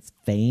experienced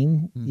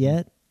fame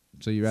yet.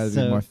 So you'd rather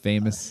So- be more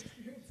famous?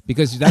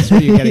 Because that's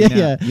what you're getting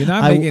now. You're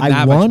not making that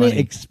I much want money. to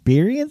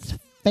experience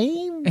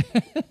fame.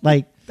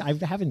 Like I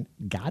haven't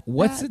got.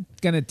 What's that.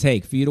 it going to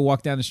take for you to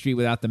walk down the street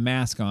without the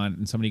mask on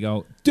and somebody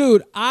go,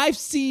 dude, I've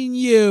seen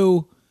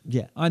you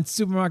Yeah. on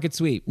Supermarket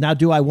Sweep? Now,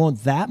 do I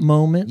want that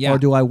moment, Yeah. or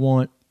do I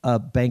want a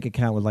bank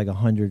account with like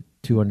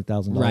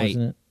 $100,000-$200,000 Right.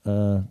 in it?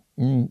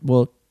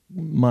 Well,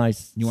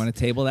 You want to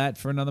table that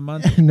for another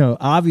month? No,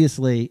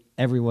 obviously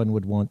everyone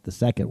would want the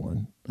second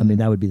one. I mean,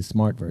 that would be the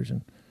smart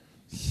version.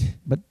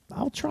 But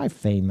I'll try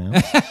fame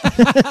out.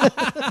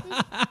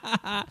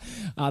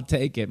 I'll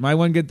take it. My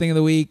one good thing of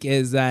the week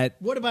is that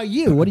What about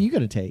you? What are you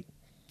going to take?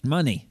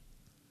 money.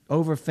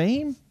 Over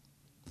fame?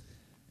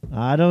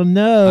 I don't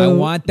know. I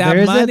want that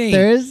There's money.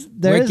 There's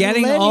We're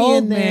getting Lenny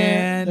old, in there.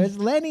 man. There's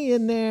Lenny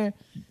in there.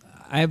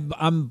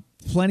 I'm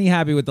plenty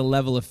happy with the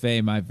level of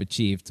fame I've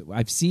achieved.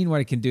 I've seen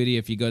what it can do to you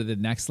if you go to the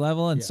next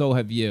level, and so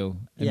have you.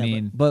 I Yeah,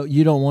 mean, but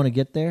you don't want to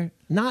get there?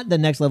 Not the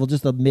next level,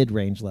 just the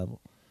mid-range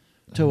level.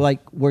 to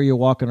like where you're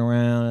walking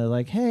around,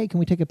 like, hey, can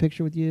we take a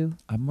picture with you?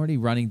 I'm already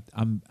running.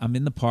 I'm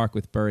in the park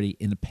with Birdie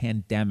in a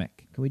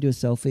pandemic, Can we do a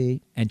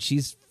selfie? and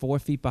she's 4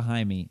 feet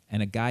behind me,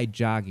 and a guy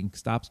jogging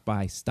stops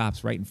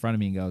right in front of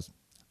me and goes,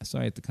 "I saw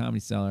you at the Comedy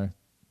Cellar.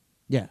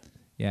 Yeah.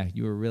 Yeah,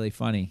 you were really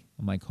funny."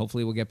 I'm like,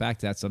 hopefully we'll get back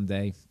to that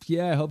someday.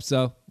 Yeah, I hope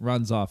so.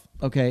 Runs off.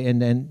 Okay,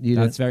 and then you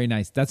That's very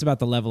nice. That's about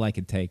the level I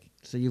could take.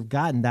 so you've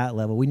gotten that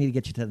level. We need to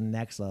get you to the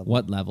next level.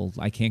 What level?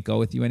 I can't go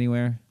with you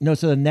anywhere? No,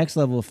 so the next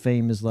level of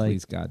fame is like,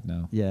 Please God,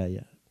 no. yeah,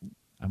 yeah.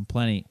 I'm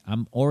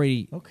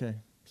already Okay,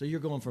 so you're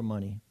going for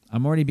money.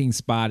 being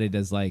spotted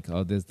as like,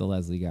 oh, there's the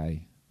Leslie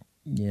guy.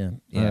 Yeah.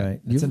 Yeah, All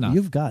right. that's enough.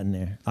 You've gotten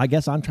there. I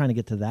guess I'm trying to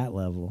get to that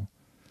level.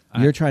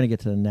 I- You're trying to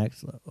get to the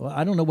next level. Well,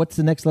 I don't know what's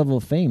the next level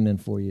of fame then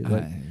for you.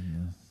 Like,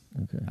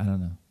 okay. I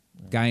don't know.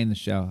 Guy in the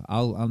show.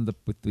 I'll end up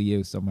with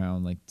you somewhere. I'll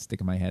like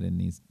sticking my head in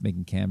these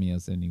making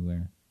cameos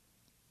anywhere.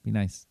 Be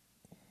nice.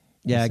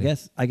 Yeah, We'll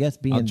see. I guess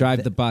being I'll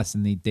drive the bus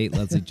in the Date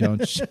Leslie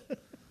Jones.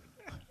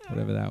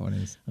 Whatever that one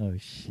is. Oh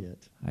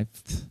shit. All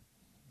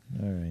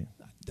right.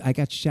 I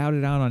got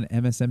shouted out on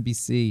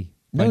MSNBC.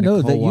 by No,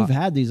 Nicole that Wa- you've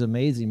had these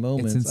amazing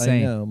moments.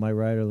 insane. I know, my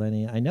writer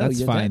Lenny. I know.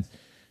 That's yeah, fine.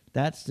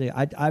 That's the.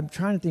 I'm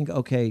trying to think.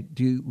 Okay,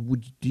 do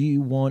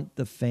you want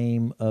the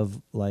fame of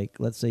like,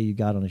 let's say you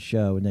got on a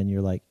show and then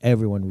you're like,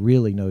 everyone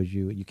really knows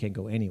you. You can't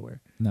go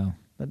anywhere. No,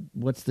 But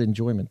what's the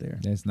enjoyment there?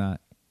 there's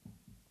not.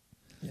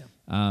 Yeah.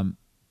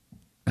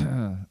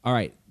 All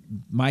right.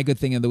 My good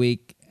thing of the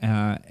week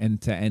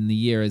and to end the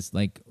year is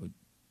like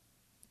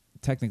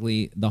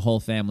technically the whole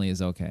family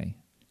is okay.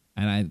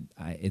 And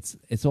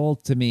it's all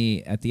to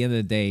me at the end of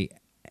the day,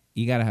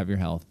 you got to have your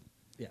health.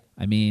 Yeah.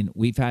 I mean,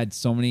 we've had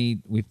so many,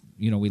 we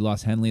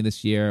lost Henley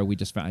this year.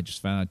 I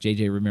just found out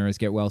JJ Ramirez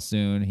get well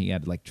soon. He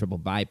had like triple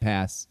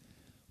bypass.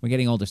 We're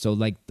getting older. So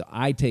like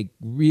I take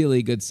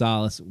really good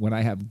solace when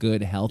I have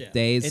good health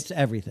days. It's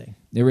everything.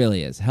 It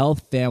really is.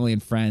 Health, family,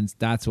 and friends.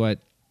 That's what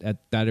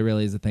that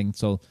really is the thing.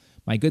 So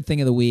my good thing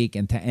of the week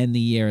and to end the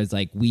year is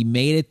like we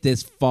made it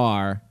this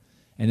far,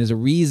 and there's a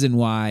reason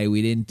why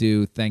we didn't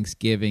do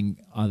Thanksgiving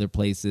other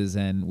places,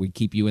 and we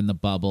keep you in the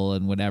bubble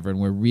and whatever. And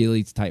we're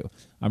really tight.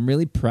 I'm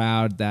really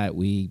proud that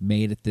we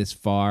made it this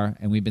far,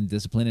 and we've been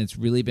disciplined. It's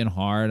really been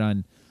hard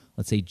on,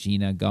 let's say,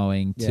 Gina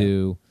going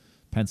to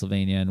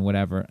Pennsylvania and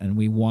whatever. And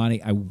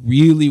I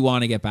really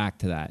want to get back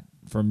to that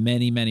for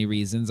many, many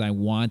reasons. I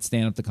want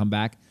stand up to come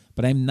back.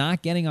 But I'm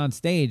not getting on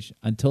stage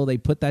until they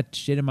put that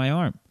shit in my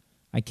arm.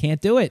 I can't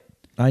do it.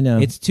 I know.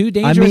 It's too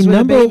dangerous with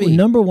number a baby.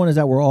 number one is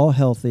that we're all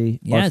healthy.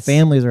 Our Yes.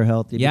 families are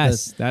healthy.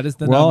 Yes, because that is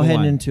the we're all number heading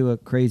one. into a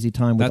crazy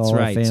time with That's all our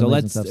right. families So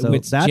and stuff. So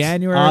it's that's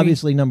January.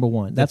 obviously number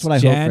one. That's what I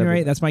hope for January.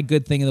 everybody. That's my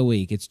good thing of the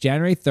week. It's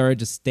January 3rd.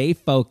 Just stay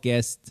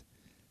focused.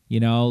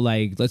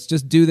 Like let's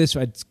just do this.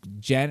 I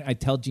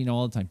tell Gina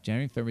all the time,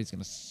 January, February is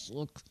going to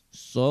suck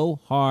so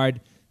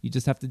hard. You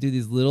just have to do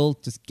these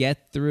just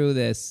get through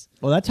this.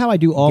 Well, that's how I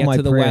do all Get my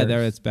to the prayers. weather,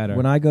 it's better.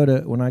 When I go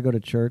to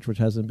church, which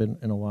hasn't been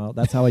in a while,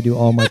 that's how I do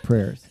all my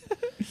prayers.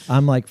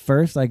 I'm like,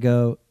 first I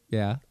go,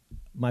 Yeah.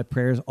 my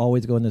prayers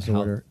always go in this Health.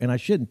 order. And I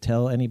shouldn't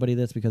tell anybody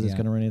this because it's Yeah.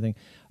 going to ruin anything.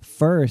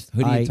 First,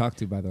 Who do you I talk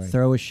to, by the way?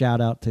 throw a shout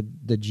out to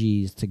the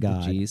G's, to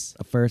God. G's?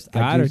 First,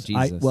 God I or do,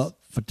 Jesus?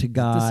 to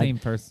God. The same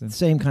person.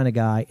 Same kind of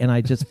guy. And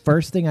I just,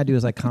 first thing I do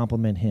is I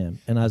compliment him.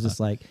 And I was just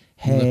like,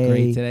 You look hey,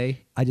 great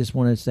today. I just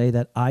want to say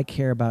that I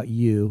care about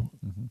you.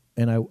 Mm-hmm.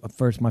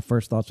 And my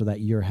first thoughts are that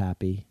you're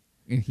happy,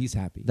 He's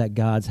happy. that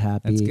God's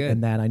happy, That's good.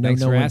 and that I know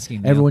Thanks no for one,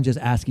 asking, Neil. everyone's just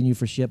asking you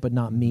for shit, but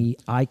not me.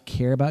 I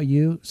care about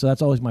you. So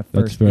that's always my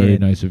first. That's very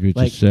in. nice of you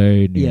Like, to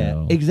say, Yeah,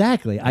 Neil.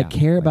 exactly. I Yeah,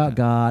 care like about that.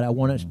 God. I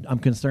want to. I'm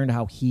concerned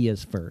how He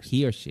is first.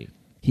 He or she.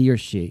 He or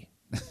she,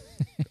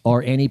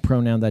 or any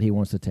pronoun that he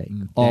wants to take.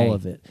 All They.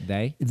 of it.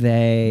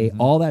 They.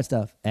 All that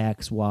stuff.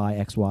 X, Y,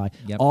 X, Y.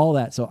 Yep. All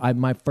that. So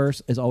my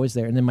first is always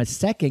there, and then my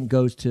second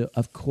goes to,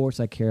 of course,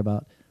 I care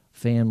about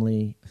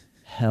family,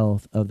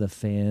 health of the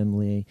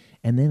family,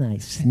 and then I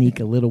sneak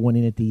a little one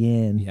in at the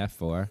end. Yeah,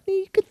 4.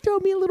 You could throw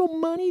me a little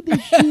money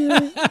this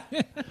year.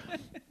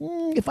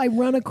 If I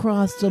run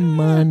across some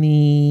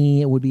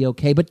money, it would be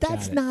okay. But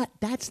that's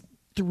that's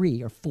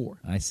 3 or 4.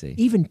 I see.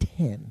 Even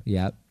 10.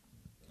 Yep.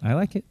 I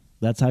like it.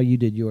 That's how you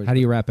did yours. How do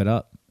you wrap it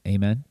up?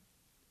 Amen.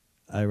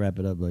 I wrap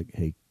it up like,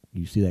 hey,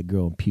 you see that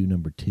girl in pew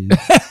number 2?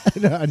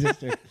 No, I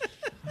just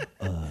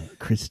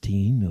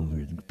Christine over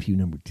in pew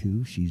number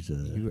 2. She's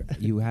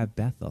You have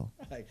Bethel.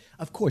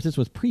 of course, this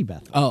was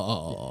pre-Bethel.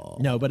 Oh.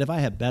 No, but if I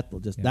had Bethel,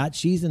 just that,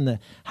 she's in the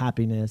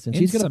happiness, and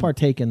she's going to some-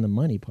 partake in the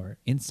money part.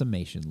 In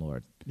summation,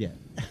 Lord. Yeah.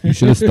 You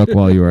should have stuck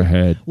while you were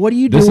ahead. What do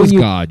you do This when is you?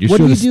 God. You what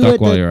should do you have do stuck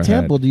at while the you were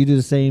temple? ahead. Do you do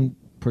the same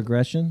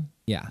progression?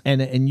 Yeah.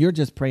 And you're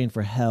just praying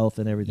for health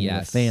and everything in the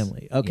Yes.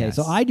 family. Okay, Yes.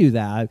 so I do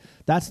that.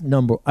 That's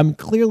I'm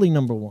clearly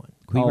number 1.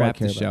 Can we All I wrap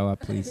care the about. show up,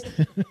 please?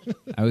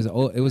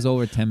 It was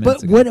over 10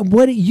 minutes But ago.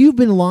 what you've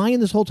been lying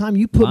this whole time?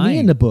 You put me in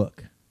Lying. the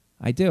book,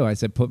 I do. I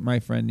said put my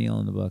friend Neil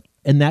in the book.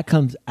 and that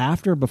comes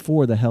after or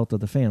before the health of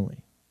the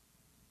family.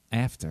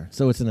 After.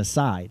 So it's an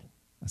aside.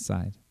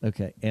 Aside.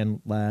 Okay,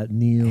 and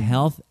Neil.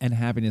 Health and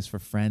happiness for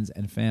friends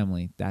and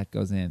family. That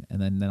goes in.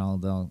 And then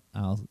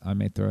I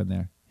may throw in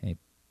there, hey,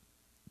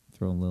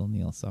 throw Lil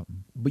Neil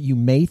something. But you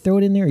may throw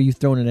it in there, or you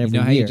throwing it every You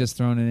know how year? you just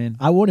thrown it in?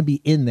 I want to be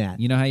in that.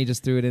 You know how you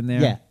just threw it in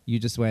there? Yeah. You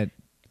just went,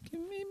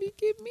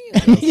 give me a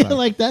little Yeah, something."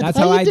 like that. That's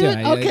how you I do do it. it?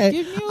 You're like, Okay.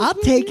 "Give me a I'll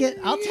piece take of it.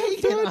 I'll Neil, take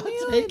it. throw I'll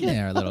Neil take in it.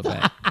 there a little bit.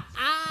 All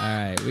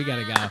right, we got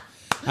to go.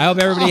 I hope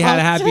everybody had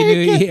a I'll happy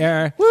take new it.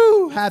 year.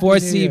 Woo! Happy New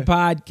 4C Year.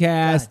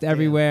 Podcast God damn.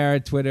 everywhere,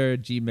 Twitter,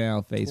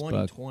 Gmail,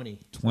 Facebook.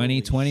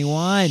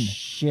 2021.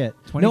 Shit.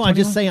 2021? No, I'm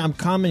just saying. I'm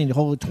commenting. The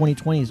whole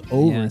 2020 is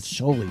over. Yes.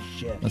 Holy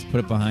shit. Let's put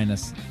it behind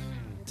us.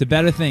 To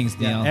better things,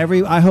 Neil.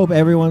 Yeah, I hope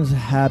everyone's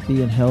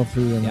happy and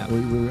healthy, and Yeah.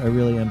 I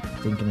really am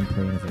thinking and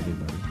praying of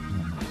everybody.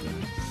 Oh my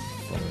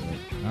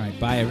goodness. All right,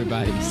 bye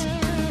everybody.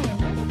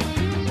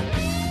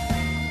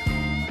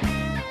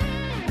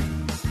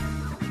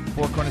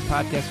 Four Corners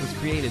Podcast was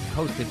created,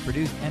 hosted,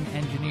 produced, and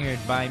engineered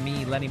by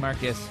me, Lenny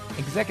Marcus.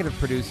 Executive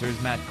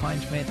producers Matt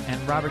Kleinschmidt and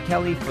Robert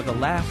Kelly for the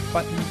Laugh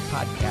Button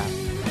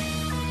Podcast.